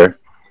of here.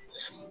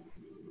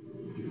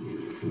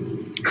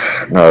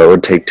 No, it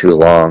would take too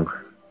long.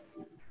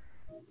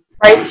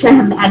 Write to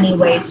him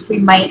anyways. We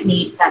might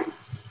need him.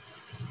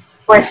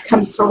 Worst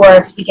comes to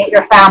worst, we get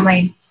your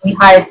family, we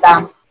hide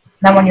them, and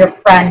then when your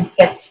friend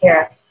gets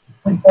here,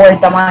 we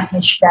board them on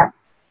his ship.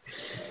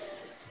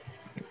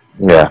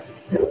 Yeah.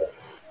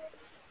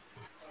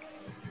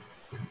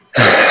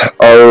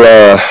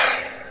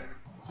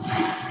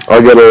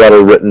 I'll get a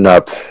letter written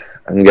up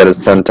and get it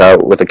sent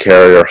out with a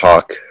carrier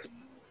hawk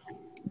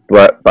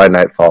by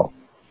nightfall.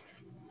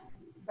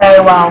 Very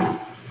well.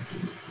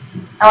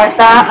 And with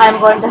that, I'm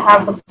going to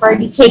have the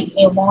party take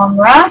a long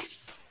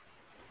rest,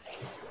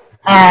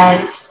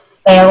 as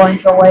they are going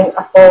to wait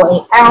a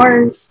full 8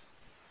 hours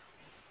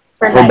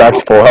for We're back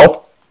to full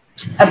health.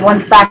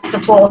 Everyone's back to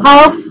full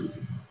health.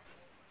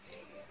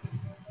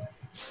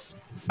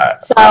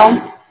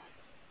 So,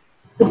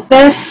 with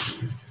this,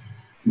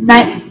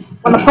 night,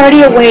 when the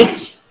party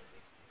awakes,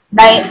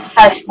 night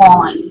has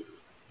fallen.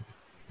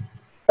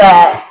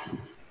 The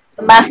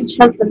message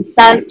has been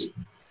sent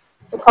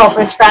to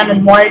Culper's friend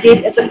in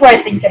Waterdeep. It's who I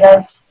think it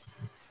is.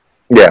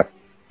 Yeah.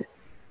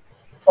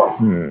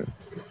 Cool.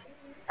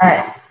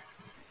 Alright.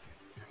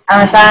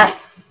 And with that,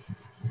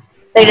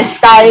 They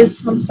disguise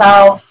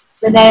themselves.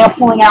 Linnea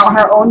pulling out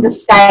her own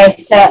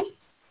disguise kit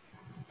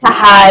to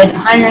hide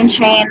Iron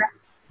Chain,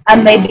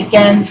 and they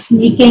begin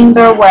sneaking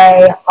their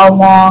way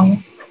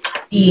along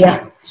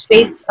the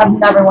streets of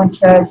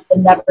Neverwinter to the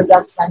Never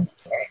Death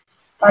Cemetery.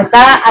 Like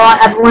that, I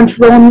want everyone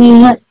to roll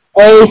me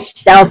a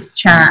stealth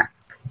check.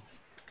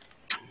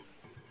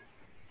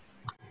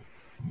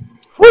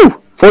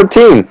 Woo!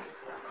 14.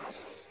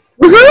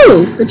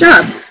 Woohoo! Good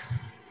job.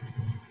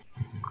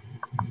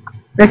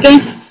 Ricky?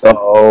 So,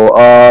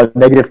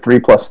 -3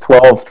 plus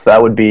 12,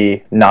 that would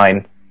be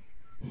 9.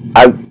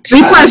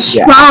 3 plus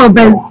 12,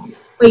 and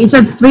wait, you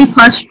said 3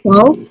 plus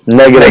 12?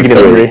 Negative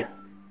 3.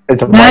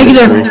 It's a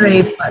Negative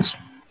 3 plus.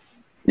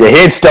 Yeah, he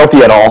ain't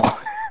stealthy at all.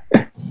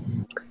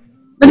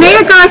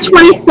 Linnea got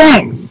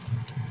 26.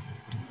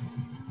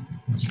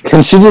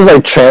 Can she just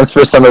like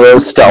transfer some of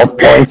those stealth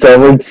points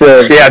over to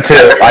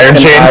to Iron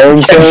Chain?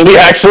 Iron Chain? Can she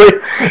actually?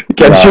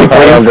 Can she I don't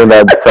please? think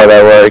that's how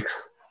that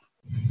works.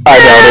 I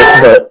doubt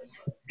it, but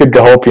good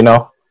to hope, you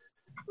know.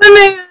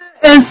 Linnea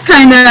is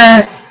kind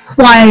of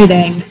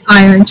quieting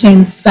Iron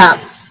Chain's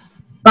steps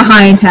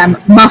behind him,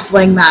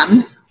 muffling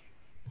them,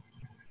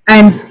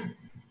 and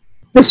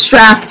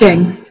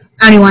distracting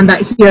anyone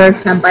that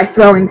hears him by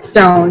throwing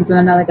stones in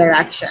another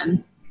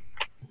direction,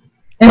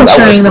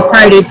 ensuring the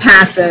party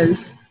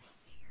passes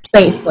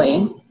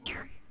safely.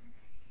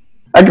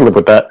 I can live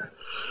with that.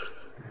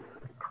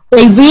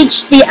 They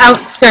reach the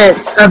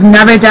outskirts of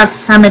Never Death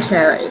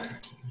Cemetery.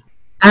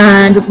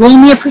 And roll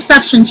me a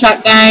perception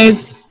check,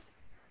 guys.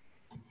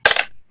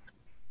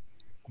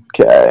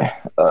 Okay.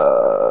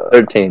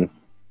 13.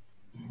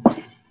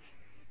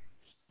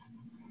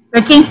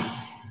 Ricky?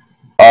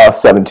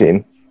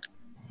 17.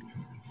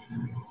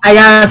 I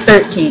got a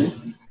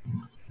 13.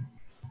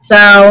 So,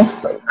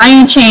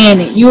 Iron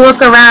Chain, you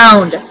look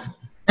around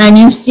and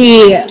you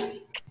see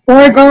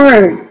 4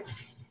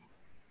 guards.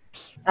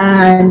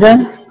 And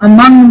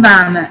among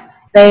them,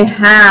 they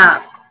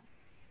have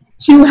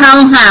 2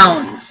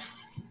 hellhounds.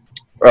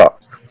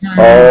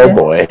 Oh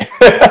boy.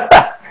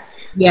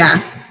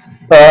 Yeah.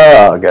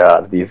 Oh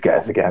god, these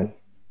guys again.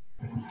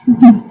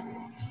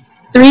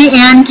 3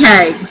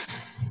 Ankegs.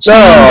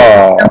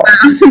 Oh.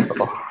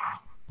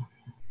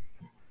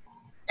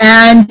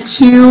 And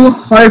 2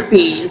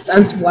 harpies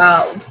as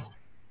well.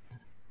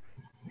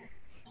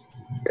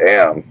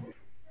 Damn.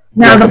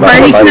 Now Yeah,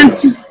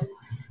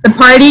 the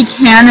party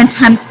can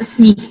attempt to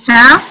sneak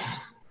past.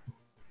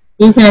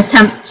 You can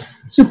attempt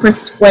to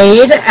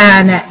persuade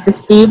and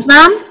deceive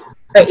them,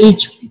 but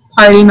each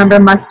party member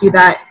must do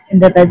that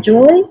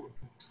individually.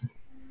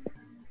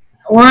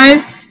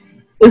 Or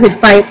you could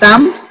fight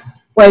them,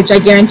 which I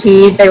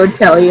guarantee they would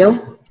kill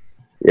you.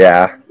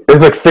 Yeah.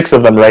 There's like 6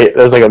 of them, right?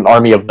 There's like an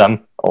army of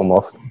them,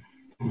 almost.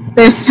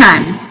 There's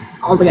 10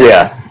 altogether.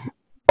 Yeah.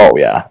 Oh,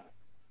 yeah.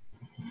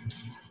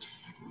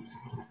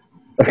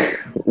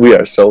 We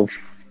are so...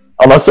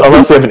 Unless we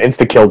have an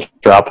insta-kill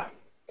drop.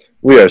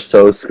 We are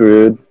so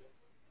screwed.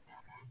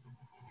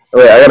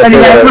 Wait, I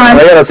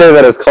gotta say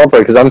that as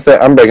culprit because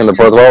I'm breaking the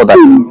fourth wall with that.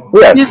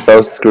 We are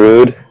so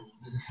screwed.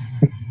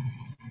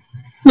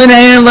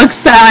 Linnea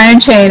looks at Iron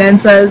Chain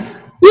and says,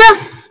 "Yeah,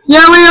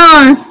 we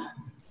are."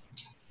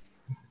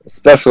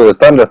 Especially with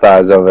Thunder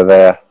Thighs over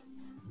there.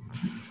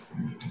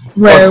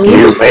 Fuck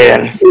you,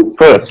 man.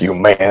 Fuck you,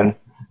 man.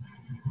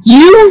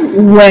 You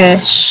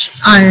wish,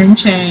 Iron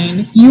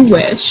Chain. You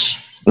wish.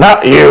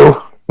 Not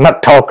you. I'm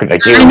not talking to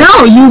you. I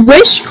know. You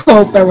wish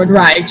Culper would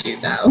ride you,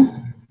 though.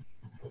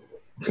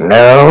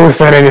 No, who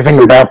said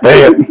anything about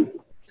that?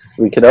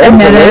 We could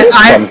always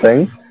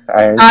something.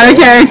 Out of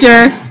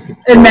character.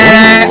 Admit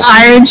it.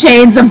 Iron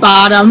Chain's a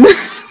bottom.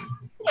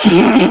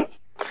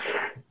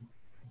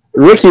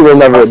 Ricky will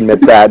never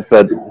admit that,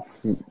 but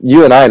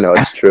you and I know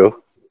it's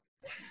true.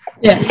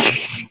 Yeah.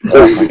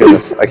 Oh my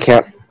goodness, I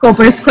can't.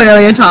 Culper's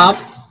clearly a top.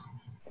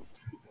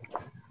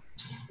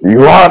 You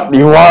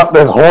want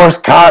this horse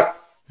cock?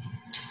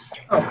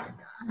 Oh.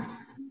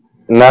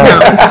 No,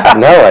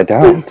 I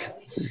don't.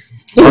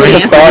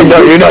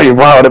 You know you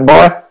want it,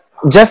 boy.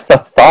 Just the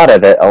thought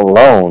of it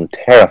alone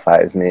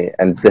terrifies me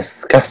and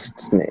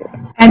disgusts me.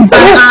 And by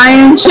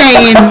Iron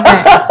Chain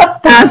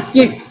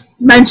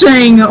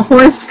mentioning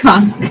horse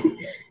cock,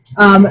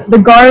 the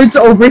guards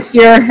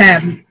overhear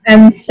him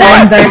and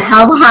send their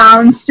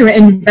hellhounds to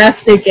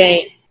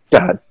investigate.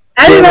 God.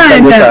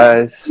 Everyone,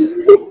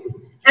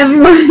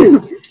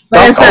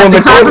 like I said,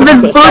 the clap of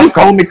his booty,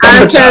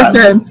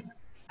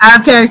 out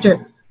of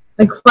character.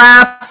 The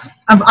clap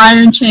of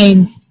Iron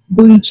Chain's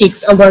booty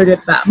cheeks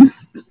alerted them.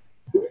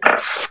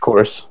 Of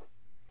course.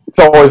 It's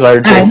always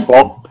Iron Chain's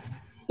fault.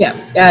 Yeah,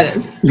 it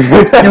is. And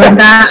with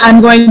that,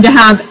 I'm going to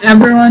have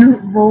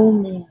everyone roll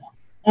me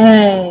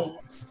a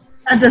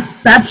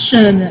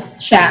deception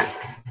check.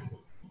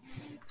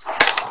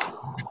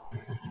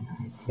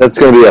 That's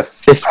going to be a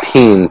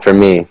 15 for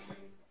me.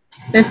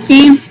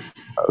 15?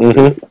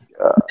 Mm-hmm.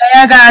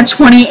 I got a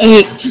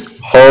 28.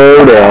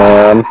 Hold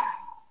on.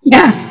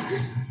 Yeah.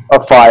 A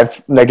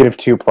 5.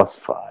 -2 plus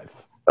 5.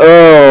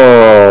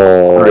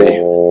 Oh.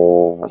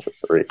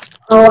 3.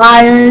 Oh,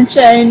 Iron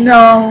Chain,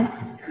 no.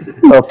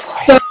 Oh,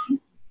 So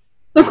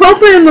So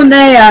Culper and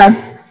Linnea,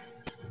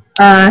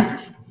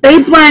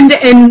 they blend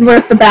in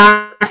with the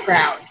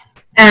background,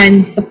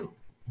 and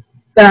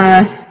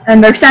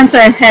and their scents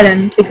are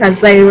hidden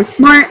because they were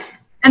smart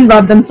and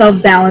rubbed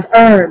themselves down with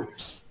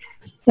herbs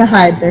to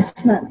hide their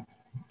scent.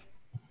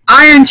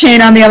 Iron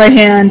Chain, on the other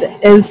hand,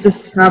 is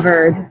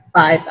discovered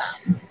by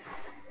them,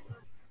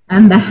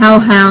 and the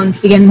hellhounds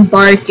begin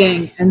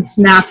barking and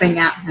snapping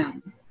at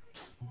him.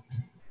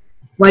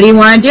 What do you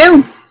want to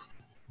do?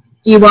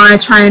 Do you want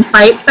to try and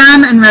fight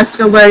them and risk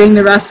alerting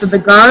the rest of the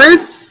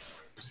guards?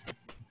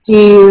 Do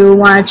you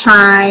want to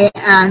try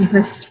and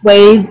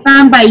persuade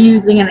them by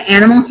using an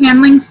animal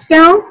handling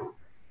skill?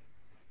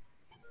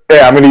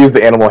 Yeah, I'm going to use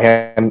the animal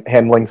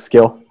handling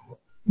skill.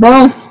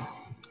 Well,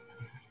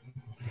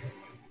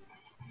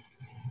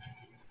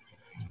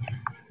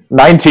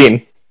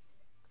 19.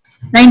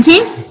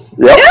 19? Yep.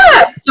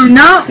 Yeah! So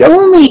not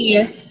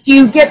only do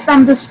you get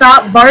them to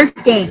stop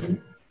barking,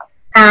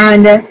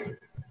 and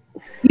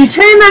you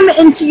turn them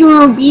into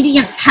your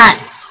obedient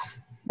pets.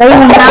 They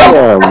will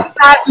now sit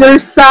at your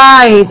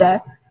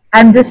side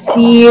and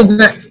deceive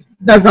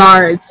the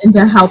guards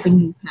into helping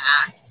you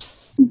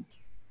pass.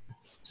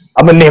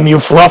 I'm gonna name you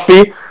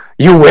Fluffy,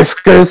 you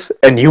Whiskers,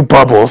 and you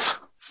Bubbles.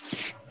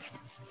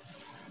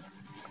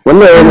 When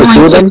there only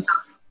two of them?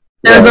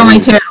 There's only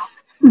two.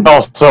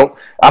 Oh, so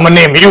I'm gonna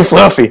name you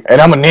Fluffy,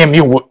 and I'm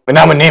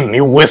gonna name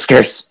you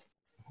Whiskers.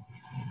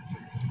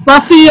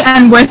 Fluffy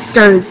and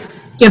Whiskers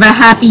give a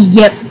happy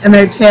yip and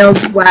their tails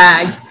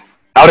wag.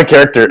 Out of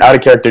character.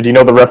 Do you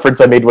know the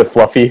reference I made with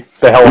Fluffy,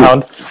 the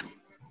Hellhound?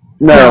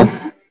 No.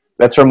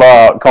 That's from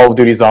Call of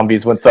Duty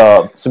Zombies with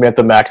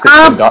Samantha Max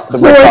and the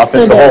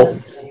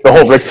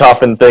whole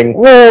Richtofen thing.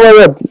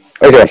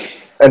 Okay.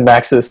 And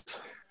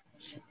Maxis.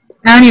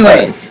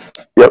 Anyways.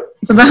 Yep.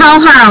 So the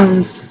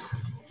Hellhounds,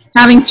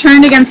 having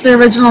turned against their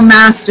original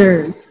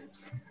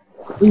masters,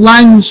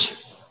 lunge,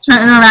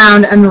 turn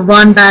around, and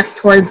run back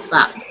towards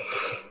them.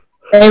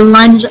 They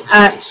lunge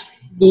at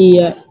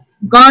the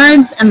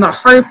guards and the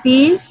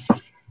harpies,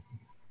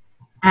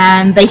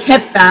 and they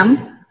hit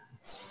them.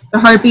 The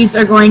harpies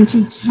are going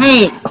to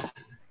take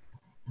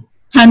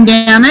 10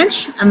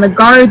 damage, and the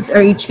guards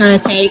are each going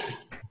to take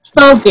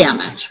 12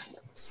 damage.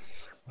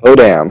 Oh,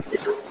 damn.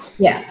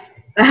 Yeah.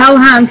 The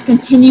Hellhounds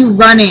continue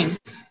running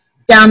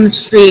down the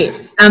street,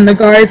 and the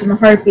guards and the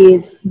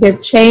harpies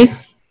give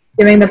chase,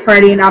 giving the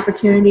party an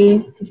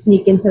opportunity to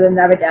sneak into the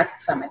Never Death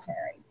Cemetery.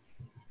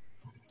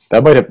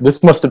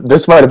 This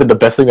might have been the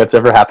best thing that's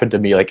ever happened to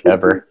me, like,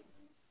 ever.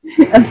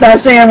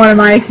 Especially in one of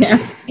my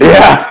camps.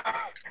 Yeah.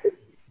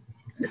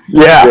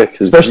 Yeah,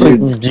 especially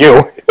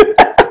you.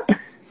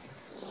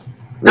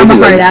 I'm a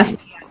hard ass.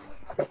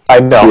 I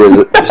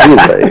know.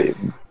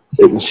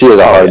 She is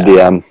a hard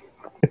DM.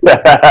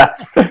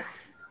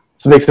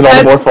 This makes it all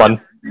the more fun.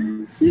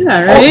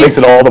 Yeah, right? It makes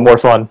it all the more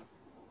fun.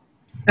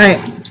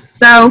 Alright,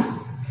 so,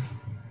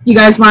 you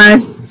guys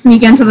want to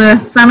sneak into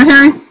the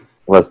cemetery?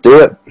 Let's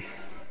do it.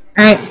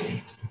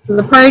 Alright, so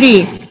the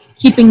party,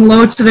 keeping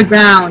low to the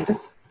ground,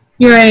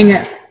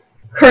 hearing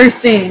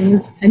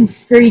cursings and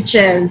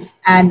screeches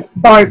and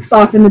barks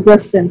off in the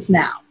distance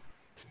now,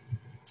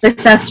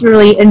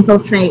 successfully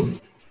infiltrate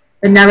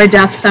the Never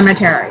Death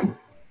Cemetery.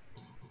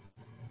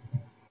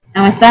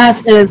 And with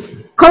that, it is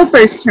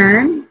Culper's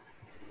turn.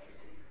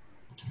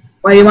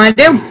 What do you want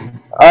to do?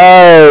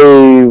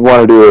 I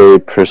want to do a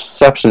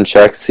perception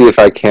check, see if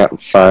I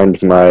can't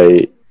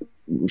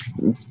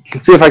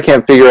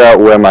figure out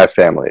where my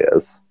family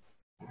is.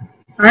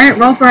 Alright,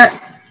 roll for it.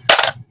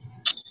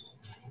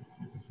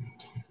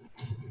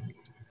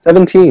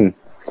 17.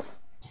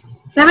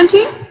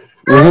 17?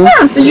 Mm-hmm.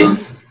 Yeah,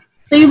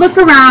 so you look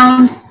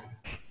around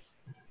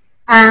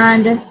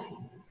and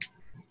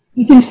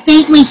you can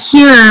faintly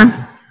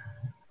hear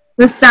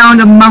the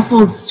sound of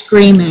muffled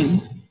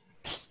screaming.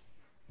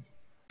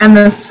 And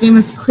the scream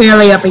is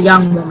clearly of a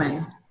young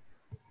woman.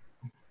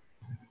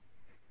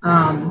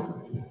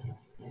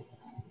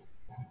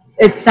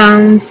 It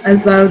sounds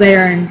as though they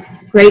are in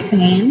great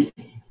pain.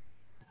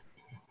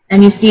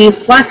 And you see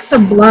flecks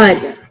of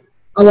blood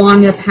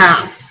along the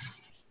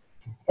paths.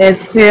 It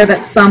is clear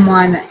that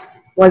someone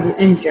was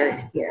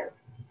injured here.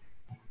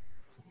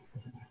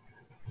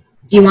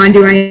 Do you want to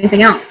do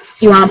anything else?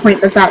 Do you want to point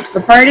this out to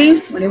the party?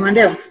 What do you want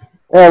to do?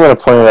 Yeah, I'm going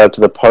to point it out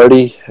to the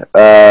party.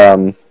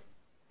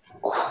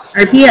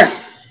 RP it.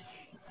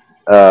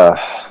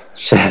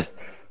 Shit.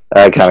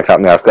 That kind of caught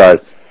me off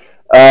guard.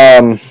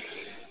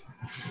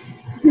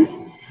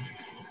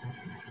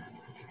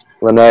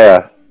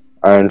 Linnea,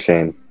 Iron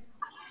Chain.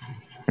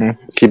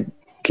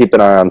 Keep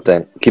an eye on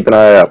things. Keep an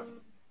eye up.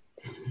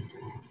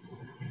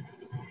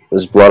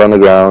 There's blood on the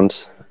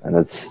ground, and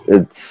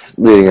it's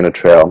leading in a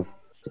trail.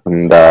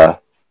 And I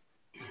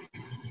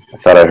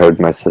thought I heard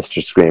my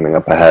sister screaming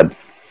up ahead.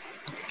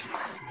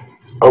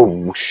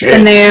 Oh shit!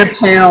 And they are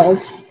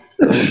tails.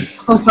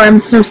 Oh, I'm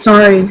so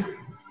sorry.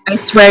 I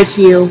swear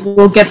to you,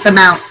 we'll get them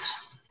out.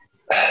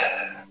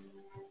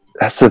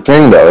 That's the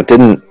thing, though. It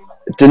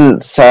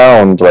didn't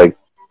sound like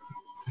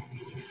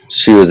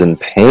she was in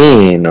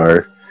pain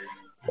or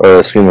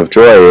a scream of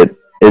joy.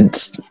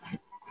 It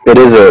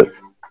is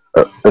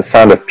a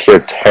sound of pure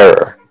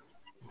terror.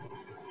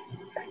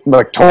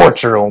 Like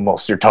torture,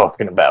 almost. You're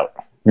talking about?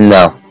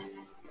 No,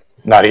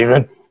 Not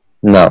even.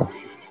 no.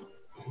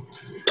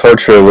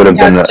 Torture would have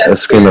Yeah, been a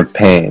just scream fear. of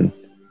pain.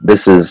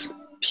 This is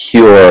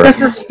pure,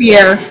 This is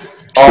fear.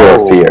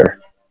 Oh. fear.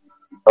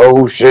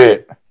 Oh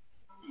shit.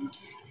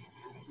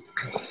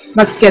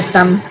 Let's get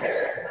them.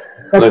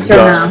 Let's go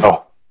go.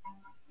 now.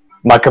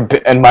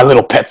 And my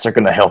little pets are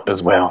gonna help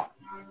as well.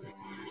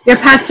 Your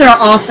pets are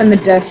off in the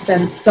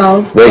distance,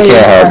 so They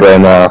can't help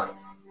right now.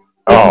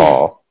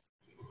 Oh.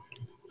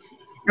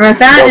 And with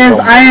that They'll is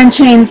come. Iron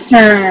Chain's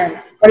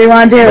turn. What do you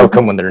want to do? They'll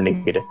come when they're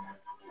needed.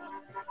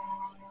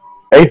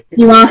 Hey,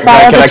 You want to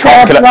follow the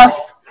trail?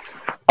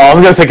 I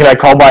was gonna say, can I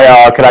call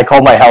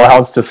my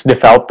hellhounds to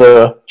sniff out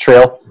the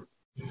trail?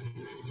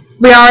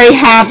 We already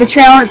have the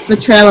trail. It's the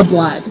Trail of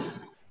Blood.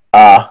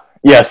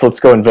 Yes, let's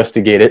go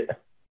investigate it.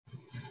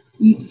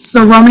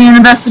 So roll me an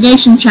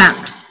investigation check.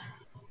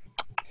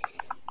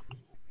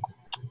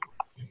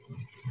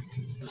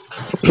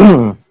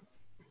 Oh,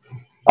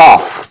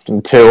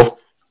 fucking 2.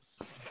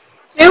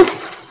 2.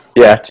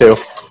 Yeah, 2.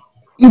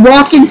 You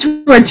walk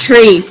into a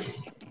tree.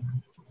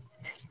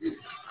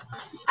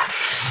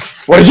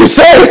 What did you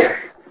say?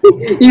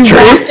 You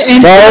walk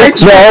into No, a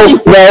tree.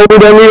 no, we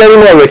don't need any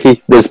more,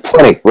 Ricky. There's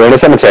plenty. We're in a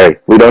cemetery.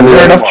 We don't need Are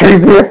there any enough more.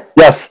 trees here?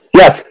 Yes,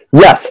 yes,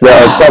 yes.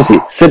 There are plenty.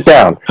 Sit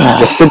down.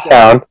 Just sit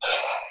down.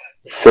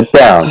 Sit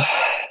down.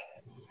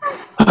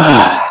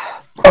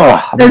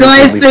 Oh, There's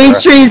only 3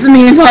 trees in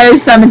the entire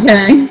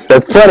cemetery.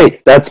 That's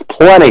plenty. That's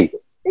plenty.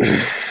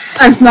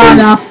 That's not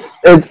enough.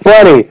 It's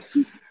plenty.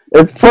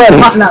 It's plenty.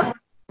 Not enough.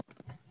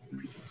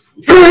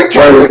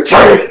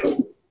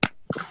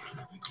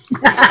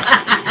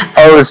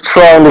 I was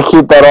trying to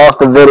keep that off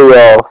the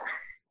video.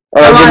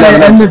 I wanted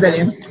to end the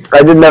video.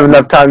 I didn't have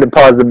enough time to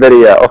pause the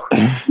video.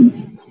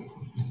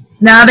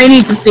 Now they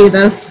need to see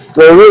this.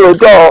 They really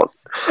don't.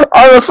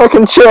 I'm a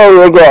fucking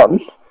cherry again.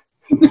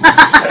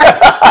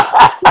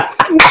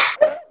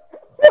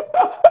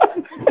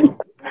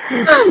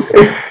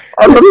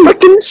 I'm a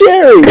fucking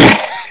cherry.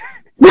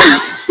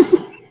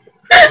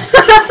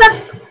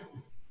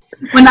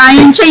 When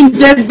Iron Chain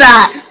did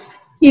that,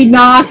 he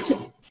knocked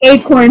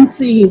acorn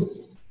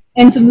seeds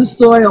into the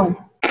soil.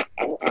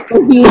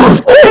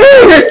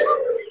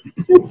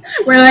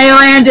 Where they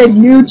landed,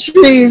 new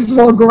trees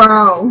will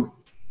grow.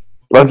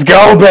 Let's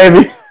go,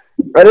 baby.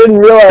 I didn't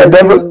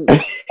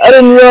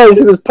realize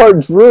he was part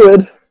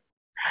druid.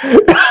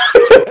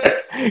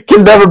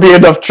 Can never be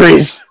enough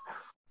trees.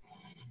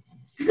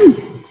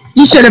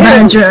 You should have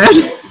been a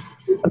druid.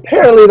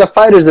 Apparently the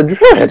fighter's a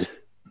druid.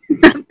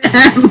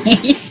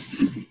 Apparently.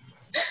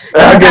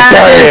 I guess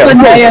I am.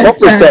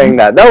 Culper saying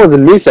that. That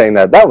wasn't me saying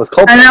that. That was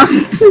Culper. I know.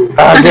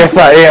 I guess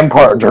I am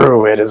part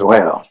druid as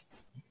well.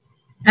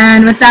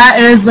 And with that,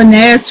 it is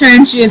Linnea's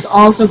turn. She is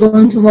also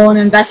going to roll an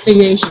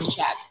investigation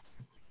check.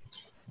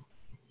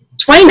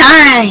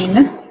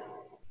 29!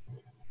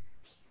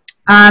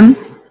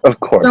 Of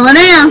course. So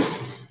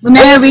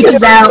Linnea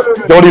reaches out.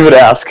 Don't even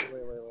ask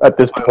at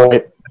this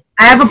point.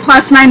 I have a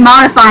 +9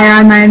 modifier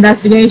on my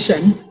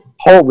investigation.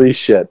 Holy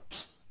shit.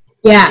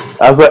 Yeah.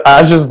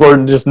 I just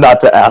learned just not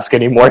to ask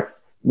anymore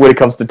when it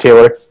comes to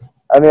Taylor.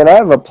 I mean, I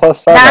have a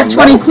 +5. I have on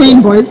 20 medicine.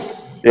 clean, boys.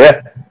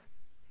 Yeah.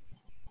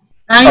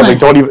 I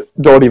Anyways, mean,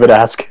 don't even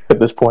ask at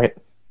this point.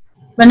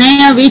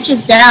 Linnea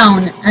reaches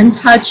down and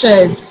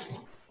touches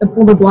the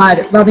pool of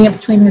blood, rubbing it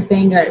between her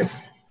fingers.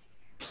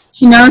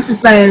 She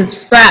notices that it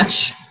is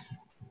fresh,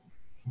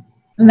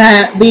 and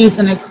that it leads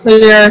in a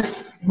clear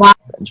line.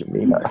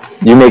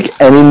 You make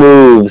any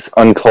moves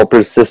on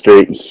Culper's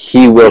sister,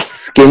 he will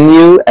skin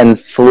you and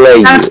flay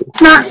you.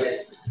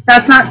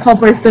 That's not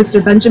Culper's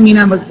sister.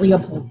 Benjamina was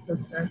Leopold's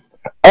sister.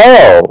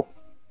 Oh.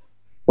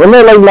 Wasn't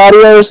they like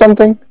Nadia or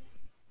something?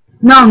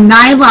 No,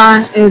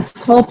 Nyla is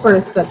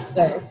Culper's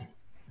sister.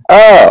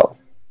 Oh.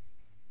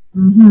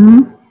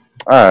 Mm-hmm.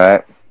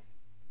 Alright.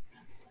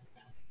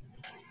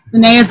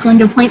 Linnea is going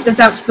to point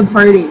this out to the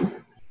party.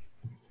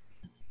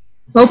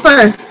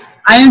 Culper,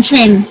 Iron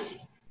Chain.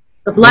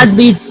 The blood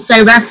leads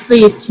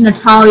directly to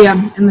Natalia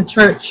in the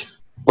church.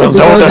 Well,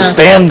 don't just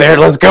stand there.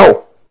 Let's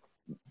go.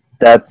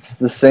 That's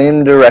the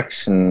same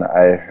direction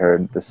I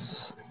heard the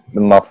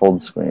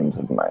muffled screams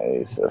of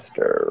my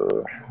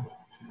sister.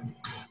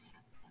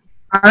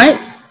 Alright,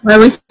 what are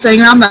we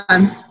saying around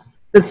then?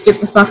 Let's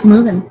get the fuck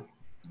moving.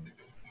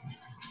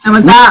 And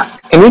with that...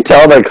 Can you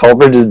tell that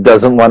Culper just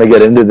doesn't want to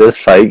get into this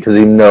fight because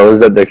he knows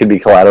that there could be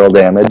collateral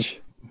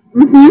damage?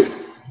 Mm-hmm.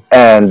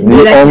 And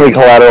the only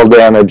collateral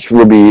damage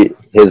will be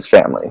his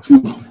family.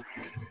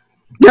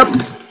 Yep.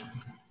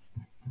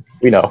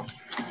 We know.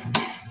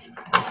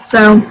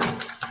 So,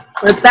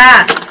 with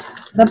that,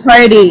 the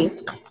party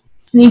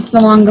sneaks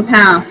along the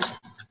path.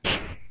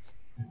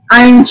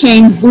 Iron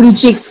Chain's booty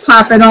cheeks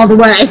clapping all the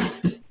way.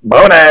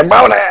 Booty.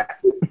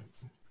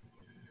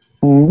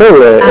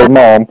 Booty is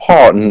more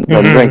important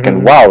than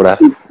drinking water.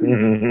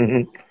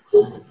 The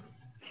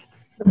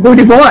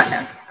booty boy.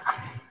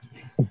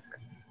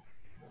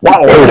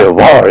 Booty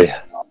warrior.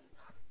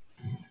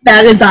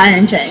 That is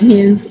Iron Chain. He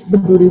is the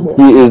booty boy.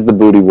 He is the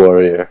booty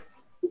warrior.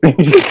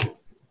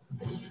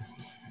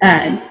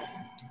 And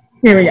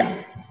here we go.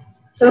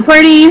 So the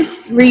party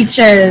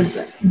reaches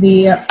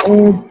the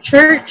old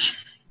church,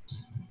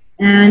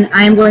 and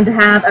I am going to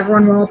have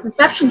everyone roll a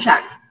perception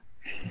check.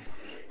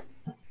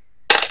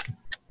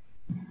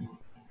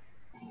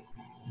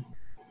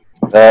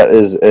 That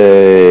is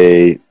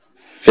a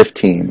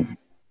 15.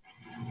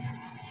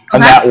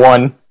 And that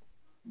one.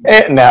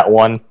 And that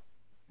one.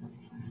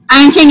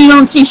 Iron Chain, you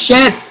don't see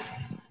shit.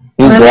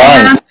 He's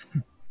blind.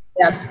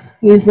 Yep,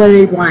 he's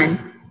literally blind.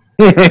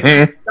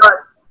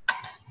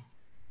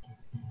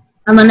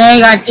 And Linnea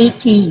got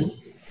 18.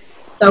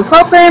 So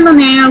Culper and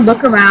Linnea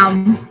look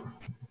around.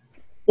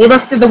 They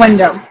look through the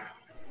window.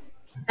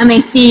 And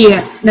they see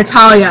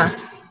Natalia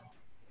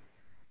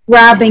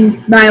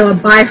grabbing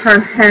Nyla by her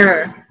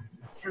hair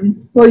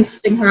and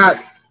hoisting her up.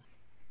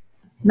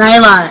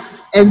 Nyla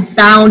is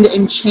bound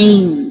in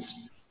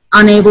chains,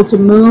 unable to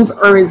move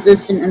or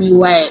resist in any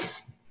way.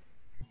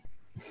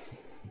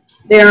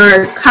 There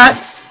are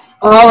cuts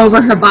all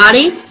over her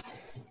body.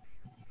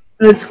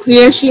 It's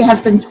clear she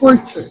has been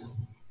tortured.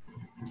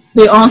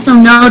 They also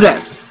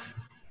notice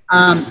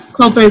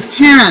Culper's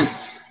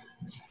parents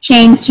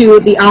chained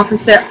to the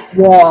opposite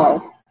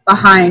wall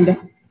behind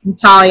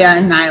Natalia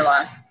and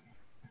Nyla.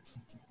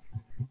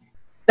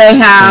 They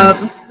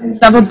have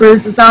several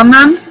bruises on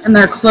them, and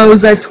their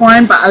clothes are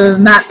torn, but other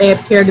than that, they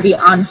appear to be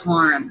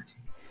unharmed.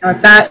 Now,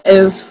 that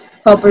is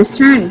Culper's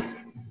turn.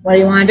 What do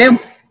you want to do?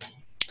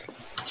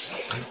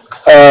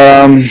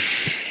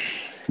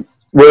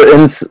 We're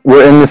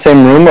in the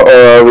same room, or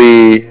are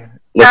we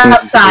looking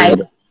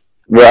outside?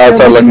 We're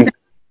outside looking.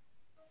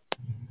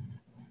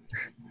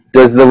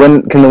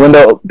 Can the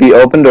window be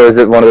opened, or is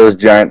it one of those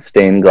giant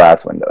stained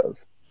glass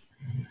windows?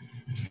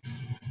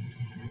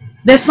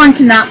 This one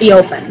cannot be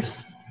opened.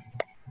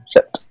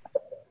 Shit.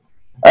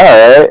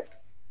 All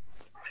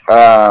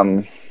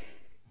right.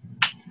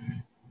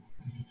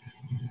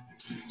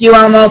 Do you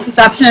want to roll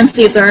perception and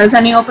see if there is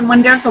any open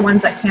windows or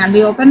ones that can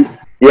be opened?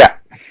 Yeah,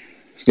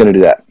 he's gonna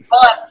do that.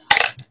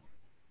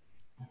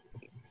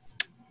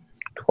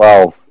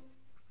 12.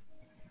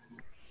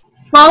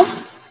 12?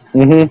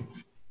 Mm-hmm.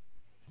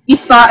 You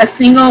spot a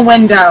single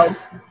window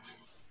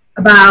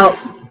about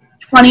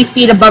 20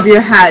 feet above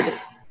your head.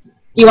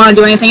 Do you want to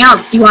do anything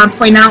else? Do you want to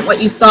point out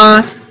what you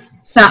saw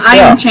to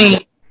Iron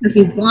Chain because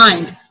he's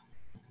blind?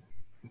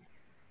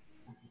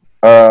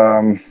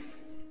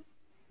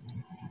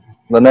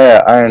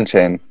 Linnea, Iron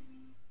Chain.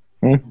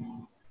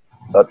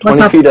 About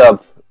 20 feet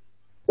up,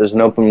 there's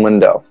an open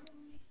window.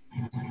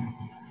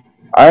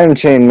 Iron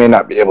Chain may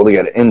not be able to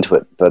get into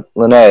it, but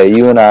Linnea,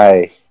 you and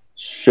I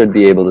should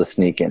be able to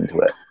sneak into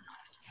it.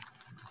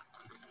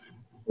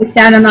 We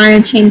stand on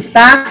Iron Chain's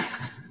back.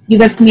 You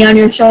lift me on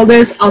your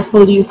shoulders. I'll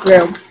pull you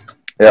through.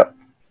 Yep.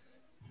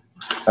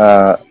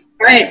 All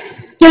right.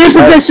 Get in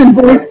position,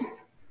 boys.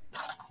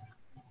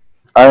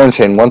 Iron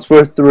Chain, once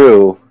we're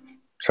through,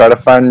 try to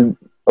find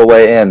a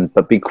way in,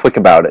 but be quick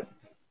about it.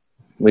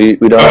 We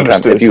don't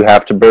have time. If you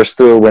have to burst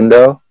through a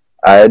window,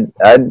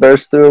 I'd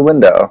burst through a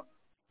window.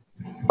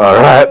 All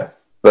right.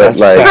 But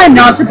try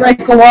not to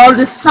break a wall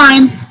this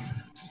time.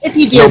 If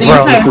you do, the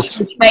entire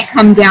church might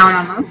come down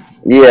on us.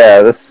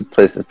 Yeah, this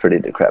place is pretty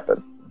decrepit.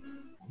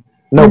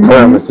 No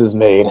promises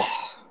made.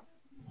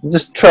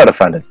 Just try to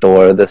find a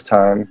door this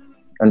time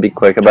and be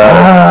quick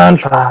about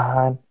it.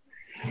 Fine.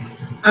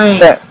 All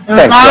right.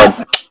 Thanks,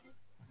 bud.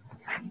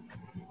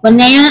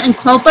 Linnea and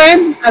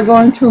Culper are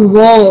going to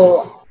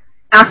roll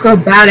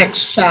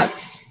acrobatics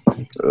checks.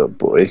 Oh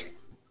boy.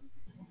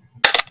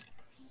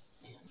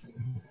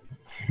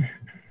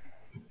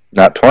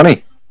 Not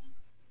 20.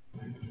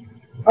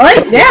 All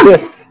right,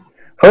 yeah.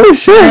 Holy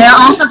shit. Linnea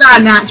also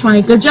got a nat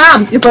 20. Good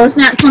job. Your first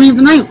nat 20 of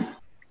the night.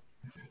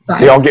 So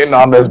y'all getting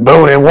on this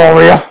booty,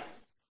 warrior?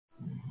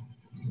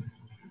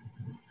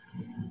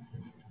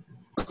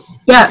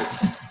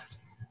 Yes.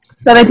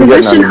 So they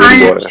position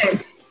Iron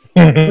Chain.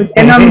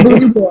 And on the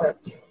booty board.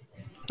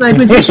 So they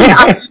position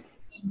Iron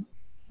Chain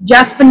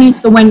just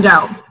beneath the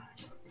window.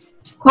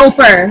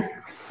 Culper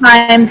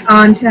climbs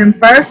onto him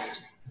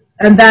first,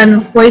 and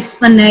then hoists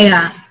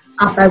Linnea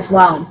up as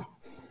well.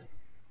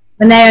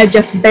 Linnea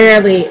just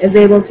barely is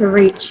able to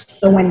reach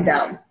the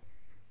window.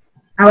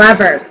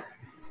 However,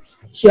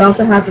 she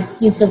also has a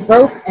piece of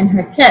rope in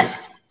her kit.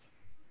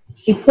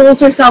 She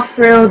pulls herself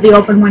through the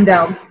open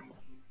window,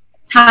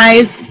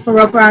 ties the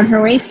rope around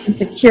her waist, and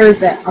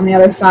secures it on the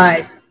other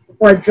side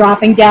before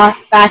dropping back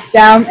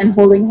down and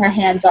holding her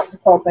hands up to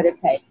Culper to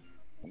take.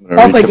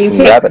 Culper, do you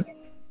take it?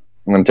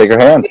 I'm going to take her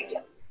hand.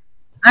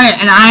 All right,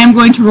 and I am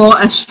going to roll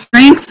a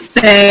strength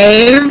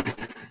save.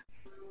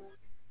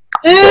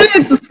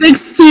 It's a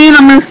 16.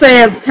 I'm going to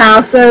say it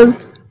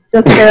passes.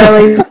 Just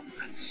barely.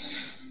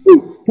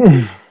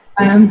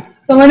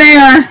 So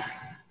Linnea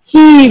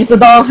heaves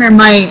with all her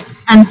might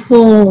and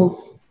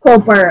pulls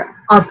Culper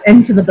up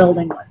into the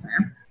building with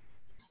her.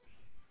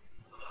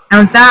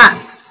 And with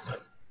that,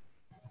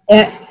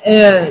 it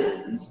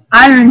is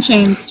Iron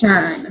Chain's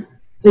turn.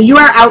 So you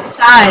are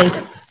outside.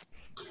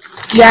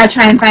 You gotta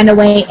try and find a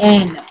way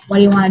in. What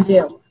do you want to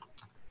do?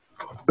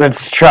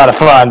 Let's try to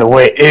find a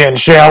way in,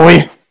 shall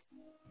we?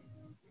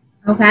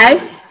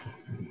 Okay.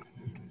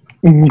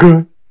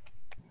 Good.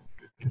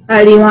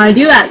 How do you want to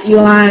do that? Do you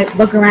want to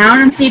look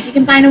around and see if you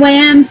can find a way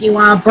in? Do you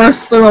want to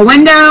burst through a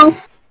window?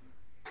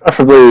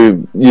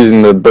 Preferably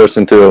using the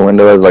bursting through a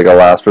window as like a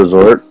last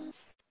resort.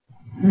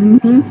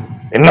 Mm-hmm.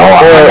 You know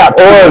what?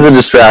 Or as a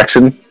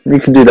distraction. You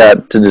can do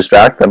that to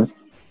distract them.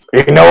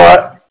 You know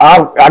what?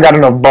 I got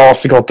enough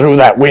balls to go through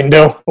that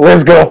window.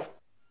 Let's go.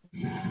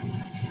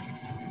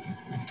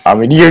 I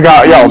mean,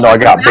 y'all know I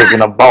got big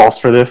enough balls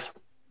for this.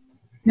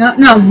 No,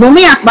 roll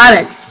me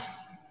athletics.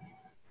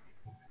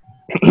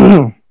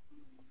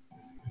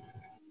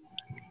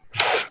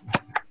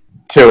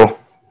 2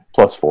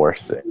 + 4,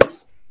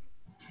 6.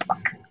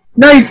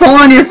 No, you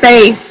fall on your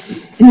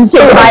face and you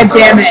take 5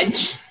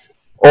 damage.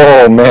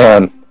 Oh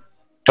man.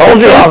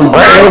 Told you I was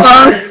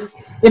brave.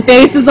 Your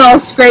face is all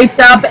scraped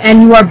up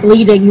and you are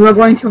bleeding. You are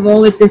going to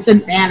roll with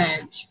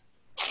disadvantage.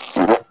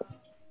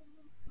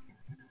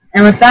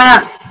 And with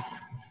that,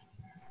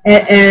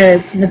 it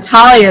is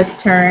Natalia's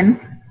turn.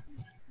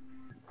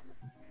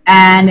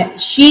 And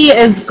she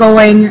is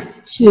going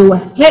to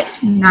hit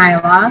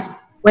Nyla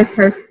with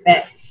her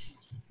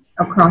fist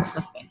across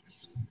the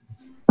face.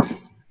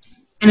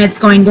 And it's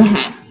going to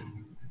hit.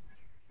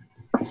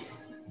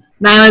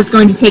 Nyla is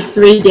going to take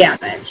 3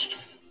 damage.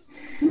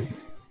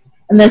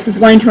 And this is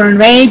going to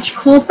enrage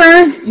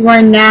Culper. You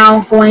are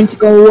now going to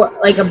go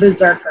like a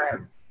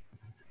berserker.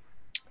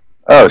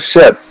 Oh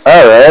shit.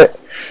 Alright.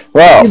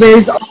 Wow. You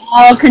lose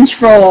all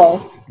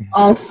control,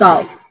 all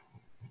self.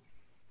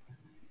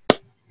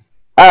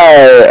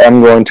 I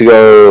am going to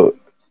go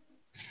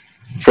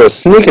for a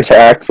sneak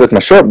attack with my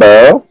short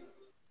bow.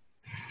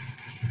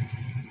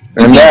 You And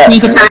can't that,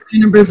 sneak attack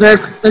in a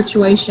berserk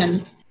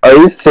situation. are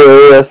you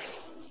serious?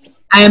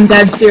 I am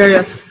dead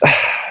serious.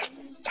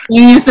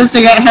 You need your sister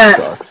to get hit.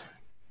 Sucks.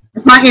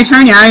 It's not your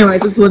turn yet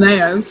anyways, it's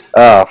Linnea's.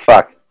 Oh,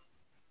 fuck.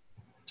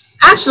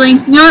 Actually,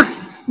 you know what?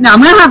 No,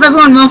 I'm going to have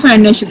everyone roll for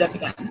initiative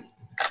again.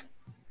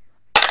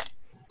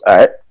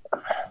 Alright.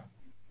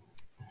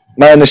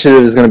 My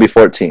initiative is going to be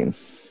 14.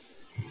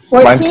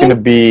 14? Mine's gonna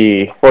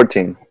be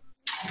 14.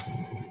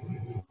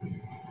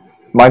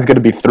 Mine's gonna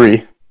be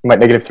 3. My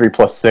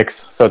 -3 +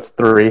 6, so it's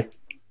 3.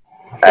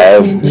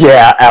 And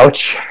Yeah,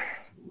 ouch.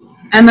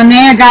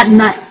 Linnea got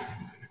 9.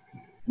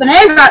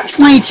 Linnea got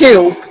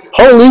 22.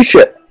 Holy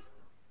shit.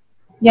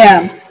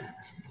 Yeah.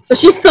 So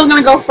she's still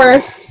going to go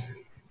first.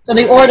 So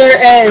the order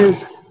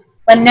is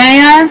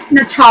Linnea,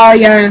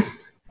 Natalia,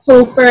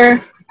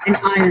 Culper, and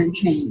Iron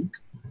Chain.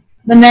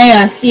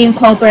 Linnea, seeing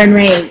Culper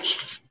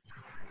enraged,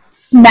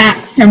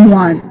 smacks him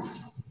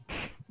once,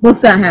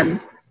 looks at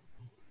him,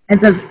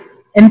 and says,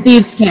 "In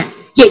Thieves' Camp,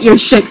 get your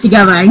shit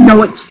together. I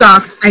know it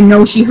sucks. I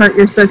know she hurt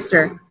your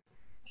sister.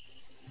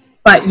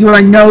 But you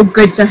are no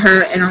good to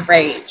her in a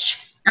rage."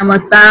 And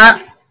with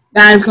that,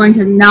 that is going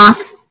to knock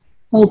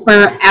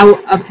Culper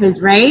out of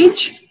his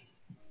rage.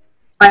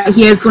 But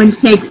he is going to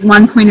take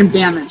 1 point of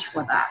damage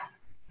for that.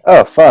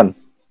 Oh, fun.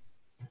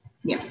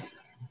 Yeah.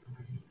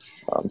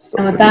 I'm still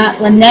And with that,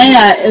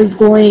 Linnea is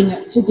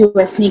going to do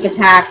a sneak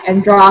attack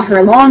and draw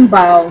her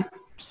longbow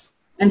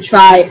and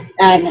try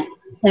and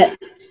hit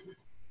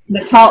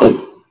Natalia.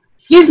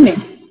 Excuse me.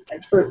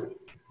 That's rude.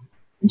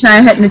 And try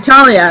and hit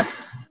Natalia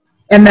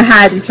in the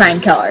head and try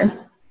and kill her.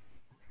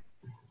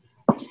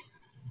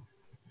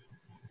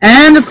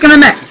 And it's going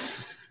to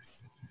miss.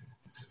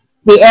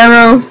 The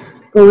arrow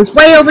goes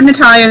way over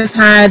Natalia's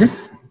head.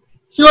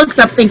 She looks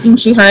up thinking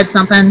she heard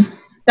something.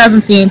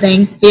 Doesn't see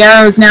anything. The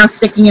arrow is now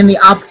sticking in the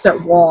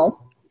opposite wall.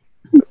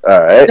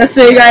 Alright. Just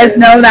so you guys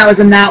know, that was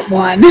a nat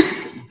 1.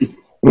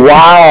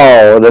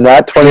 Wow. The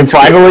nat 20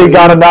 Finally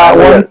got a nat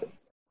 1.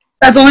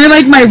 That's only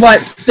like my,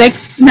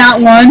 6th nat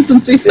 1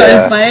 since we started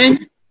Yeah.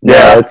 playing?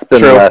 Yeah, it's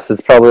been true. less.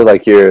 It's probably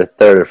like your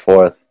 3rd or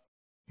 4th.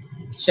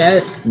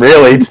 Shit.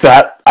 Really? It's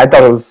that? I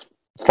thought it was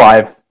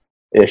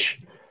 5-ish.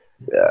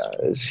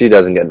 Yeah, she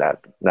doesn't get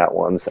nat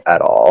ones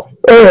at all.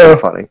 Uh.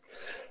 Funny.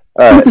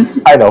 Alright.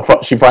 I know.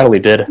 She finally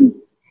did.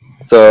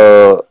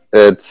 So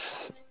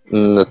it's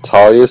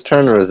Natalia's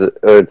turn, or is it?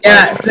 Or it's my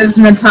Yeah, turn? it says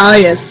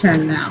Natalia's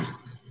turn now.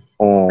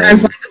 Oh. I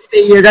just wanted to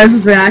see your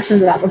guys' reaction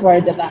to that before I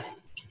did that.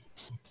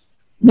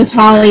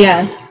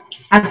 Natalia,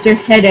 after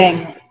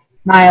hitting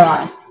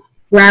Nyla,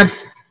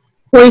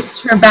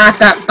 hoists her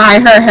back up by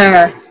her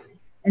hair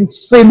and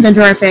screams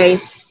into her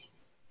face,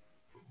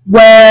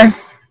 "Where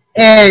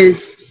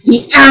is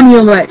the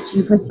amulet,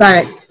 you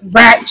pathetic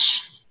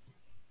wretch?"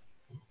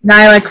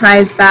 Nyla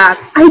cries back,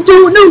 "I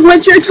don't know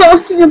what you're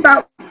talking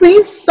about.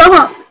 Please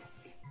stop."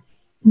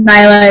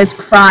 Nyla is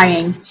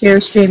crying,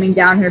 tears streaming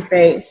down her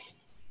face.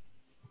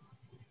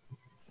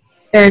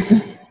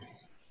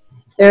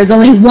 There's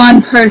only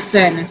one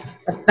person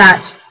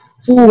that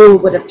fool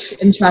would have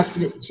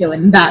entrusted it to,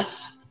 and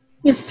that's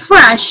his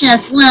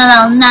precious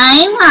little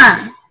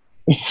Nyla.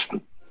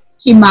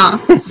 He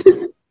mocks.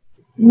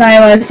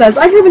 Nyla says,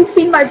 "I haven't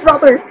seen my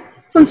brother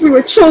since we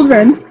were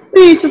children.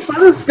 Please, just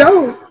let us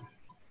go."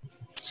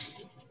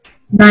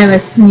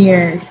 Nyla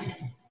sneers.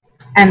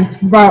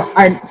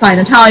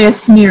 Natalia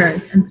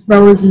sneers and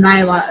throws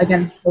Nyla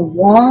against the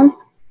wall.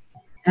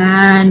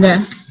 And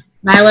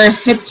Nyla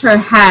hits her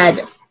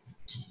head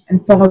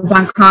and falls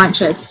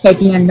unconscious,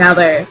 taking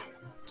another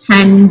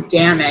 10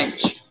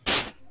 damage.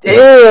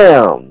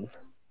 Damn!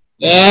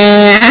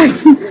 Yeah!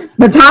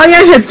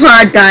 Natalia hits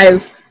hard,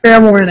 guys. Fair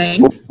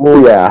warning.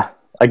 Oh yeah,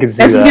 I can see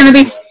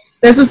that.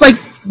 This is like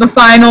the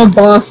final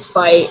boss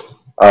fight.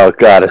 Oh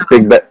god, it's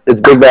big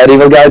bad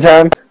evil guy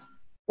time?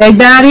 Big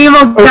bad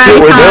evil guy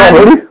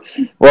time.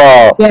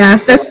 Well, yeah,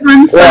 this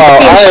one's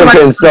Iron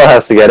Chain still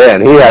has to get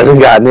in. He hasn't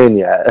gotten in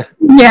yet.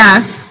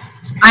 Yeah.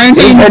 Iron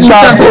Chain needs to...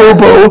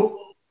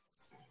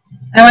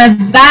 And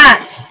with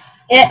that,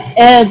 it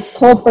is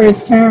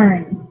Culper's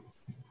turn.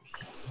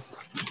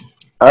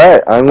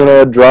 Alright, I'm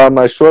gonna draw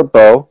my short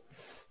bow,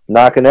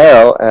 knock an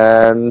arrow,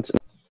 and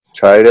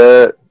try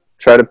to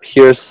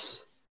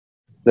pierce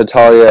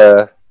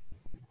Natalia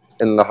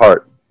in the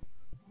heart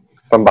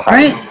from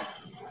behind.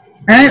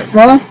 Alright,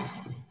 roll.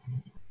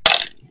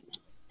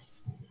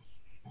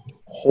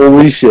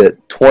 Holy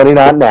shit, 20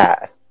 not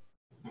nat.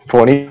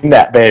 20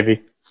 nat,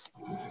 baby.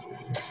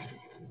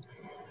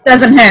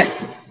 Doesn't hit.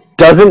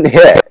 Doesn't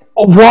hit.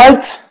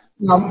 What?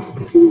 No.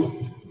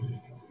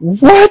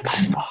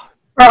 What?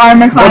 Her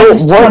armor class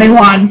is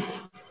 21.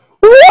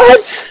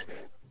 What?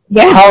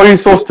 Yeah. How are you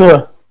supposed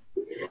to...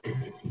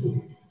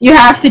 You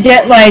have to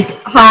get,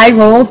 like, high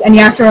rolls, and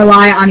you have to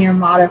rely on your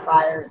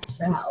modifiers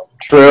for help.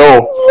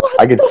 True.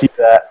 I can see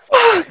that.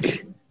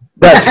 Fuck.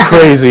 That's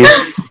crazy.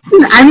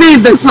 I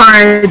made this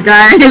hard,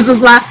 guys.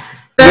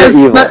 Let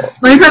me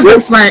put it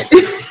this way.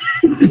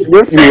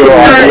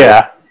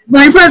 Yeah.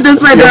 Let me put it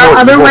this way. There are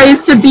other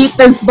ways to beat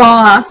this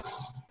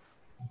boss.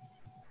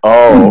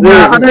 Oh. There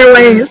are other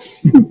ways.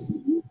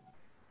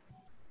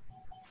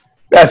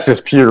 That's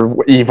just pure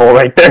evil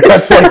right there.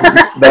 That's like...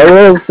 I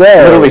will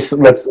say...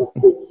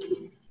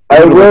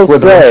 I will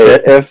say,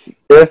 if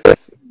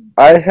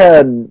I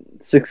had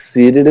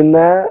succeeded in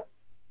that,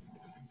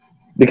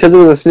 because it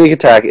was a sneak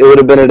attack, it would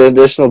have been an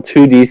additional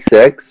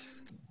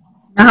 2d6.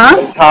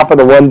 Uh-huh. Top of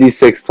the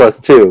 1d6 plus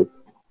 2.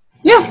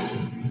 Yeah.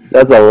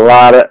 That's a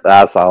lot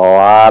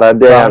of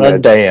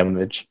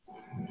damage.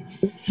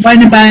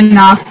 Wouldn't have been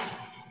enough.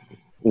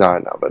 No,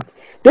 but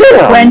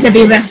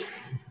damn.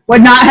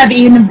 Would not have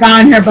even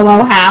gone here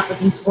below half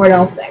if you scored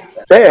all 6.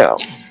 Damn.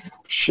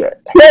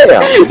 Shit.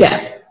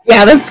 Damn.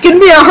 Yeah, this is gonna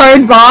be a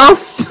hard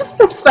boss,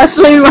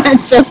 especially when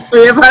it's just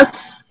 3 of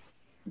us.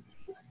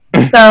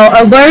 So,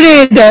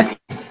 alerted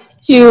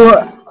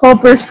to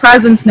Culper's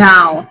presence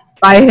now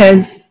by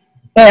his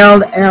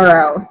failed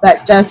arrow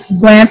that just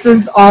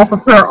glances off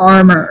of her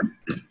armor.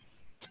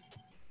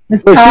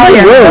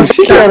 Natalia,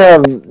 she doesn't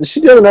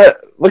have,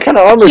 what kind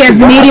of armor she has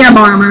medium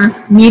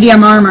armor.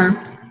 Medium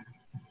armor.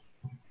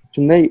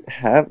 Can they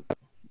have,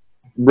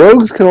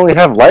 rogues can only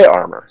have light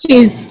armor.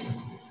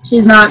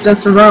 She's not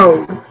just a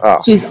rogue.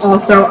 Oh. She's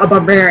also a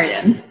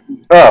barbarian.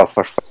 Oh,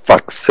 for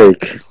fuck's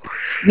sake.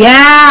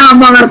 Yeah,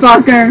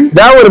 motherfucker.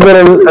 That would have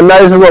been a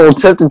nice little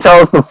tip to tell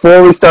us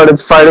before we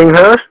started fighting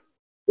her.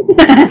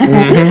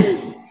 Mm-hmm.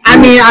 I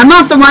mean, I'm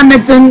not the one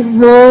that didn't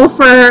roll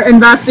for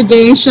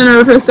investigation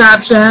or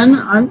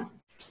perception.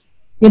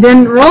 You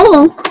didn't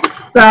roll,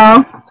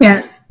 so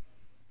can't.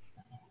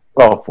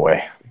 Oh,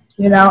 boy.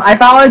 You know, I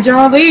followed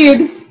your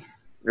lead.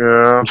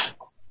 Yeah,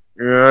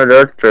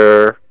 that's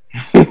fair.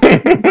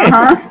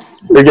 Uh-huh.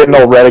 They're getting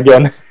all red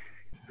again.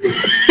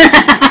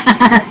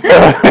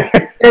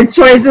 Their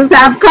choices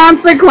have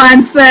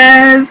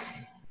consequences.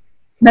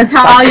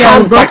 Natalia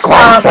looks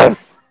up.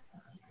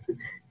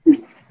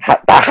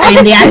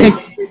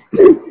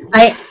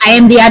 I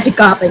am the attic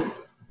goblin.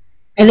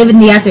 I live in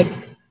the attic.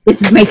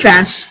 This is my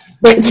trash.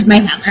 This is my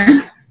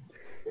hammer.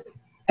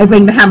 I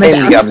bring the hammer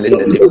down. I am the goblin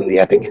that lives in the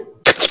attic.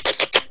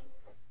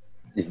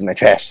 This is my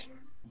trash.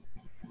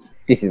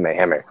 This is my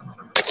hammer.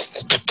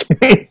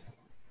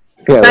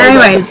 But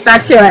anyways,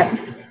 back to it.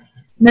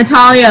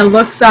 Natalia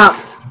looks up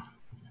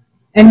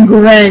and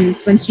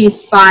grins when she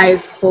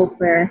spies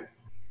Culper.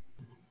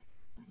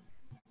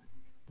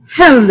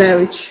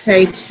 Hello,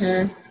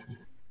 traitor.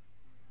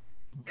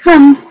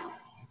 Come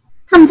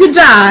to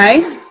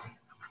die?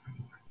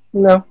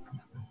 No.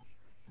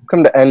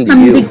 Come to end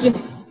Come you. to give...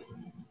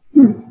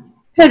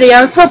 Pity,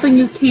 I was hoping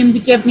you came to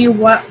give me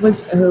what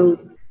was owed.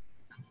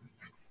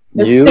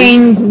 The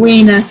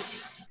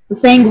Sanguinus. The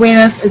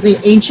Sanguinus is an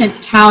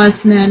ancient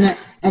talisman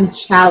and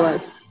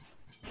chalice.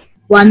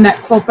 One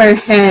that Culper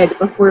hid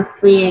before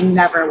fleeing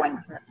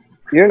Neverwinter.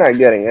 You're not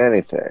getting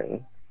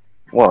anything.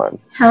 One.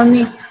 Tell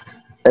me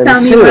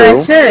And where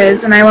it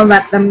is, and I will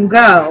let them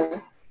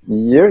go.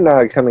 You're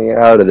not coming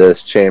out of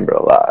this chamber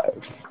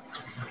alive.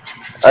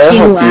 I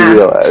hope you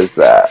realize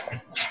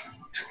that.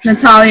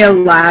 Natalia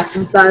laughs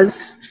and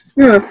says,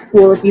 "You're a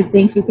fool if you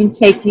think you can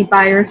take me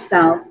by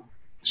yourself."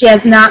 She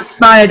has not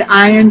spotted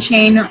Iron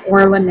Chain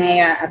or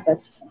Linnea at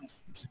this point.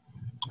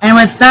 And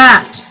with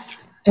that,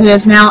 it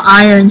is now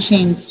Iron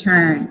Chain's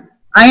turn.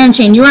 Iron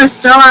Chain, you are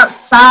still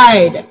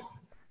outside.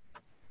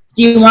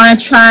 Do you want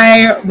to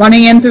try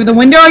running in through the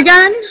window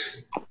again?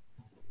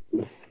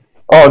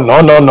 Oh,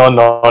 no, no, no,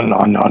 no,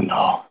 no, no,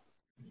 no.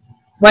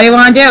 What do you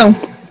want to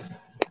do?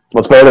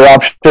 What's my other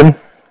option?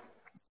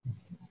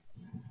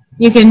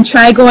 You can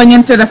try going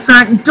in through the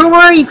front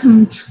door. You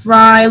can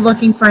try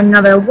looking for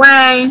another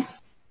way.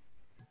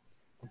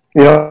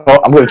 You know,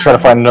 I'm going to try to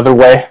find another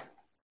way.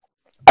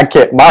 I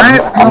can't.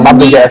 My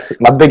big ass.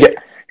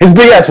 His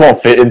big ass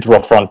won't fit into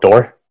a front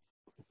door.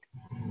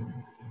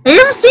 Have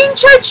you ever seen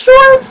church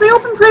doors? They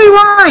open pretty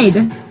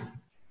wide.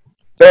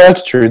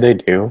 That's true, they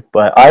do.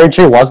 But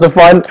IRJ wants to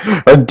find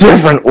a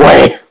different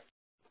way.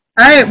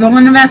 Alright, roll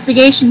an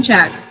investigation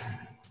check.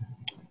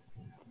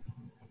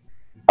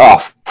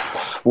 Oh,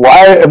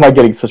 why am I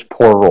getting such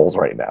poor rolls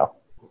right now?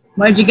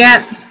 What'd you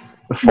get?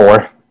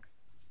 4.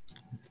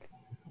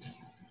 You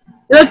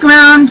look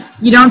around,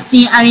 you don't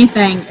see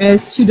anything. It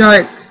is too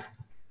dark.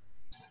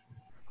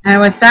 And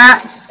with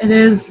that, it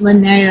is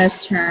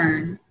Linnea's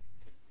turn.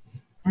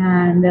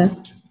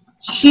 And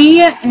she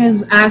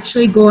is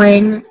actually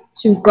going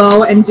to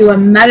go and do a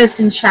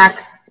medicine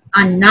check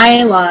on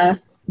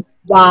Nyla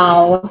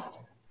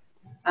while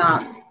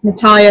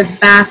Natalia's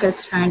back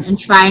is turned and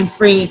try and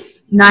free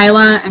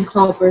Nyla and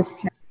Culper's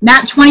parents.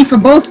 Nat 20 for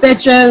both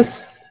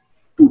bitches.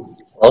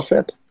 Well,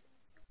 shit.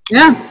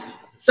 Yeah.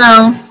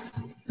 So,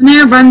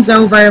 Linnea runs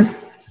over,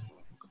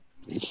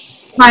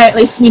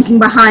 quietly sneaking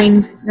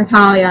behind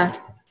Natalia,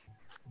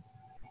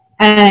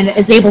 and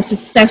is able to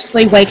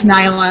successfully wake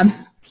Nyla,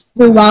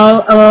 who,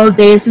 while a little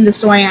dazed and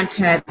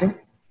disoriented,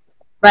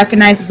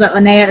 recognizes that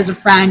Linnea is a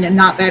friend and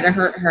not there to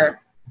hurt her.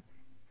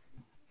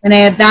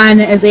 Linnea then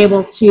is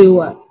able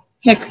to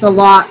pick the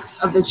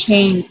locks of the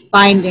chains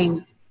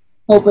binding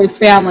Holper's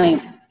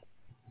family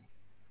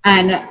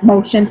and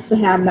motions to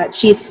him that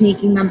she's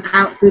sneaking them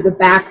out through the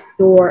back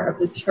door of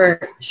the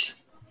church.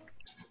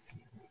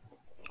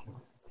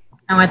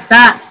 And with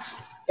that,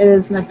 it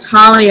is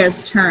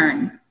Natalia's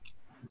turn.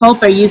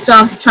 Holper, you still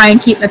have to try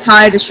and keep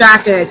Natalia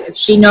distracted. If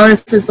she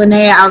notices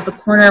Linnea out of the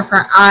corner of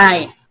her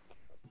eye,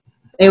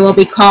 they will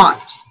be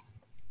caught,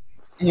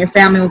 and your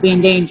family will be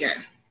in danger.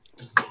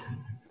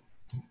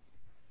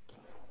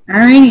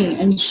 Alrighty,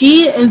 and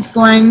she is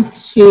going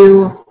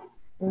to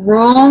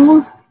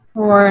roll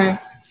for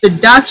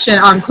seduction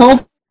on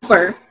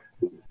Culper.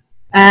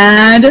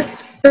 And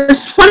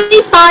does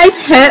 25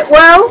 hit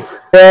well?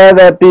 Yeah,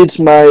 that beats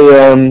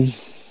my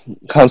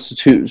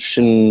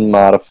Constitution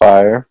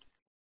modifier.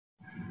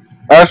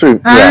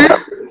 Actually,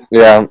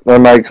 yeah,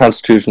 and my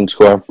Constitution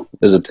score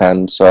is a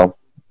 10, so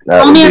that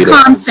roll would me a beat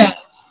con it. save.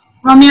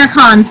 Roll me a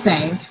con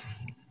save.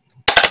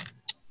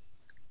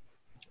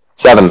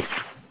 7.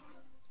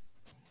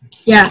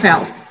 Yeah, it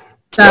fails.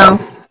 So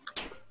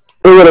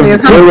It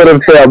would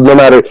have failed no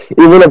matter,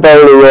 even if I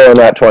were to roll in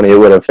that 20, it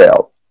would have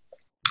failed.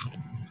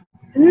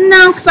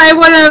 no, because I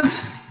would have.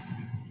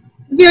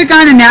 If you had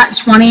gotten a nat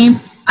 20,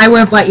 I would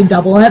have let you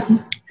double it.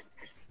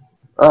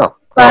 Oh.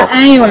 But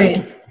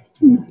anyways,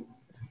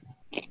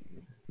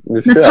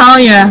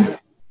 Natalia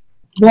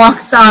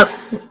walks up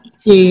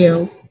to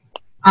you,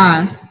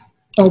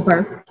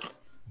 Holper,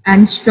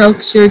 and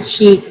strokes your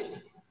cheek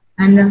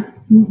and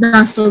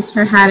nuzzles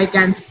her head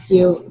against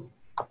you,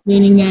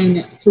 leaning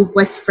in to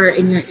whisper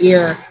in your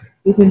ear.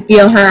 You can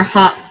feel her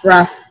hot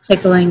breath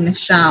tickling the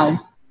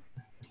shell.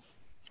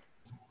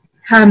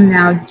 Come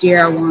now,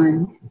 dear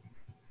one.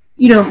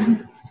 You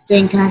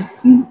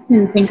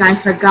didn't think I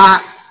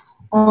forgot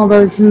all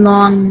those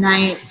long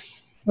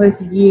nights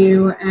with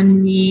you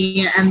and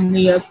me and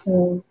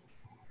Leopold,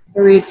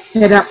 where we'd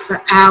sit up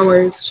for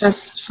hours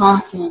just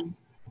talking,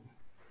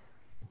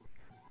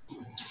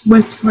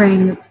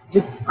 whispering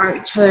to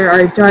each other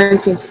our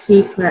darkest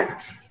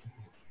secrets.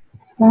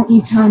 Won't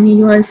you tell me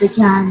yours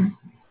again?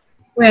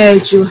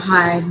 Where'd you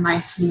hide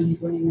my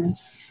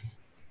sanguineness?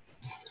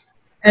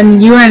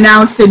 And you are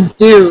now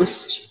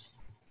seduced.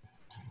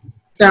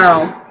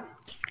 So,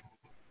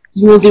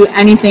 you will do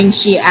anything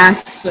she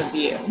asks of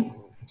you.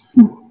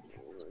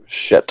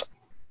 Shit.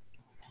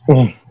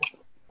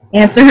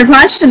 Answer her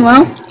question,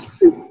 Will.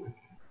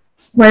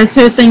 Where's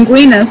her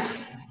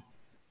sanguinus?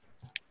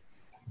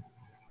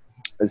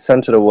 I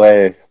sent it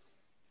away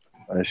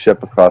on a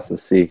ship across the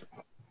sea.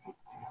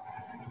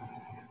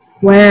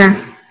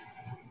 Where?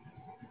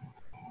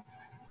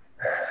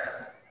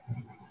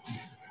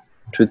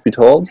 Truth be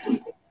told, I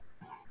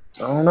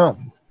don't know.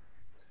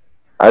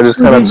 I just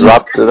kind of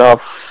dropped it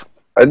off.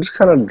 I just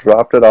kind of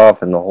dropped it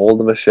off in the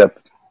hold of a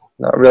ship,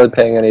 not really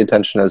paying any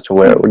attention as to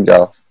where it would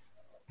go.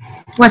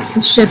 What's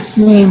the ship's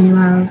name,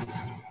 love?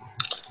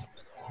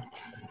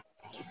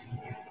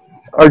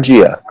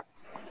 Argia.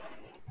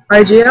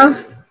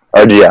 Argeo?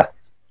 Argia.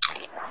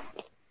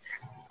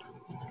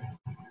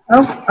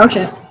 Oh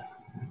shit.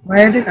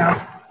 Where'd it go?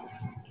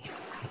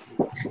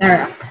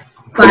 There we go.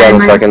 Hold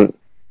on a second.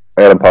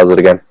 I gotta pause it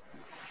again.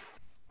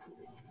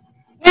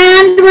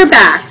 And we're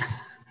back.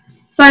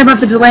 Sorry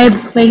about the delay,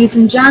 ladies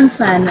and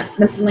gents, and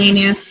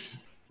miscellaneous.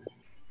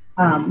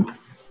 So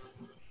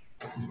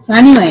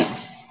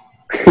anyways,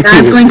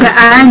 that's going to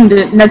end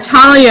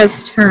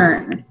Natalia's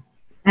turn.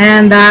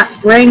 And that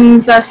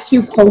brings us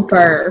to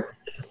Culper.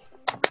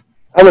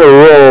 I'm gonna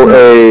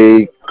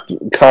roll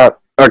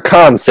A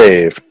con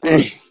save. I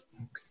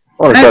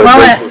want to Alright,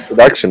 try roll to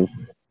production.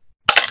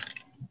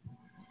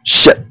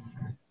 Shit.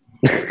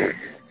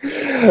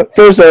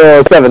 First I roll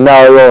a 7,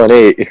 now I roll an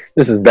 8.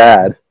 This is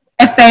bad.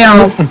 It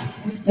fails. It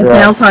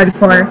Yeah. fails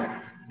hardcore.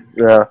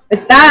 Yeah.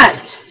 With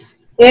that,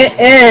 it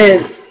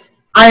is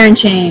Iron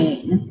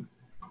Chain.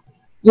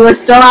 You are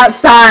still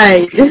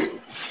outside.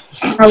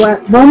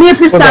 Roll me a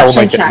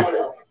perception check.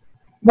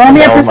 Roll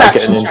me a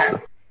perception check.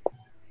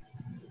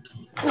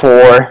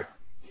 4.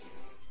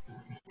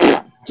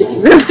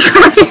 Jesus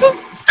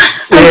Christ.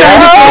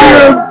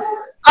 Yeah.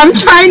 I'm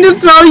trying to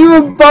throw you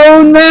a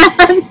bone,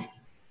 man.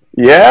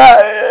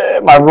 Yeah,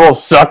 my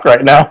rolls suck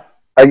right now.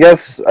 I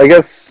guess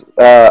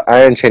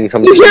Iron Chain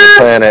comes to the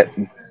planet.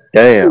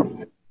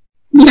 Damn.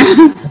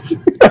 Yeah.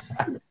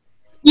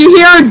 You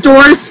hear a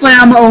door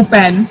slam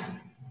open.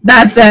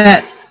 That's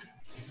it.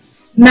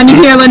 And then you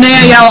hear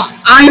Linnea yell,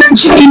 Iron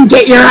Chain,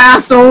 get your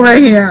ass over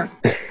here.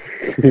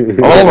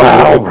 Oh,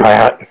 wow,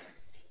 Rat.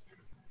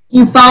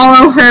 You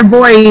follow her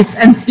voice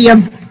and see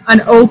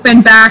an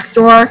open back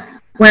door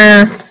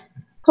where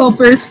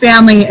Culper's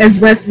family is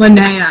with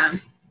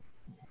Linnea.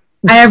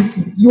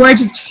 You are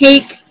to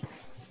take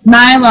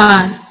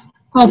Nyla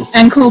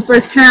and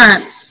Culper's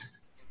parents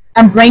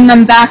and bring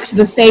them back to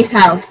the safe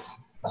house.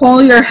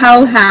 Call your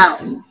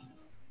hellhounds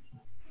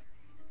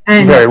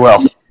and Very well.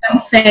 keep them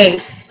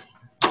safe.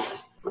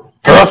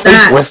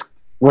 Perfect.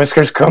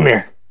 Whiskers, come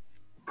here.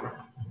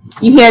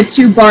 You hear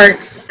 2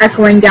 barks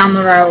echoing down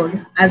the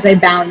road as they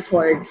bound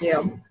towards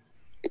you.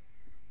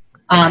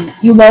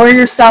 You lower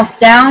yourself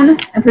down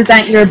and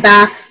present your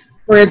back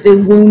for the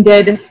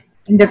wounded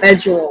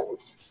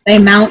individuals. They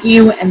mount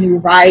you and you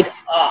ride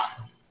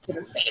off to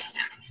the safe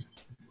house.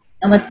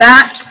 And with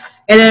that,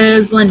 it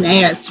is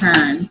Linnea's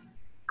turn.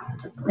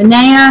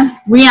 Linnea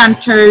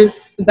re-enters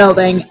the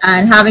building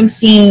and having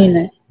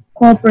seen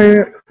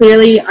Culper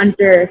clearly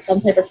under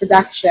some type of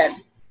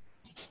seduction,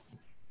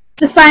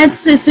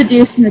 decides to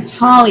seduce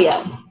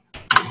Natalia.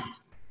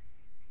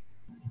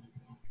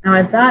 And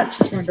with that,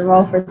 she's going to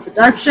roll for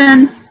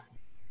seduction.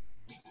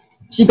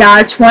 She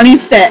got a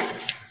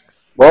 26.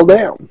 Well,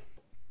 damn.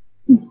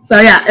 So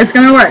yeah, it's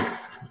going to work.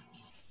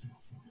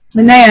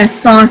 Linnea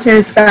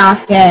saunters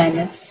back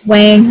in,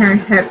 swaying her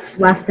hips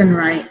left and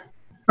right,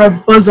 her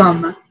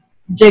bosom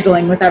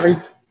jiggling with every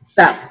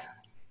step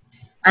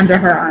under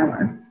her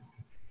armor.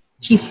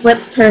 She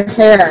flips her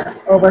hair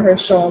over her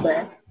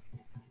shoulder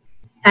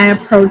and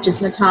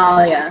approaches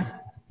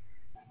Natalia.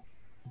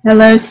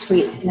 Hello,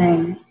 sweet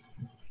thing.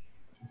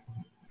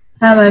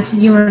 How about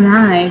you and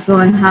I go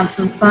and have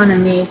some fun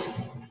and leave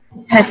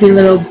petty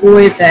little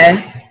boy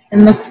there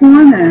in the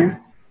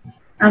corner?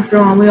 After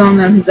all, we all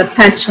know he's a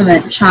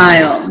petulant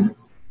child.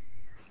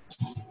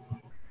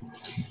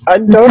 I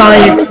don't know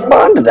how to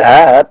respond to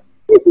that.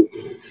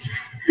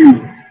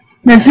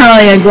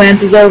 Natalia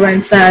glances over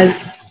and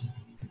says,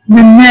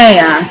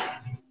 Linnea,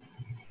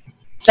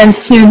 it's been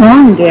too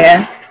long,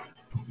 dear.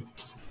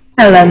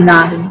 Hello,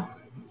 Naughty.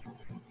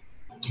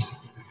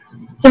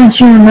 Don't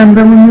you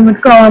remember when we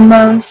would go on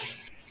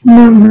those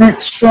moonlit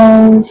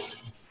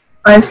strolls,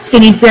 or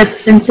skinny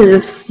dips into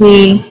the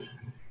sea?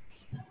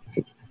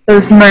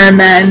 Those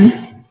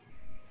mermen.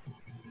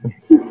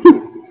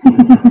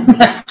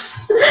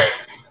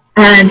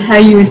 And how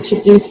you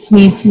introduced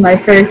me to my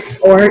first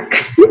orc.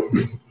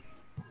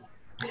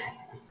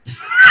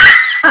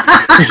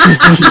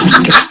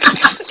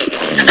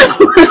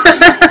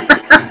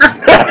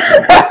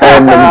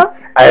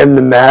 I am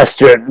the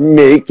master at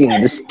making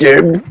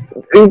disturbed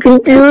and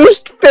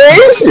confused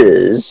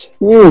faces.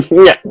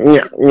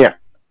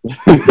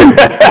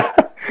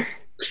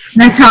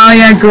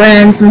 Natalia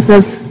grins and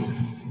says,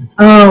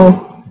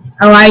 Oh,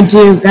 I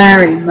do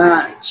very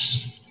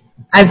much.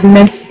 I've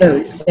missed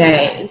those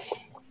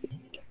days.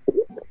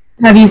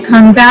 Have you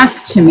come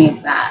back to me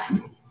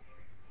then?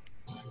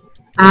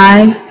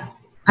 I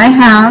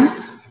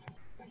have.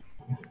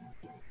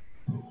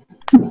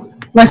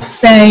 Let's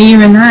say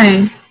you and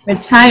I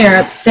retire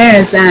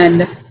upstairs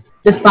and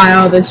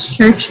defile this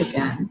church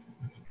again.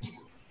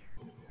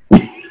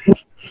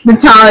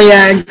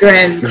 Natalia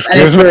grins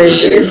and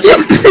agrees.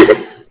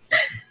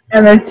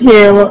 And the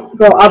 2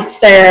 go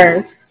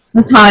upstairs.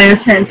 Natalia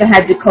turns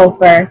ahead to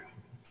Culper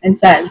and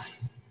says,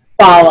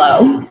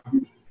 Follow.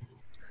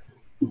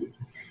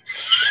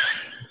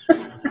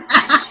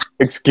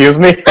 Excuse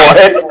me?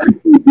 What?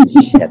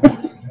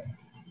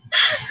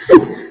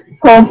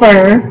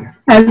 Culper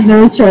has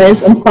no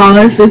choice and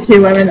follows the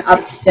 2 women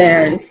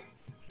upstairs.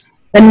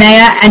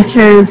 Linnea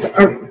enters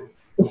a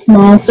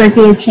small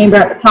circular chamber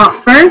at the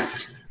top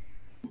first,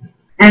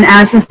 and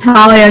as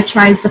Natalia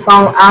tries to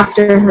follow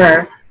after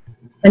her,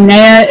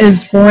 Linnea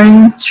is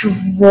going to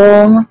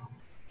roll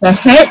the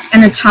hit,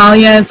 and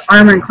Natalia's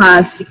armor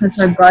class, because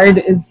her guard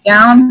is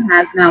down,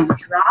 has now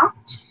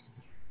dropped.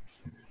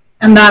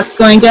 And that's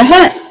going to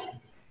hit.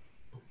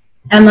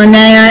 And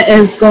Linnea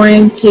is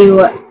going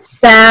to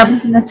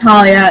stab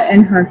Natalia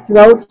in her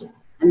throat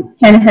and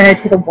pin her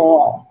to the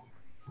wall.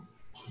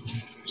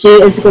 She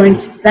is going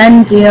to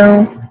then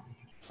deal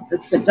the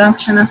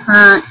seduction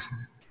effect.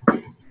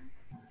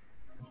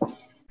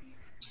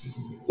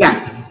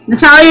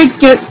 Natalia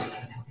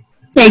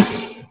takes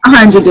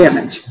 100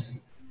 damage.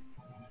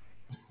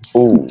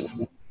 Ooh.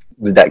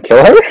 Did that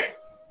kill her?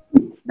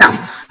 No.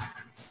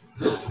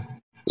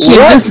 She's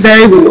just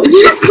very weird.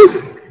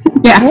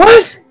 Yeah.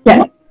 What?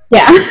 Yeah.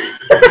 Yeah.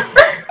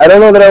 I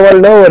don't know that I want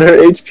to know what her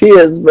HP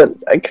is, but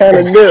I kind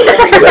of do.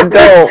 But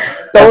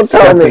don't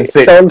tell me.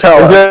 Insane. Don't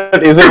tell us.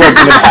 Is it like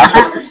even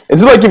halfway?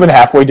 Is it like even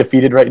halfway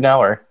defeated right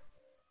now, or?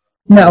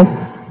 No.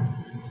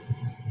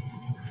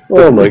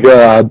 Oh my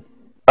god.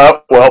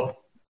 Oh well.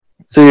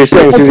 So you're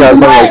saying she's got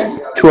something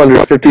like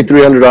 250,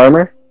 300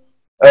 armor?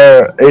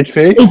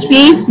 HP?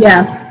 HP?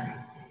 Yeah.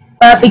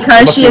 But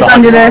because she is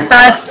under the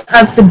effects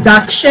of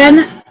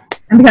seduction,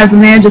 and because the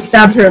man just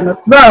stabbed her in the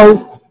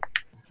throat,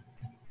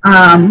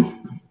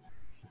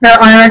 her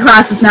armor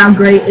class is now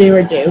greatly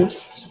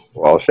reduced.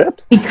 Well,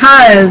 shit.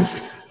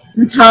 Because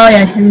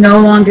Natalia can no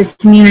longer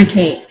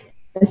communicate.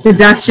 The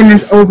seduction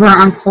is over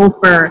on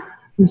Culper,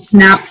 who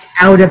snaps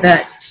out of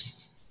it.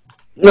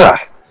 Ugh.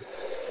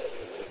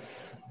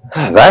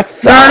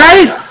 That's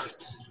Alright!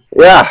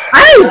 yeah.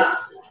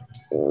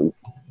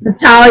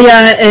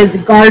 Natalia is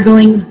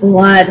gargling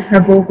blood,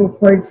 her vocal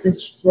cords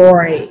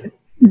destroyed.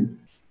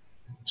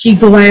 She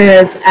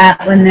glares at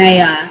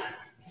Linnea,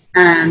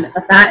 and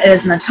that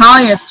is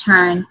Natalia's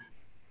turn.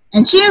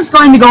 And she is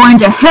going to go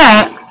into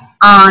hit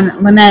on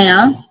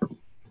Linnea.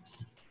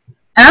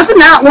 And that's a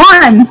nat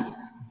 1.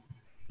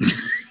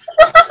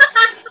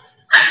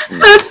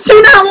 That's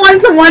 2 nat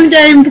 1s in one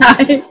game,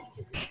 guys.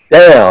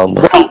 Damn.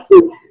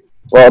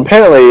 Well,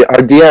 apparently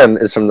our DM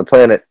is from the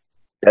planet.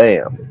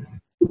 Damn.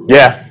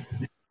 Yeah.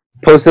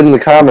 Post it in the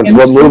comments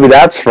what movie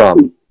that's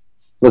from.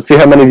 Let's see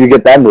how many of you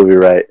get that movie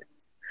right.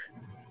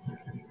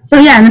 So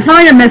yeah,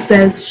 Natalia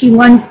misses.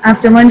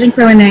 After lunging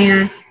for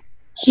Linnea,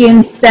 she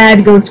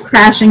instead goes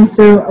crashing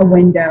through a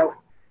window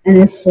and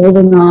is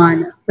holding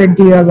on for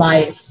dear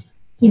life.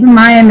 Keep in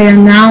mind they are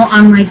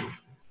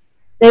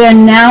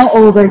now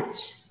over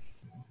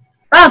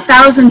about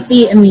 1,000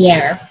 feet in the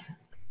air.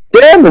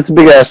 Damn, that's a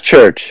big ass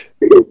church.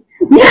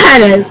 Yeah,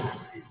 it is.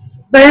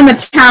 They're in the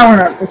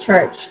tower of the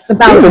church, the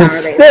bell Even tower.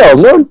 still,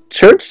 no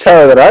church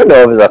tower that I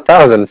know of is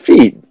 1,000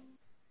 feet.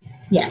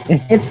 Yeah,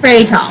 it's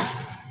pretty tall.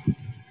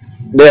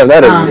 Damn,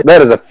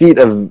 that is a feat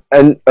of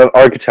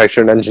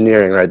architecture and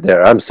engineering right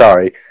there. I'm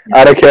sorry,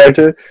 out of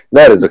character.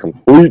 That is a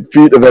complete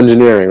feat of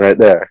engineering right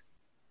there.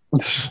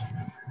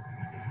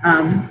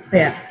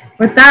 Yeah.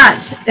 With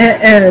that,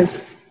 it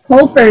is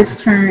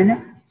Culper's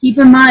turn. Keep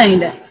in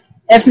mind,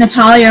 if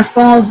Natalia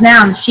falls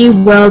down, she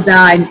will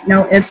die.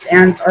 No ifs,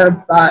 ands, or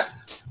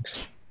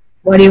buts.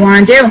 What do you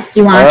want to do? Do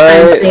you want to try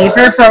and save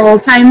her for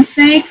old time's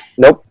sake?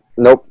 Nope.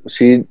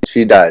 She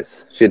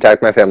dies. She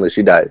attacked my family.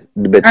 She dies.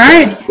 The bitch. All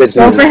right. Bitch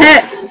Roll for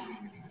hit.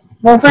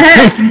 Roll for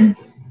hit.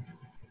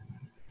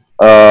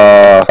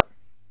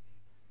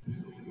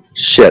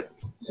 Shit.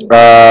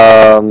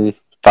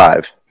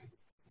 5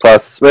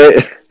 plus.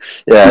 Wait.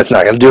 Yeah, it's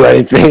not gonna do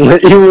anything.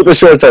 Even with the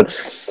short sword.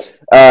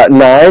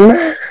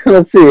 9.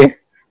 Let's see.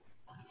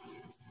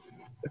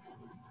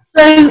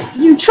 So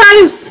you try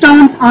to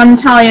stomp on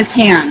Natalia's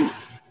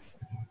hands.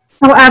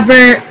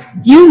 However,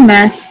 you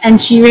miss, and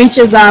she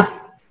reaches up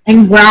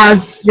and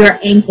grabs your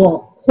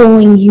ankle,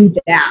 pulling you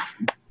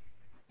down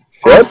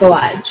off the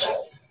ledge.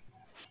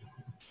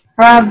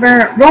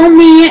 However, roll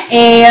me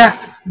a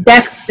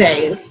dex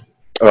save.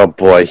 Oh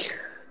boy.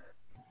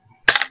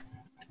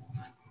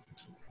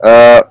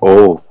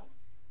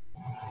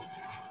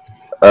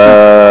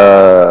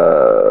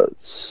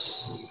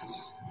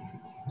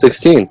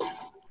 16.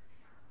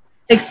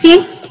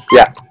 16?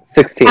 Yeah,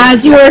 16.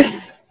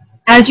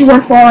 As you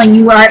were falling,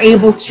 you are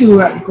able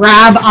to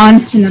grab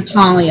onto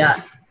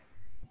Natalia,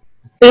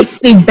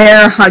 basically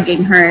bear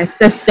hugging her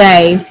to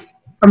stay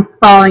from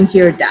falling to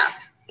your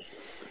death.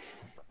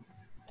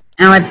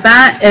 And with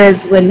that, it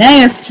is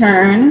Linnea's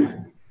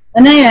turn.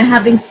 Linnea,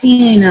 having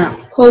seen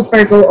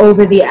Culper go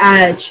over the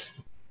edge,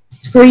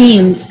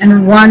 screams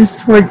and runs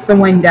towards the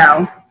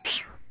window.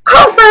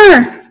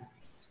 Culper!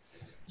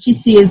 She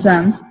sees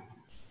him.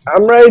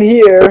 I'm right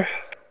here.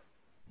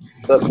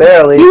 But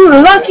barely. You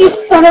lucky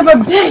son of a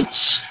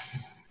bitch!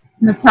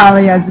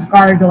 Natalia is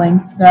gargling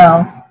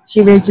still.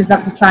 She reaches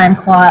up to try and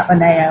claw at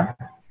Linnea.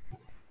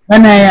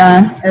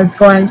 Linnea is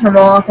going to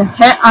roll to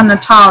hit on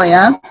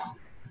Natalia.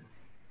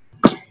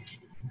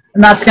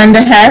 And that's going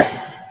to hit.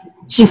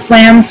 She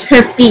slams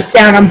her feet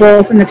down on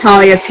both of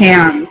Natalia's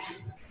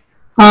hands,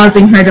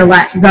 causing her to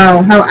let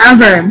go.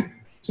 However,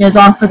 she is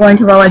also going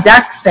to roll a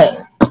dex save.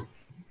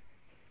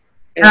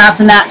 And that's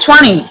a nat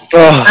 20.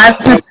 As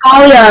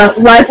Natalia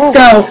lets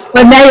go,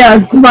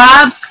 Linnea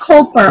grabs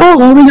Culper,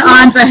 holding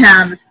on to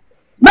him.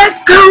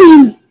 Let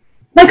go!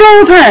 Let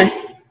go of her!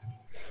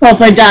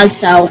 Culper does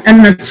so,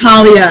 and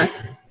Natalia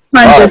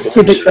plunges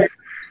to the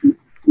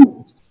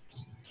ground.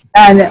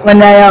 And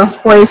Linnea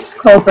hoists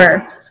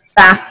Culper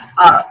back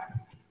up.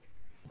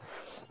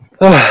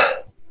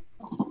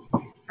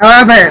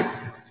 However,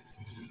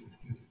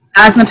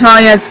 as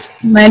Natalia has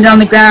landed on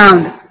the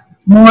ground,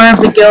 more of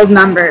the guild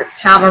members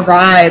have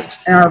arrived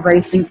and are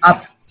racing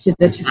up to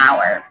the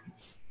tower.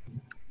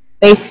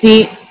 They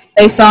see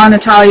They saw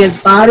Natalia's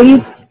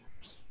body.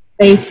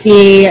 They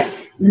see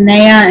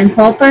Linnea and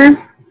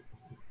Culper.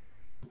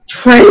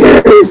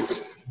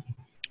 Traitors!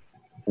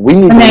 We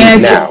need to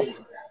leave now.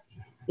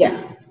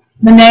 Yeah.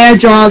 Linnea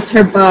draws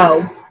her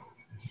bow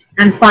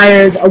and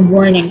fires a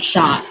warning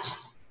shot.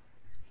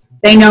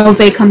 They know if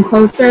they come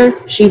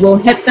closer, she will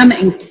hit them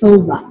and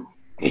kill them.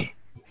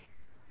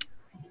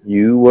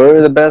 You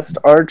were the best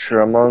archer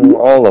among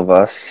all of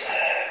us.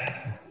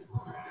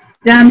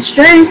 Damn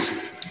straight.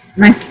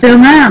 And I still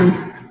am.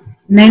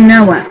 And they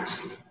know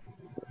it.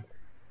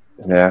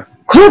 Yeah.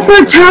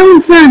 Culper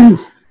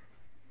Townsend!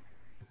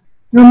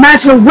 No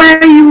matter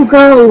where you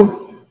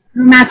go,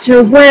 no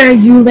matter where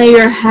you lay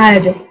your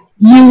head,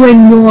 you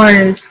and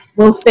yours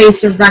will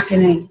face a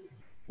reckoning.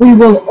 We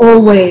will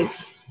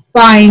always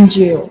find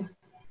you.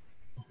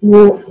 We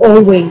will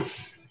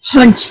always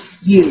hunt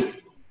you.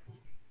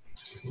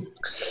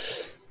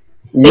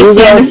 They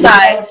stand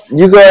aside.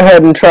 You go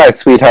ahead and try,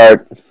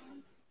 sweetheart.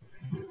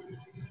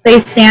 They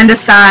stand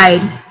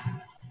aside.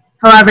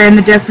 However, in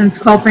the distance,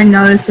 Culper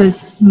notices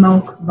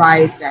smoke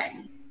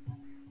rising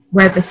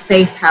where the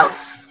safe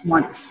house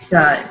once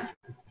stood.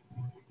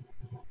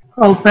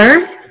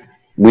 Culper,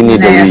 We need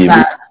Linnea to leave.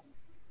 says.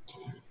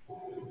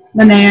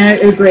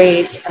 Linnea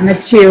agrees, and the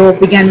two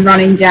begin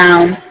running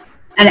down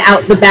and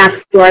out the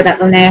back door that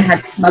Linnea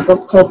had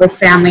smuggled Culper's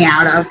family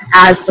out of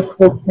as the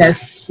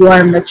cultists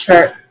swarm the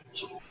church.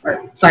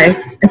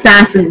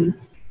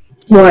 Assassins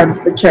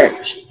swarm the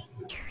church.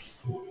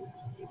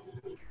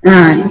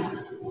 And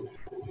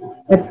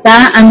with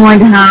that, I'm going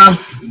to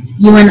have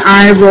you and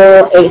I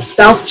roll a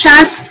stealth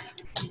check.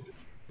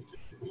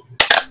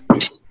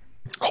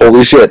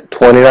 Holy shit,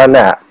 20 on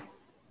that.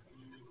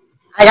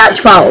 I got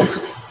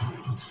 12.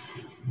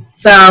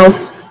 So,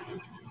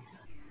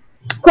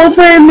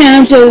 Culper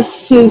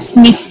manages to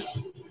sneak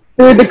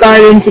through the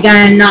gardens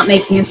again, not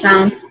making a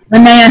sound.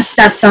 Linnea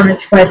steps on a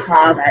twig,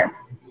 however,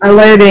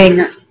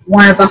 alerting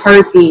one of the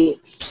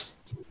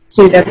harpies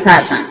to their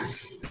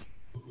presence.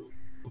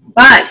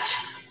 But,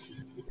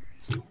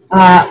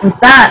 with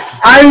that,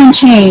 Iron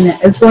Chain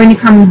is going to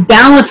come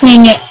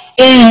galloping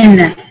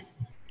in,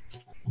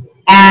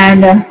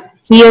 and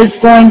he is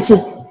going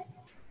to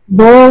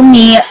roll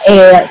me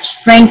a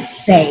strength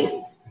save.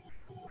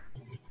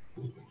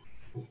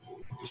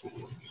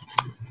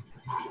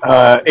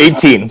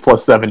 18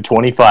 plus 7,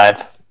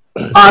 25.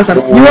 Awesome.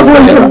 You are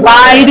going to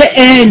ride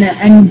in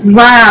and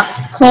grab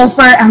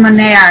Culper and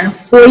Linnea and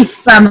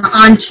hoist them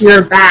onto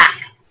your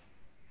back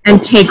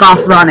and take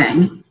off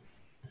running.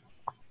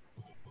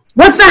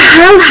 What the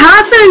hell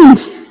happened?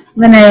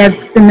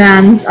 Linnea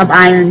demands of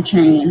Iron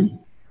Chain.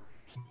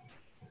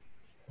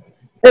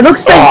 It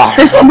looks like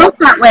there's smoke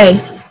that way.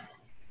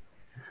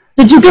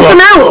 Did you get them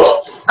out?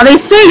 Are they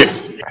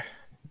safe?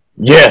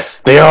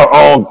 Yes, they're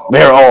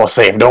all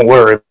safe. Don't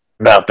worry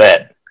about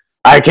that.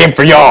 I came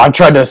for y'all. I'm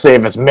trying to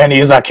save as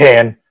many as I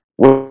can.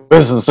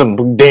 This is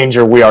some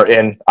danger we are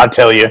in, I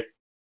tell you.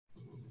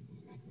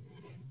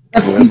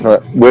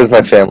 Where's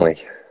my family?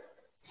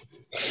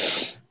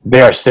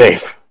 They are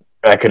safe.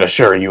 I can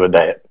assure you of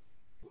that.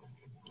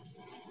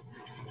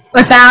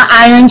 With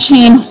that, Iron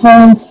Chain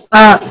holds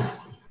up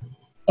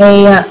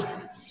a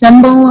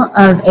symbol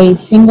of a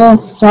single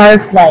star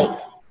flight.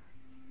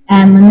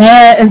 And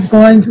Linnea is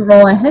going to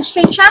roll a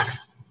history check.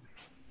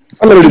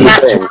 I'm going to do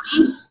the same.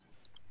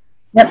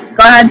 Yep,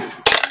 go ahead.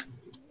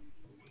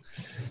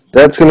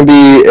 That's going to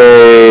be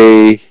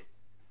a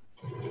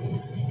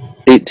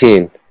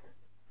 18.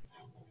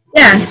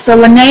 Yeah, so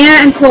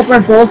Linnea and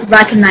Culper both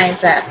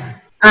recognize it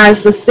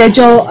as the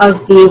sigil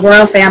of the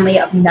royal family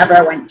of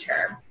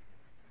Neverwinter.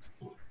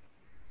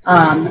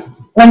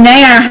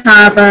 Linnea,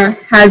 however,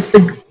 has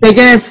the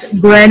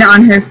biggest grin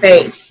on her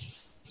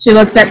face. She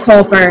looks at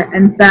Culper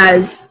and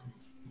says,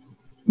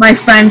 "My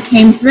friend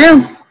came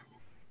through.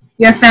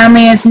 Your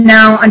family is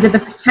now under the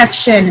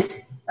protection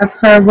of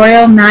Her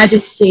Royal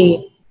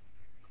Majesty,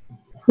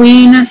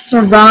 Queen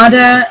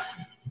Sarada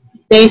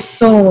de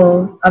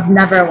Sol of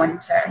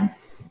Neverwinter.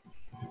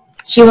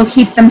 She will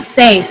keep them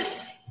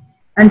safe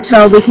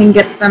until we can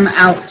get them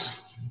out.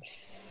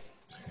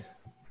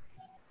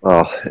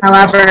 Oh.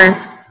 However,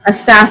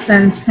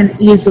 assassins can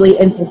easily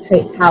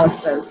infiltrate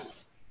palaces.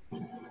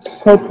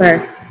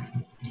 Culper,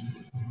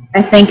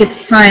 I think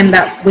it's time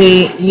that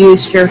we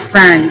used your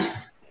friend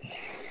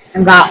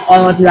and got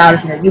all of you out of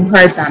here. You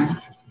heard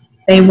them.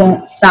 They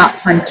won't stop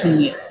hunting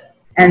you.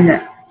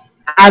 And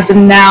as of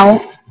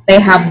now, they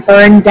have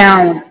burned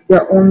down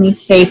your only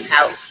safe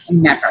house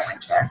in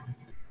Neverwinter."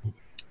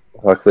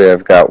 Luckily,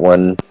 I've got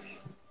one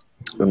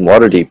in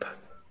Waterdeep.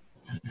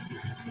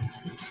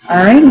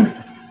 All right.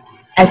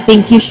 I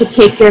think you should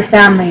take your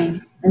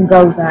family and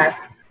go there.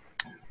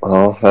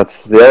 Well,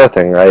 that's the other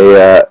thing.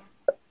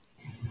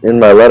 In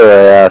my letter,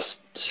 I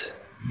asked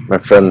my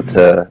friend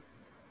to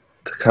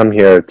come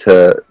here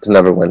to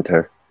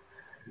Neverwinter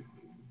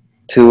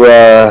to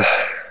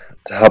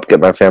help get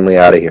my family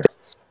out of here.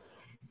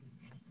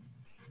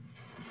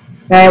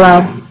 Very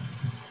well.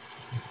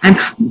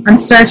 I'm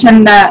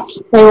certain that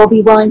they will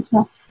be willing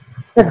to,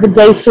 that the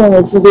Day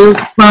Souls will be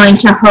willing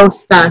to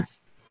host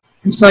us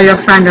until your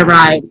friend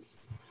arrives.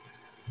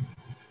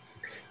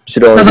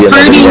 Should only So the be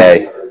another party-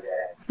 day.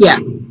 Yeah.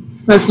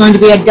 So it's going to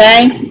be a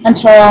day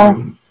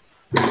until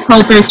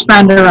Culper's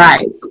friend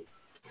arrives.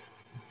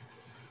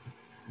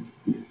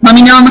 Let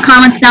me know in the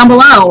comments down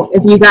below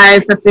if you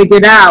guys have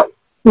figured out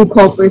who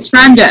Culper's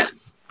friend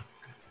is.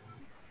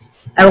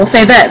 I will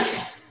say this.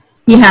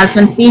 He has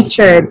been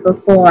featured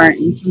before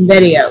in some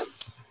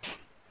videos.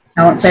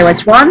 I won't say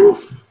which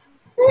ones.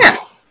 Yeah.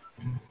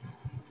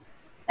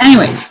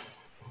 Anyways,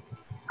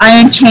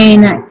 Iron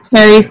Chain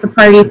carries the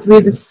party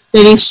through the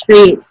city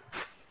streets,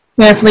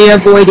 carefully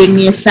avoiding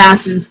the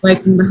assassins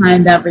lurking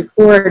behind every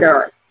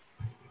corridor,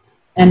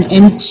 and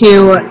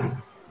into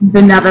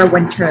the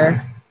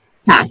Neverwinter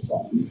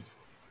Castle.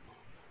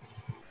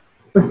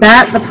 With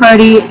that, the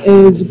party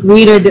is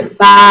greeted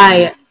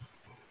by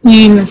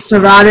Queen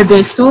Serrata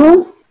de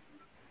Sol,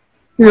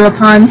 who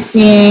upon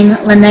seeing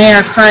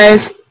Linnea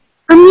cries,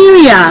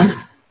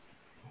 "Amelia!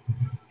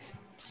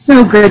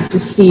 So good to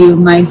see you,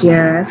 my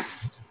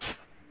dearest.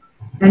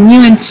 And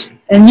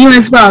you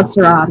as well,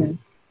 Serrata.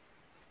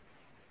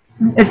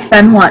 It's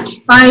been what,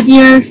 5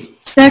 years?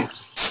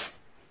 6?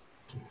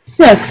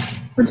 6,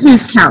 but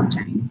who's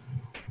counting?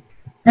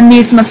 And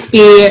these must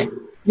be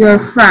your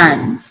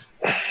friends.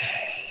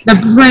 The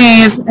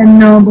brave and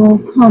noble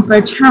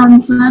Culper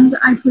Townsend,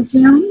 I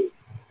presume?"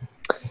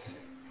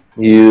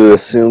 You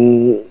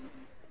assume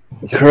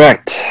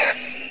correct.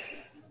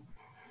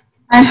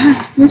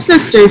 Your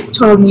sisters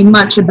told me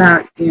much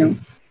about you.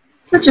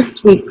 Such a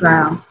sweet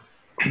girl.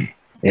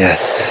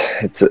 Yes,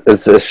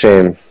 it's a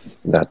shame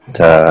that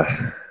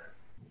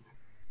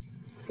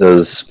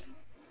those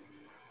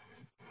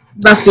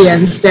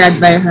Ruffians dared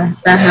lay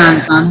their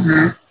hands on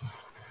her.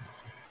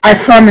 I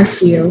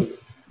promise you,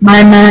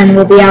 my men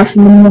will be out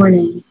in the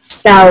morning,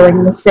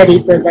 scouring the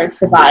city for their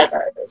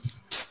survivors.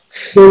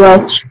 We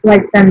will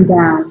strike them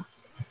down.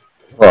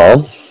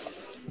 well,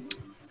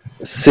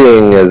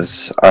 seeing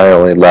as I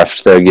only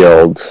left the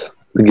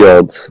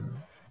guild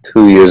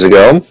 2 years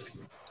ago,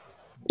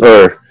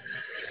 or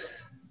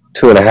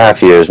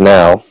 2.5 years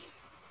now,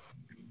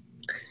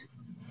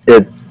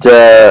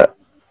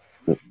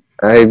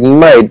 I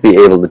might be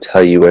able to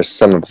tell you where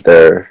some of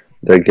their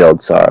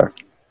guilds are,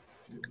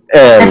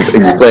 and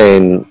Excellent.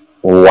 explain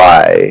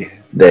why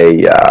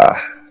they've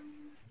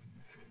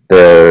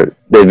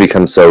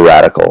become so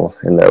radical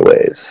in their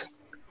ways.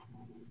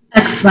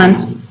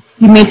 Excellent.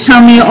 You may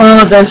tell me all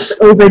of this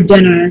over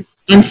dinner.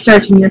 I'm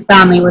certain your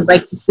family would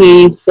like to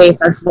see you safe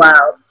as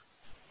well.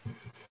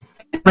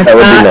 With That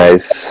would be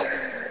nice.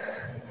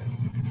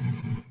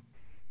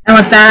 And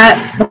with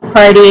that, the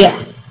party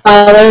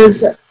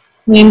follows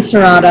Queen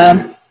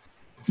Serrata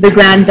to the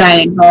grand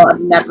dining hall of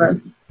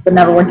the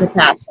Neverwinter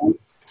Castle.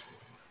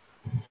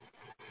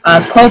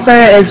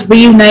 Culper is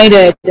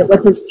reunited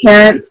with his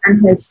parents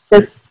and his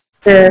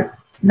sister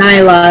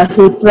Nyla,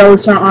 who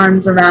throws her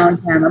arms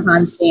around him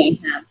upon seeing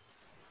him,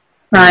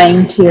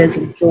 crying tears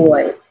of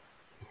joy.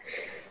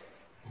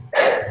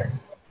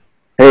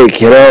 Hey,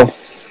 kiddo.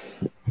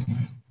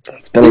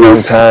 It's been a long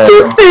time.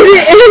 Stupid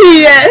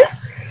idiot!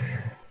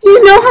 Do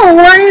you know how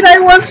worried I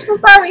was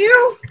about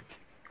you?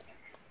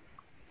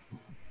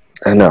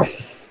 I know.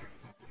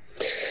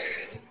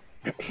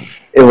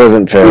 It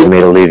wasn't fair of me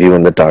to leave you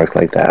in the dark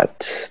like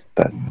that,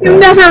 but... You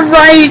never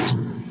write.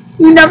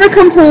 You never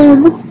come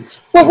home.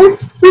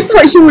 We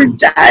thought you were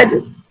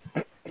dead.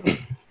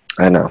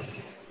 I know.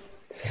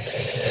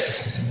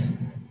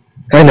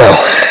 I know.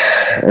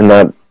 And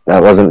that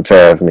wasn't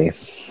fair of me.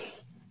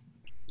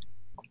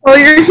 Well,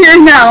 you're here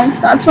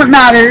now. That's what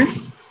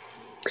matters.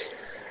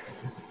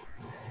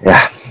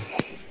 Yeah.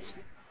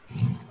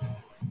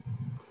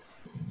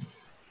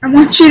 I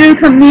want you to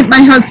come meet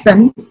my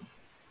husband.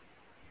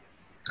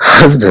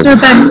 Husband? Sir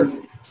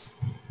Ben.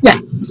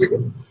 Yes.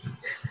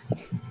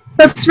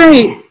 That's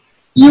right.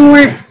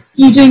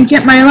 You didn't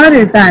get my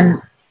letter,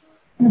 Ben,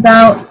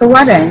 about the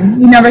wedding.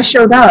 You never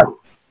showed up.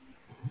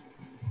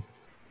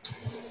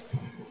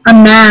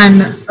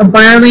 A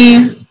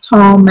burly,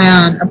 tall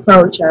man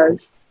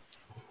approaches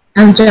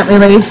and gently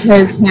lays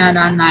his hand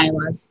on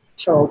Nyla's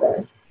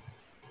shoulder.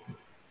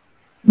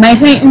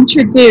 Might I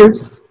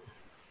introduce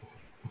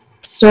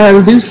Sir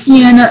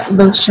Lucien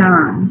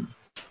Lochan,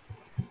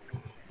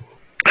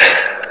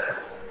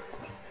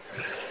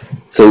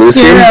 Sir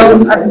Lucien? hero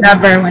of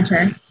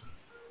Neverwinter.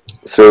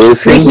 Sir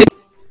Lucien?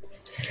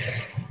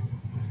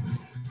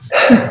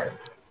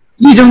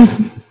 You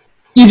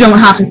don't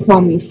have to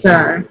call me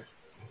sir.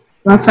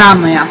 We're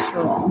family after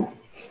all.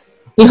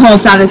 He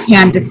holds out his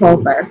hand to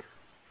Culper.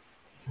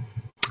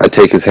 I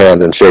take his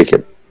hand and shake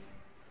it.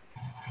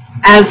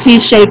 As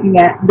he's shaking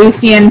it,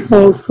 Lucien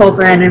pulls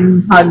Culper in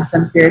and hugs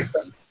him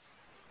fiercely.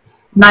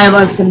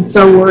 Nyla's been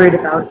so worried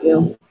about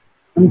you.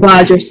 I'm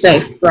glad you're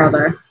safe,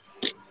 brother.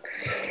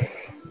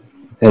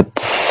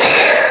 It's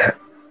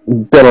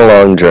been a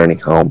long journey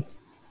home.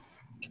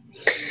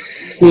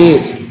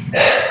 Indeed.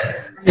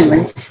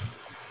 Anyways.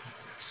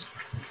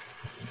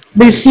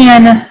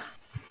 Lucien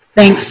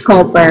thanks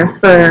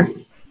Culper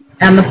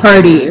and the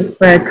party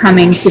for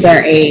coming to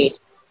their aid,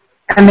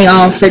 and they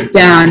all sit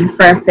down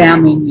for a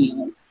family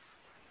meal.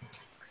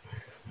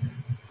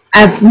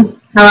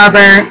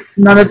 However,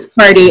 none of the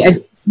party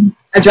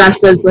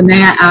addresses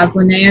Linnea as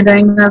Linnea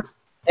during this.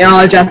 They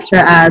all address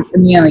her as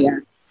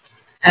Amelia.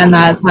 And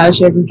that's how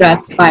she is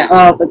addressed by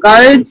all the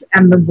guards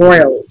and the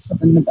royals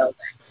within the building.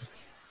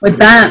 With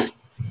that,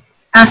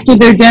 after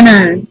their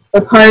dinner,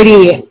 the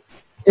party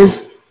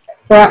is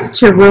brought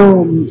to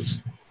rooms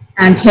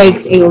and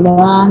takes a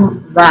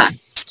long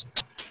rest.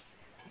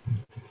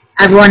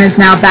 Everyone is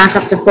now back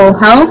up to full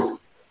health.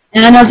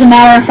 And as a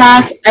matter of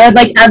fact, I would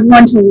like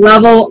everyone to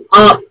level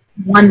up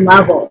 1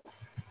 level.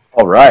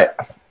 All right.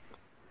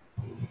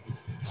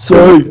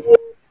 So,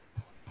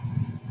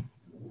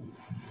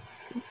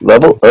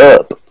 level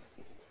up.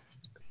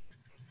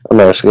 I'm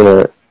actually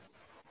gonna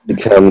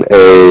become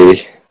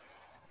a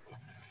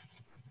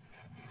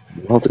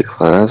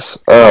multi-class.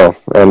 Oh,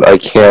 and I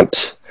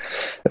can't.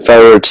 If I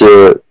were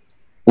to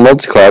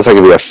multi-class, I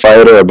could be a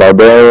fighter, a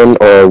barbarian,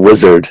 or a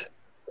wizard,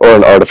 or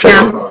an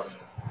artificer. Yeah.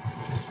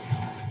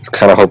 I was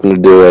kind of hoping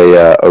to do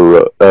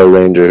a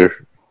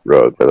ranger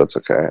rogue, but that's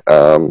okay.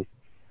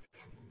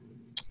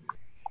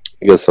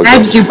 I guess I'll I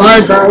had to do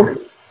bard rogue.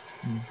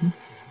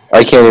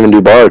 I can't even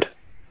do bard.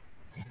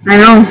 I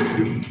know.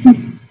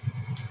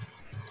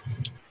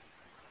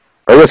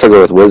 I guess I'll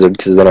go with wizard,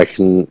 because then I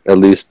can at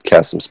least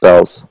cast some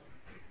spells.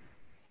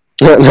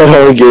 That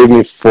only gave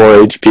me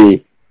 4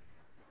 HP.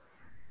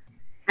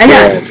 I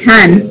got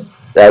 10.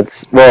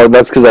 That's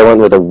because I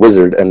went with a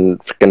wizard, and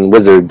freaking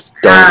wizards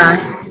don't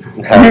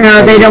have...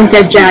 No, they don't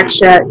get jack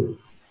shit.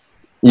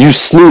 You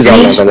sneeze on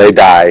them and they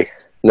die.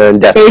 They're in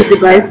death.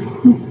 Basically.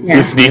 Yeah.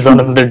 You sneeze on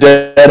them, they're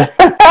dead.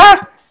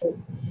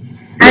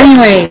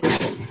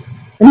 Anyways,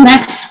 the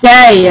next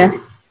day,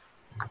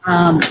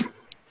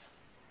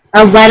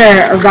 a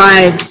letter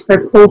arrives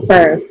for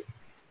Cooper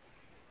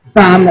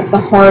from the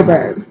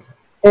harbor.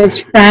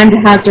 His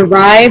friend has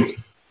arrived,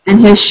 and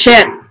his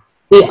ship,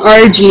 the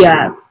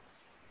Argia,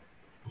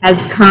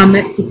 has come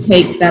to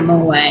take them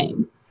away.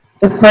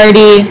 The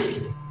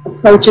party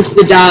approaches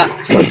the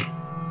docks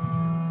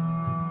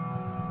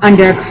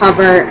under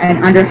cover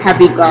and under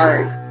heavy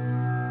guard.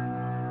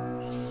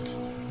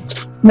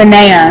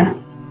 Linnea,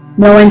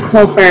 knowing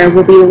Cooper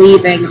will be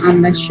leaving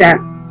on the ship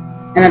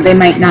and that they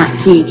might not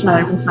see each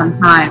other for some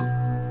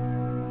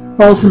time,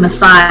 pulls him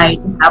aside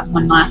to have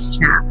one last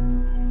chat.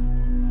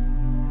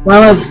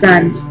 Well, old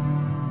friend,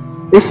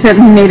 we've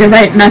certainly made a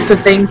right mess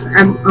of things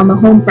on the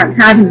home front,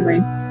 haven't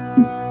we?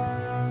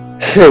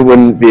 It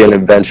wouldn't be an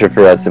adventure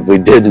for us if we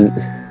didn't.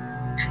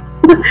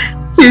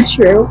 Too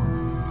true.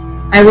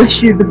 I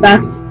wish you the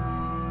best.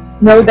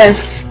 Know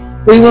this,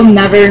 we will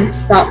never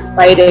stop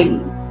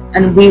fighting,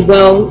 and we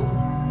will,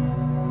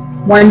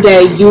 one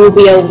day you will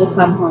be able to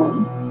come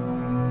home.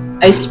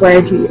 I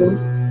swear to you.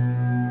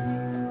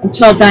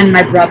 Until then,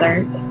 my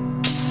brother,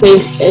 stay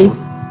safe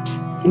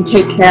and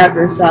take care of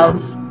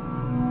yourselves.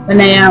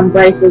 Linnea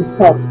embraces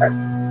Cooper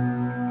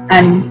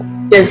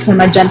and gives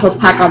him a gentle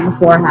peck on the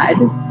forehead.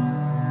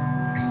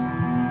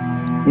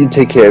 You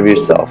take care of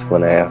yourself,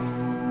 Linnea.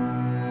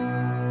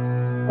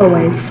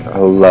 Always.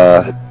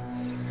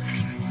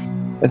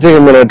 I think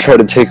I'm gonna try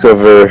to take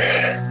over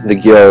the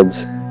guild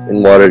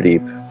in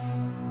Waterdeep.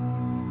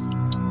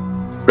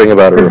 Bring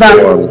about a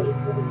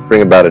reform.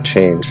 Bring about a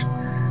change.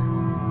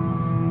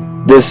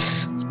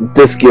 This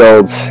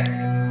guild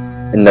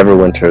in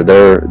Neverwinter,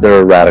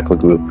 they're a radical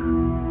group.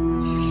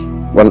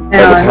 By the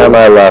time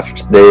I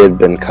left, they had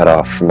been cut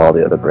off from all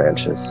the other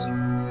branches.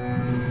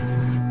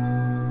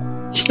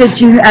 Should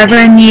you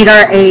ever need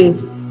our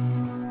aid,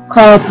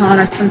 call upon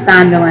us in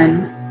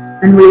Phandalin,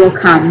 and we will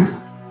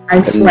come.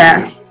 I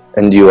swear.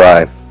 And you,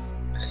 I.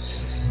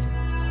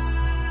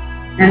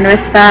 And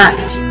with that,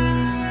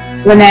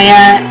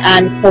 Linnea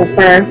and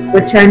Cooper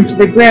return to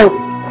the group.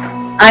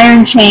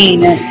 Iron Chain,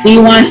 do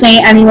you want to say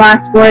any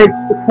last words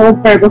to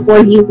Cooper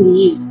before he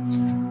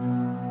leaves?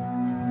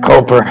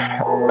 Cooper,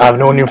 I've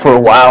known you for a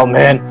while,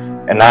 man,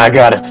 and I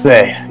gotta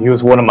say, you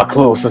was one of my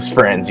closest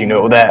friends, you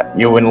know that?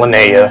 You and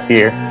Linnea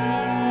here.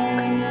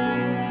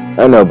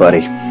 I know,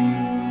 buddy.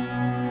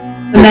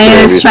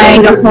 Linnea is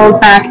trying to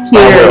hold back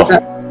tears.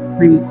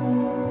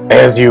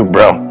 As you,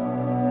 bro.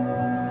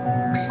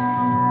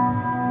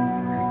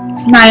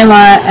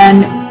 Nyla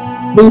and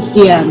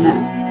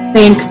Lucian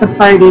thank the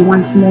party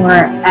once more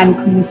and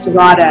Queen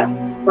Serata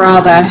for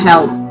all their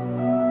help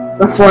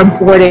before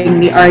boarding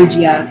the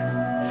Argia.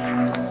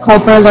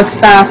 Cooper looks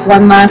back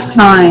one last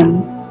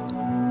time.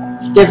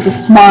 He gives a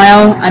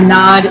smile, a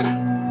nod,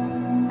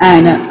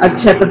 and a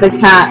tip of his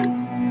hat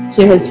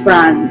to his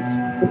friends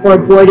before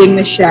boarding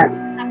the ship.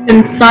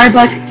 Captain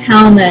Starbuck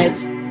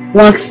Talmadge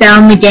walks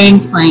down the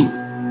gangplank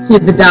to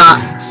the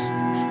docks.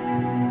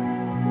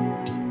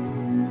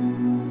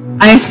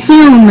 I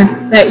assume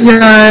that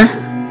you're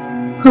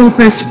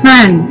Cooper's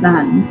friend,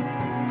 then.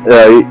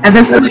 At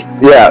this point,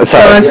 yeah,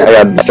 sorry,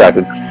 I got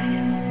distracted.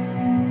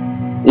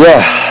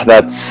 Yeah,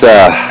 that's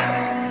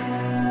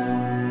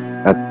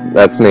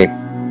me.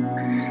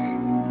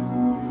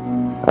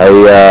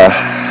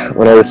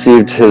 When I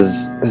received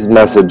his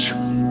message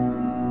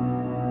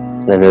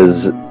and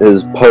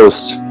his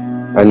post,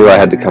 I knew I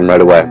had to come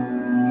right away.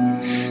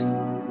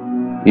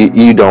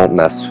 You don't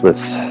mess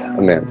with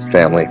a man's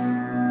family.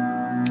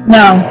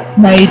 No,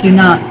 you do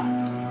not.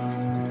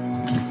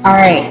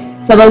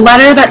 Alright, so the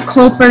letter that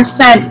Culper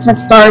sent to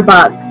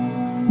Starbuck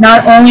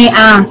not only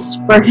asked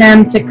for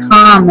him to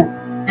come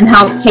and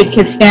help take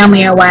his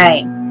family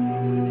away,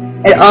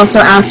 it also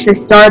asked for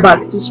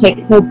Starbuck to take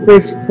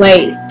Culper's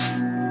place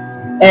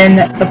in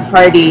the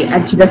party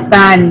and to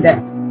defend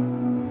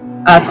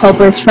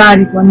Culper's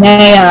friends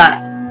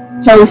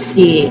Linnea,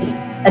 Toasty,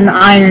 and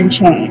Iron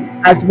Chain,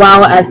 as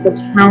well as the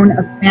town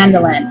of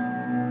Phandalin.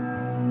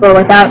 For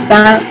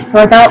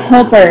without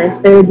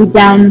Culper, they would be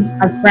down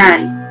a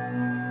friend,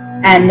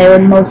 and they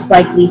would most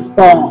likely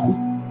fall.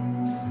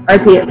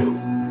 RP,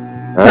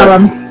 tell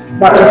him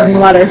what was in the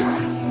letter.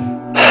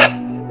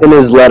 In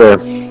his letter,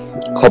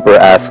 Culper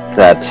asked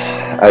that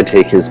I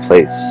take his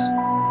place.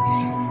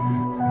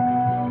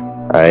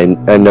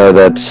 I know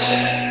that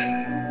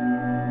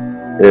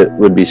it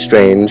would be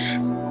strange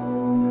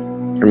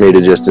for me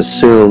to just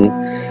assume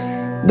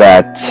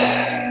that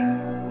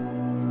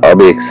I'll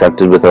be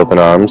accepted with open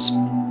arms,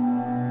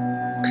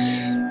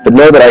 but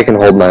know that I can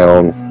hold my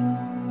own,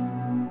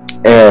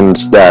 and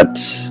that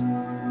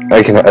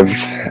I can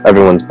have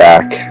everyone's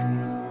back.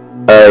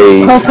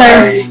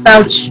 Culper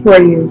vouched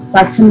for you.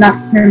 That's enough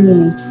for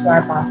me,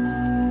 Starbuck.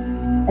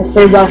 I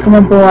say welcome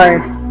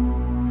aboard.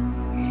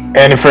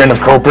 Any friend of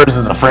Culper's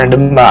is a friend of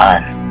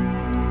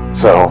mine,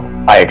 so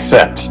I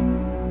accept.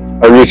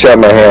 I reach out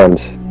my hand.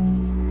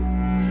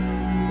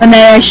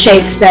 Linnea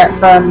shakes it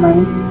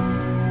firmly,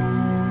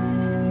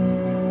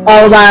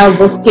 all while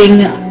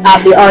looking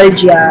at the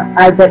Argia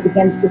as it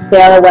begins to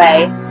sail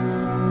away,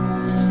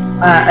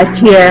 a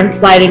tear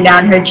sliding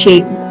down her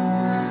cheek,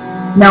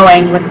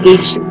 knowing with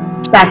each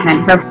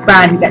second her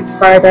friend gets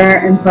further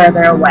and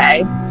further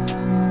away,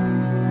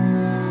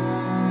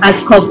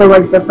 as Culper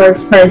was the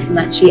first person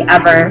that she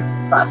ever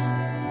trusted.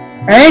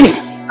 Alrighty,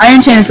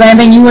 Iron Chain, is there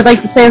anything you would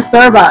like to say to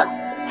Starbuck?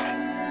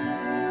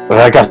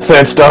 Like I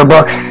said,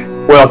 Starbuck,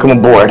 welcome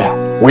aboard.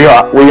 We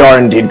are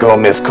indeed going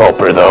to miss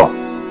Culper, though.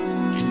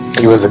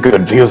 He was a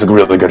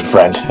really good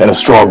friend and a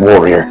strong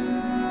warrior.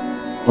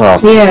 Well,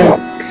 Yeah.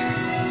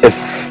 if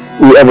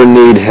we ever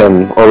need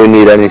him or we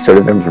need any sort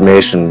of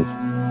information,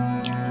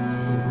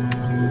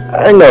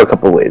 I know a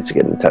couple ways to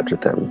get in touch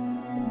with him.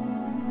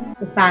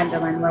 To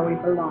Phandalin, where we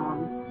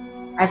belong.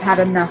 I've had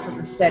enough of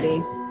the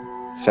city.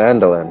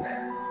 Phandalin.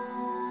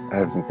 I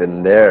haven't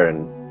been there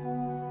in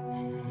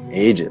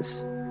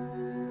ages.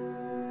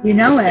 You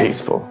know It's it.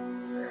 peaceful.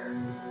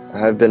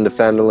 I've been to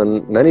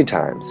Phandalin many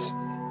times.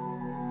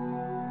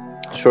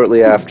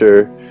 Shortly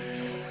after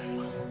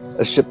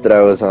a ship that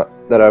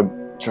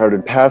I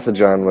chartered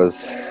passage on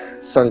was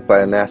sunk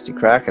by a nasty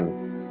kraken.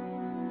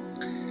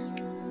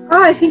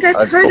 Oh, I think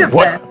I've heard of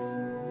what? that.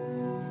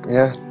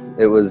 Yeah,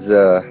 it was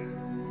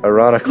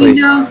ironically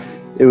You know,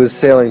 it was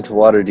sailing to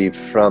Waterdeep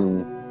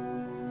from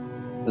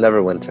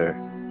Neverwinter.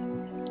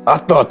 I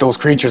thought those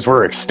creatures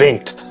were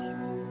extinct.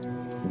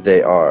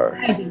 They are.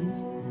 I do.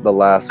 The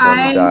last one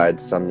I- died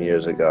some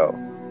years ago.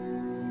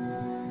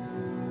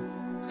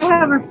 I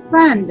have a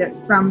friend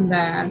from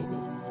there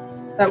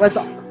that was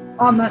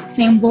on that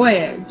same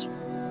voyage.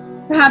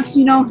 Perhaps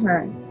you know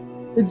her,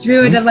 the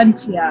druid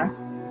Alentia.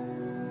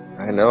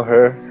 I know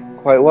her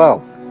quite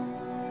well.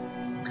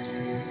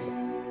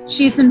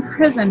 She's in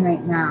prison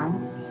right now,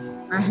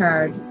 I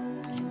heard.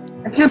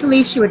 I can't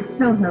believe she would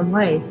kill her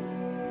wife.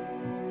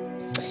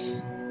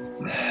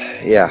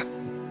 Yeah.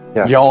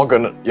 Yeah. Y'all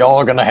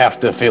gonna have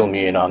to fill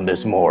me in on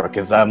this more,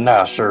 because I'm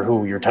not sure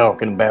who you're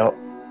talking about.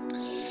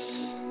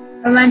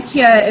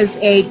 Alentia is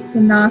a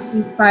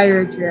Genasi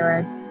fire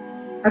druid,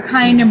 a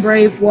kind and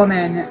brave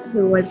woman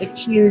who was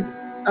accused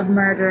of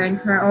murdering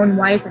her own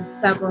wife and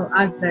several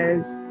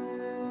others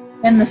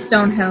in the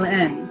Stonehill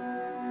Inn.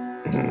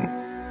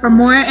 For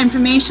more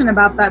information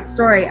about that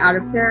story, out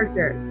of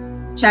character,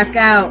 check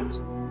out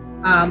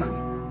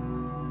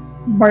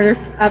Murder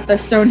at the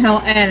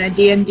Stonehill Inn, a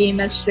D&D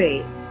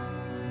mystery.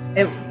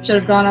 It should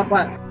have gone up,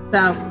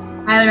 so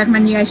highly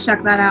recommend you guys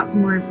check that out for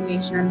more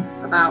information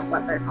about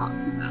what they're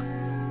talking about,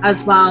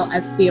 as well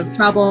as Sea of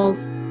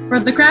Troubles for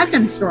the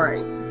Kraken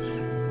story.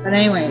 But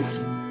anyways,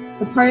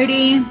 the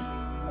party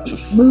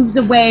moves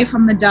away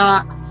from the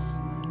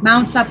docks,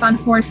 mounts up on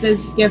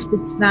horses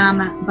gifted to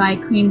them by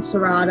Queen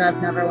Sarada of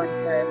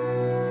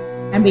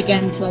Neverwinter, and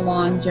begins the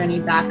long journey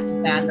back to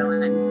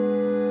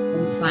Phandalin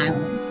in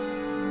silence.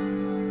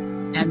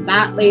 And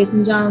that, ladies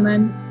and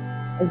gentlemen,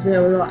 is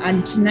where we will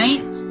end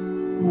tonight,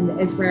 and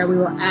is where we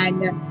will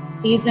end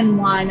Season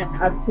 1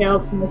 of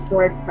Tales from the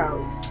Sword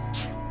Coast.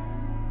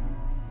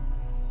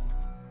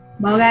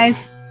 Well,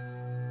 guys,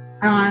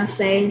 I want to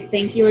say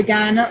thank you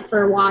again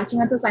for watching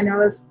with us. I know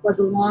this was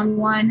a long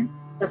one,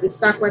 but if you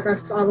stuck with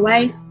us all the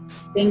way,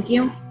 thank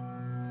you.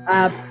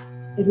 If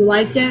you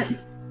liked it,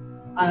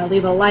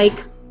 leave a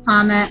like,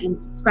 comment,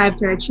 and subscribe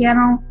to our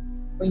channel.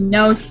 We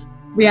know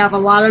we have a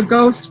lot of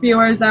ghost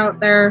viewers out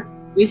there.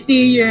 We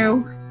see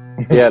you.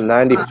 Yeah,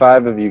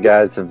 95 of you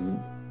guys have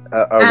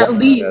are At watching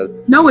least.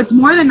 this. No, it's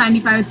more than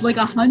 95. It's like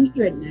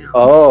 100 now.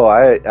 Oh,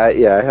 I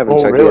haven't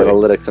checked really? the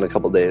analytics in a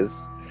couple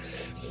days.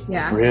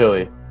 Yeah.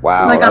 Really?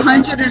 Wow. Like that's-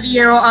 100 of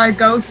you are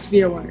ghost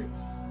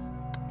viewers.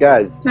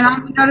 Guys, Turn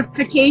on the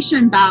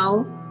notification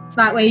bell.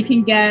 That way you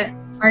can get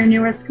our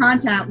newest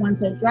content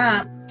once it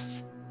drops.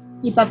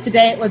 Keep up to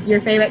date with your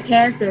favorite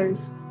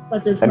characters,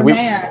 such as And we-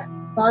 Linnea,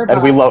 Barba.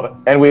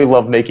 And we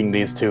love making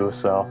these too.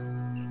 So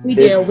We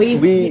do.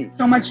 we- It's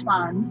so much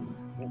fun.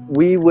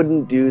 we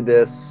wouldn't do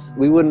this.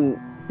 We wouldn't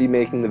be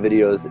making the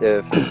videos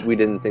if we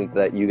didn't think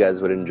that you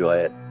guys would enjoy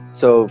it.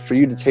 So for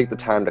you to take the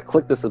time to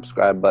click the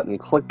subscribe button,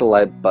 click the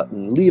like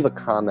button, leave a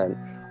comment,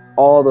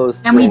 all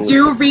those And things. we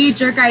do read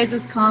your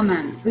guys'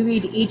 comments. We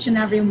read each and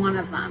every one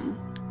of them.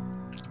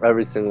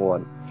 Every single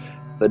one.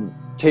 But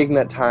taking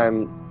that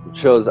time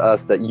shows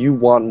us that you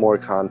want more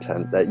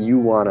content, that you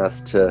want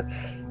us to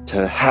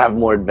have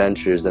more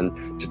adventures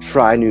and to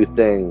try new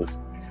things.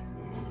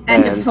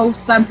 And to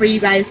post them for you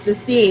guys to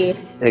see.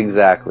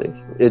 Exactly.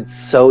 It's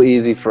so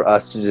easy for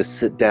us to just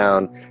sit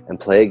down and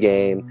play a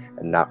game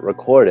and not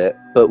record it,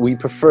 but we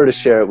prefer to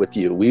share it with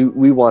you.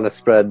 We want to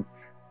spread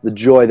the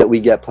joy that we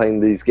get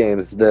playing these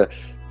games, the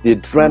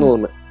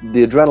adrenaline,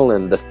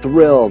 the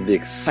thrill, the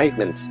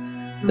excitement,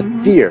 the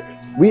fear.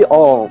 We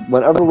all,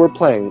 whenever we're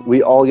playing,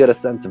 we all get a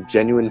sense of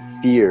genuine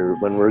fear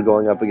when we're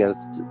going up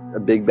against a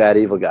big bad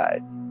evil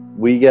guy.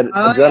 We get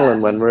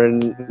adrenaline when we're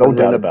in, no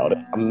doubt about it.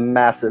 a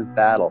massive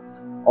battle.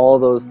 All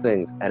those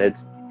things,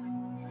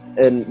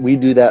 and we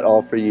do that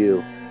all for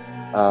you.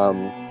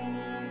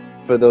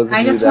 For those of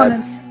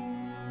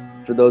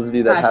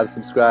you that have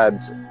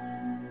subscribed,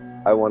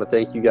 I want to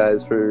thank you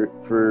guys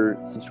for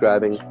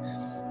subscribing.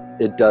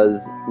 It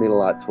does mean a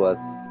lot to us,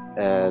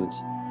 and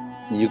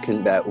you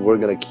can bet we're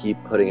gonna keep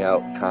putting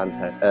out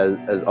content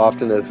as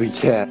often as we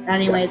can.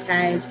 Anyways,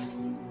 guys,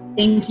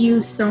 thank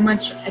you so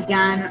much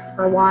again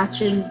for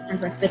watching and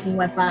for sticking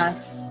with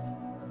us.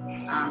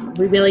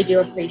 We really do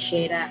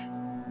appreciate it.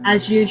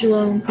 As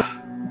usual,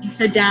 links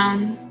are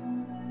down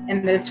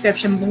in the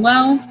description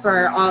below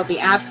for all the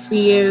apps we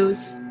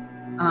use.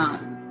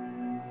 And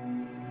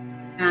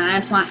I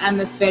just want to end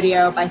this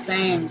video by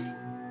saying,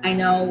 I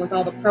know with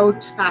all the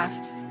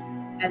protests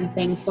and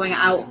things going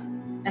out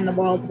in the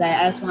world today,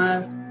 I just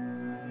want to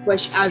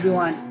wish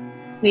everyone,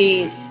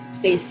 please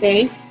stay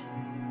safe,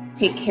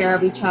 take care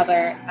of each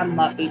other, and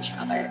love each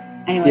other.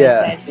 Anyways,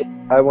 guys.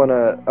 I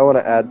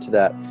wanna add to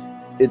that.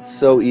 It's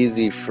so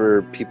easy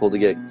for people to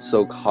get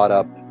so caught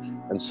up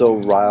and so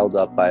riled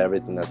up by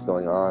everything that's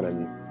going on,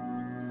 and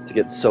to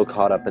get so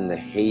caught up in the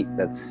hate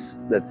that's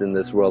in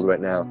this world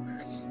right now.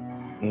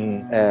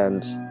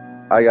 And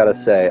I gotta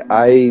say,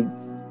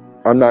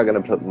 I'm not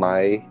gonna put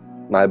my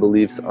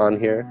beliefs on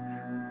here,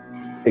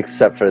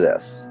 except for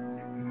this.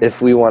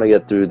 If we want to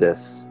get through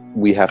this,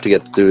 we have to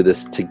get through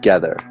this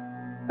together,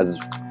 as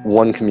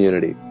one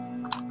community,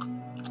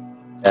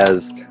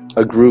 as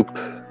a group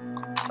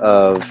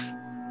of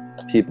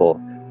people.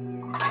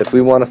 If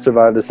we want to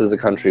survive this as a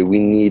country, we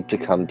need to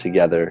come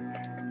together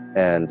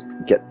and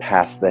get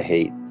past the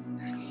hate.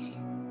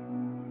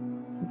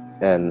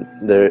 And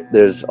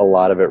there's a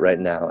lot of it right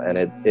now, and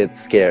it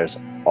scares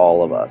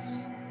all of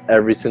us.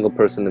 Every single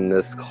person in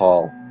this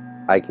call,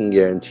 I can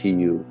guarantee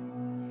you,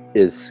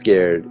 is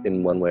scared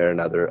in one way or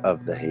another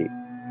of the hate.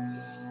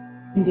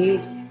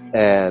 Indeed.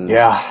 And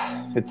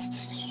yeah,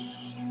 it's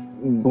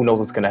who knows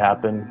what's gonna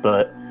happen,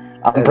 but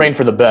I'm praying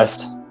for the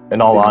best.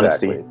 In all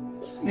honesty,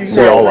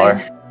 we all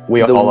are.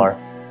 We all are.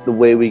 The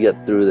way we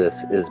get through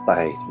this is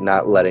by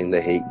not letting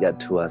the hate get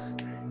to us,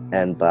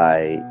 and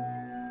by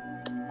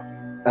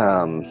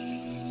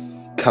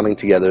coming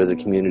together as a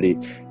community.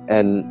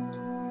 And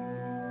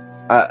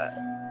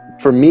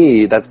for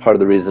me, that's part of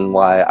the reason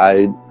why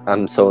I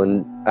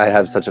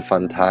have such a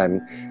fun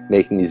time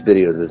making these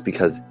videos, is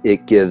because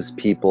it gives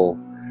people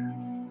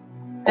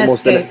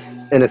almost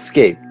an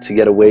escape to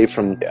get away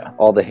from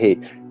all the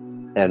hate.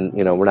 And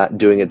we're not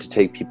doing it to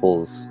take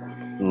people's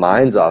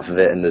minds off of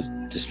it and to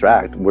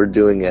distract. We're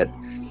doing it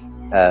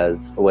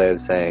as a way of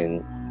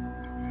saying,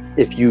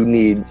 if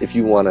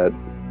you want to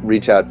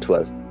reach out to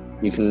us,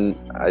 you can.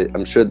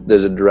 I'm sure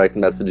there's a direct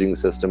messaging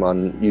system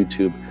on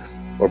YouTube,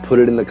 or put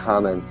it in the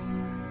comments.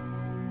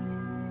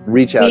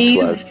 Reach out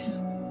to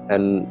us,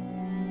 and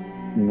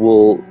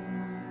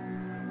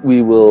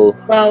we will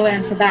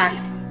answer back.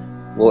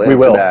 We'll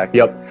answer back.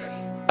 Yep,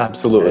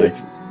 absolutely.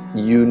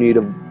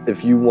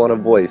 If you want a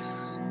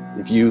voice,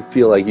 if you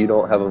feel like you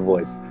don't have a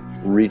voice,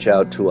 reach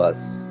out to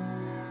us.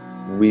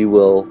 We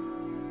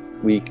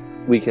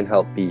can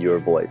help be your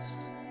voice.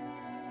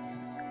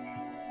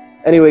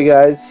 Anyway,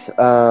 guys,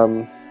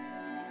 I've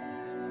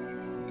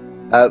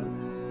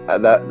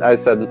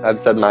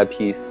said my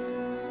piece.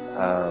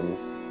 I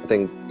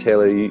think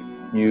Taylor,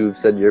 you've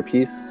said your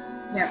piece.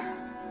 Yeah.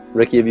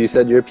 Ricky, have you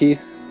said your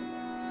piece?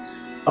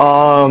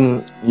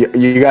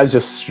 You guys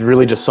just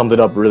summed it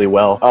up really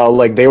well.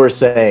 Like they were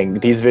saying,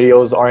 these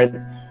videos aren't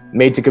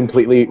made to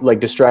completely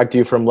distract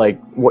you from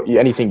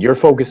anything you're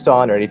focused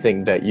on or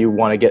anything that you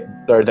want to get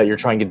or that you're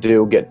trying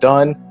to get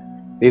done.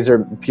 These are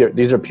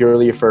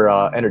purely for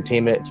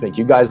entertainment, to make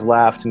you guys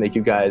laugh, to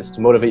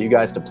motivate you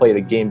guys to play the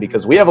game,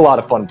 because we have a lot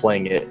of fun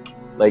playing it.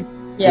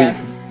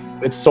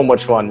 It's so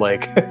much fun.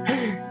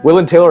 Will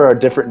and Taylor are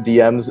different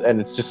DMs, and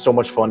it's just so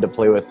much fun to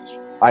play with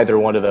either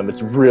one of them.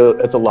 It's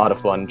a lot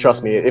of fun.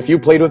 Trust me, if you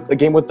played with a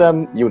game with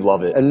them, you would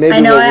love it. And maybe I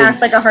know I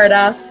act like a hard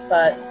ass,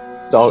 but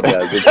So,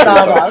 yeah, it's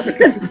all love.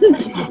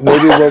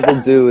 maybe what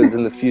we'll do is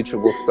in the future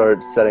we'll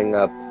start setting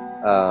up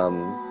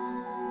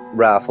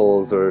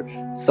raffles or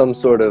some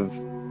sort of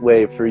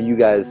way for you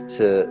guys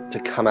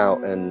to come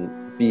out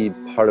and be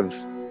part of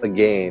a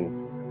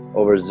game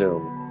over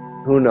Zoom.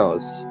 Who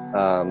knows?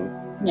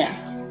 Yeah.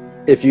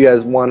 If you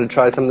guys want to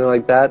try something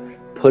like that,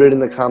 put it in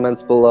the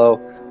comments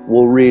below.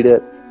 We'll read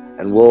it,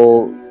 and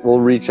we'll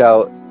reach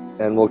out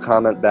and we'll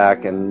comment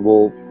back, and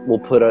we'll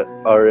put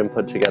our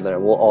input together,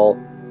 and we'll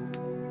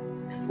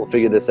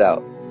figure this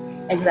out.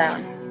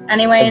 Exactly.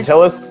 Anyways,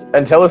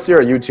 and tell us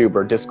you're a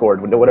YouTuber,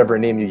 Discord, whatever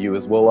name you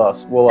use. We'll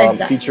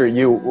Exactly. feature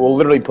you. We'll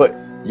literally put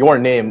your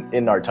name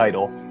in our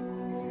title,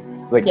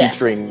 like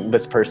featuring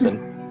this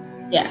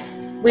person. Yeah.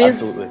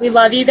 Absolutely. We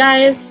love you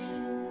guys.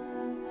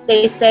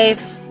 Stay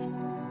safe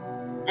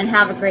and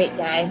have a great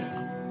day.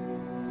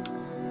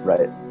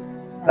 Right.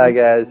 Bye,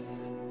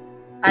 guys.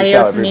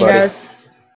 Adios, everybody. amigos.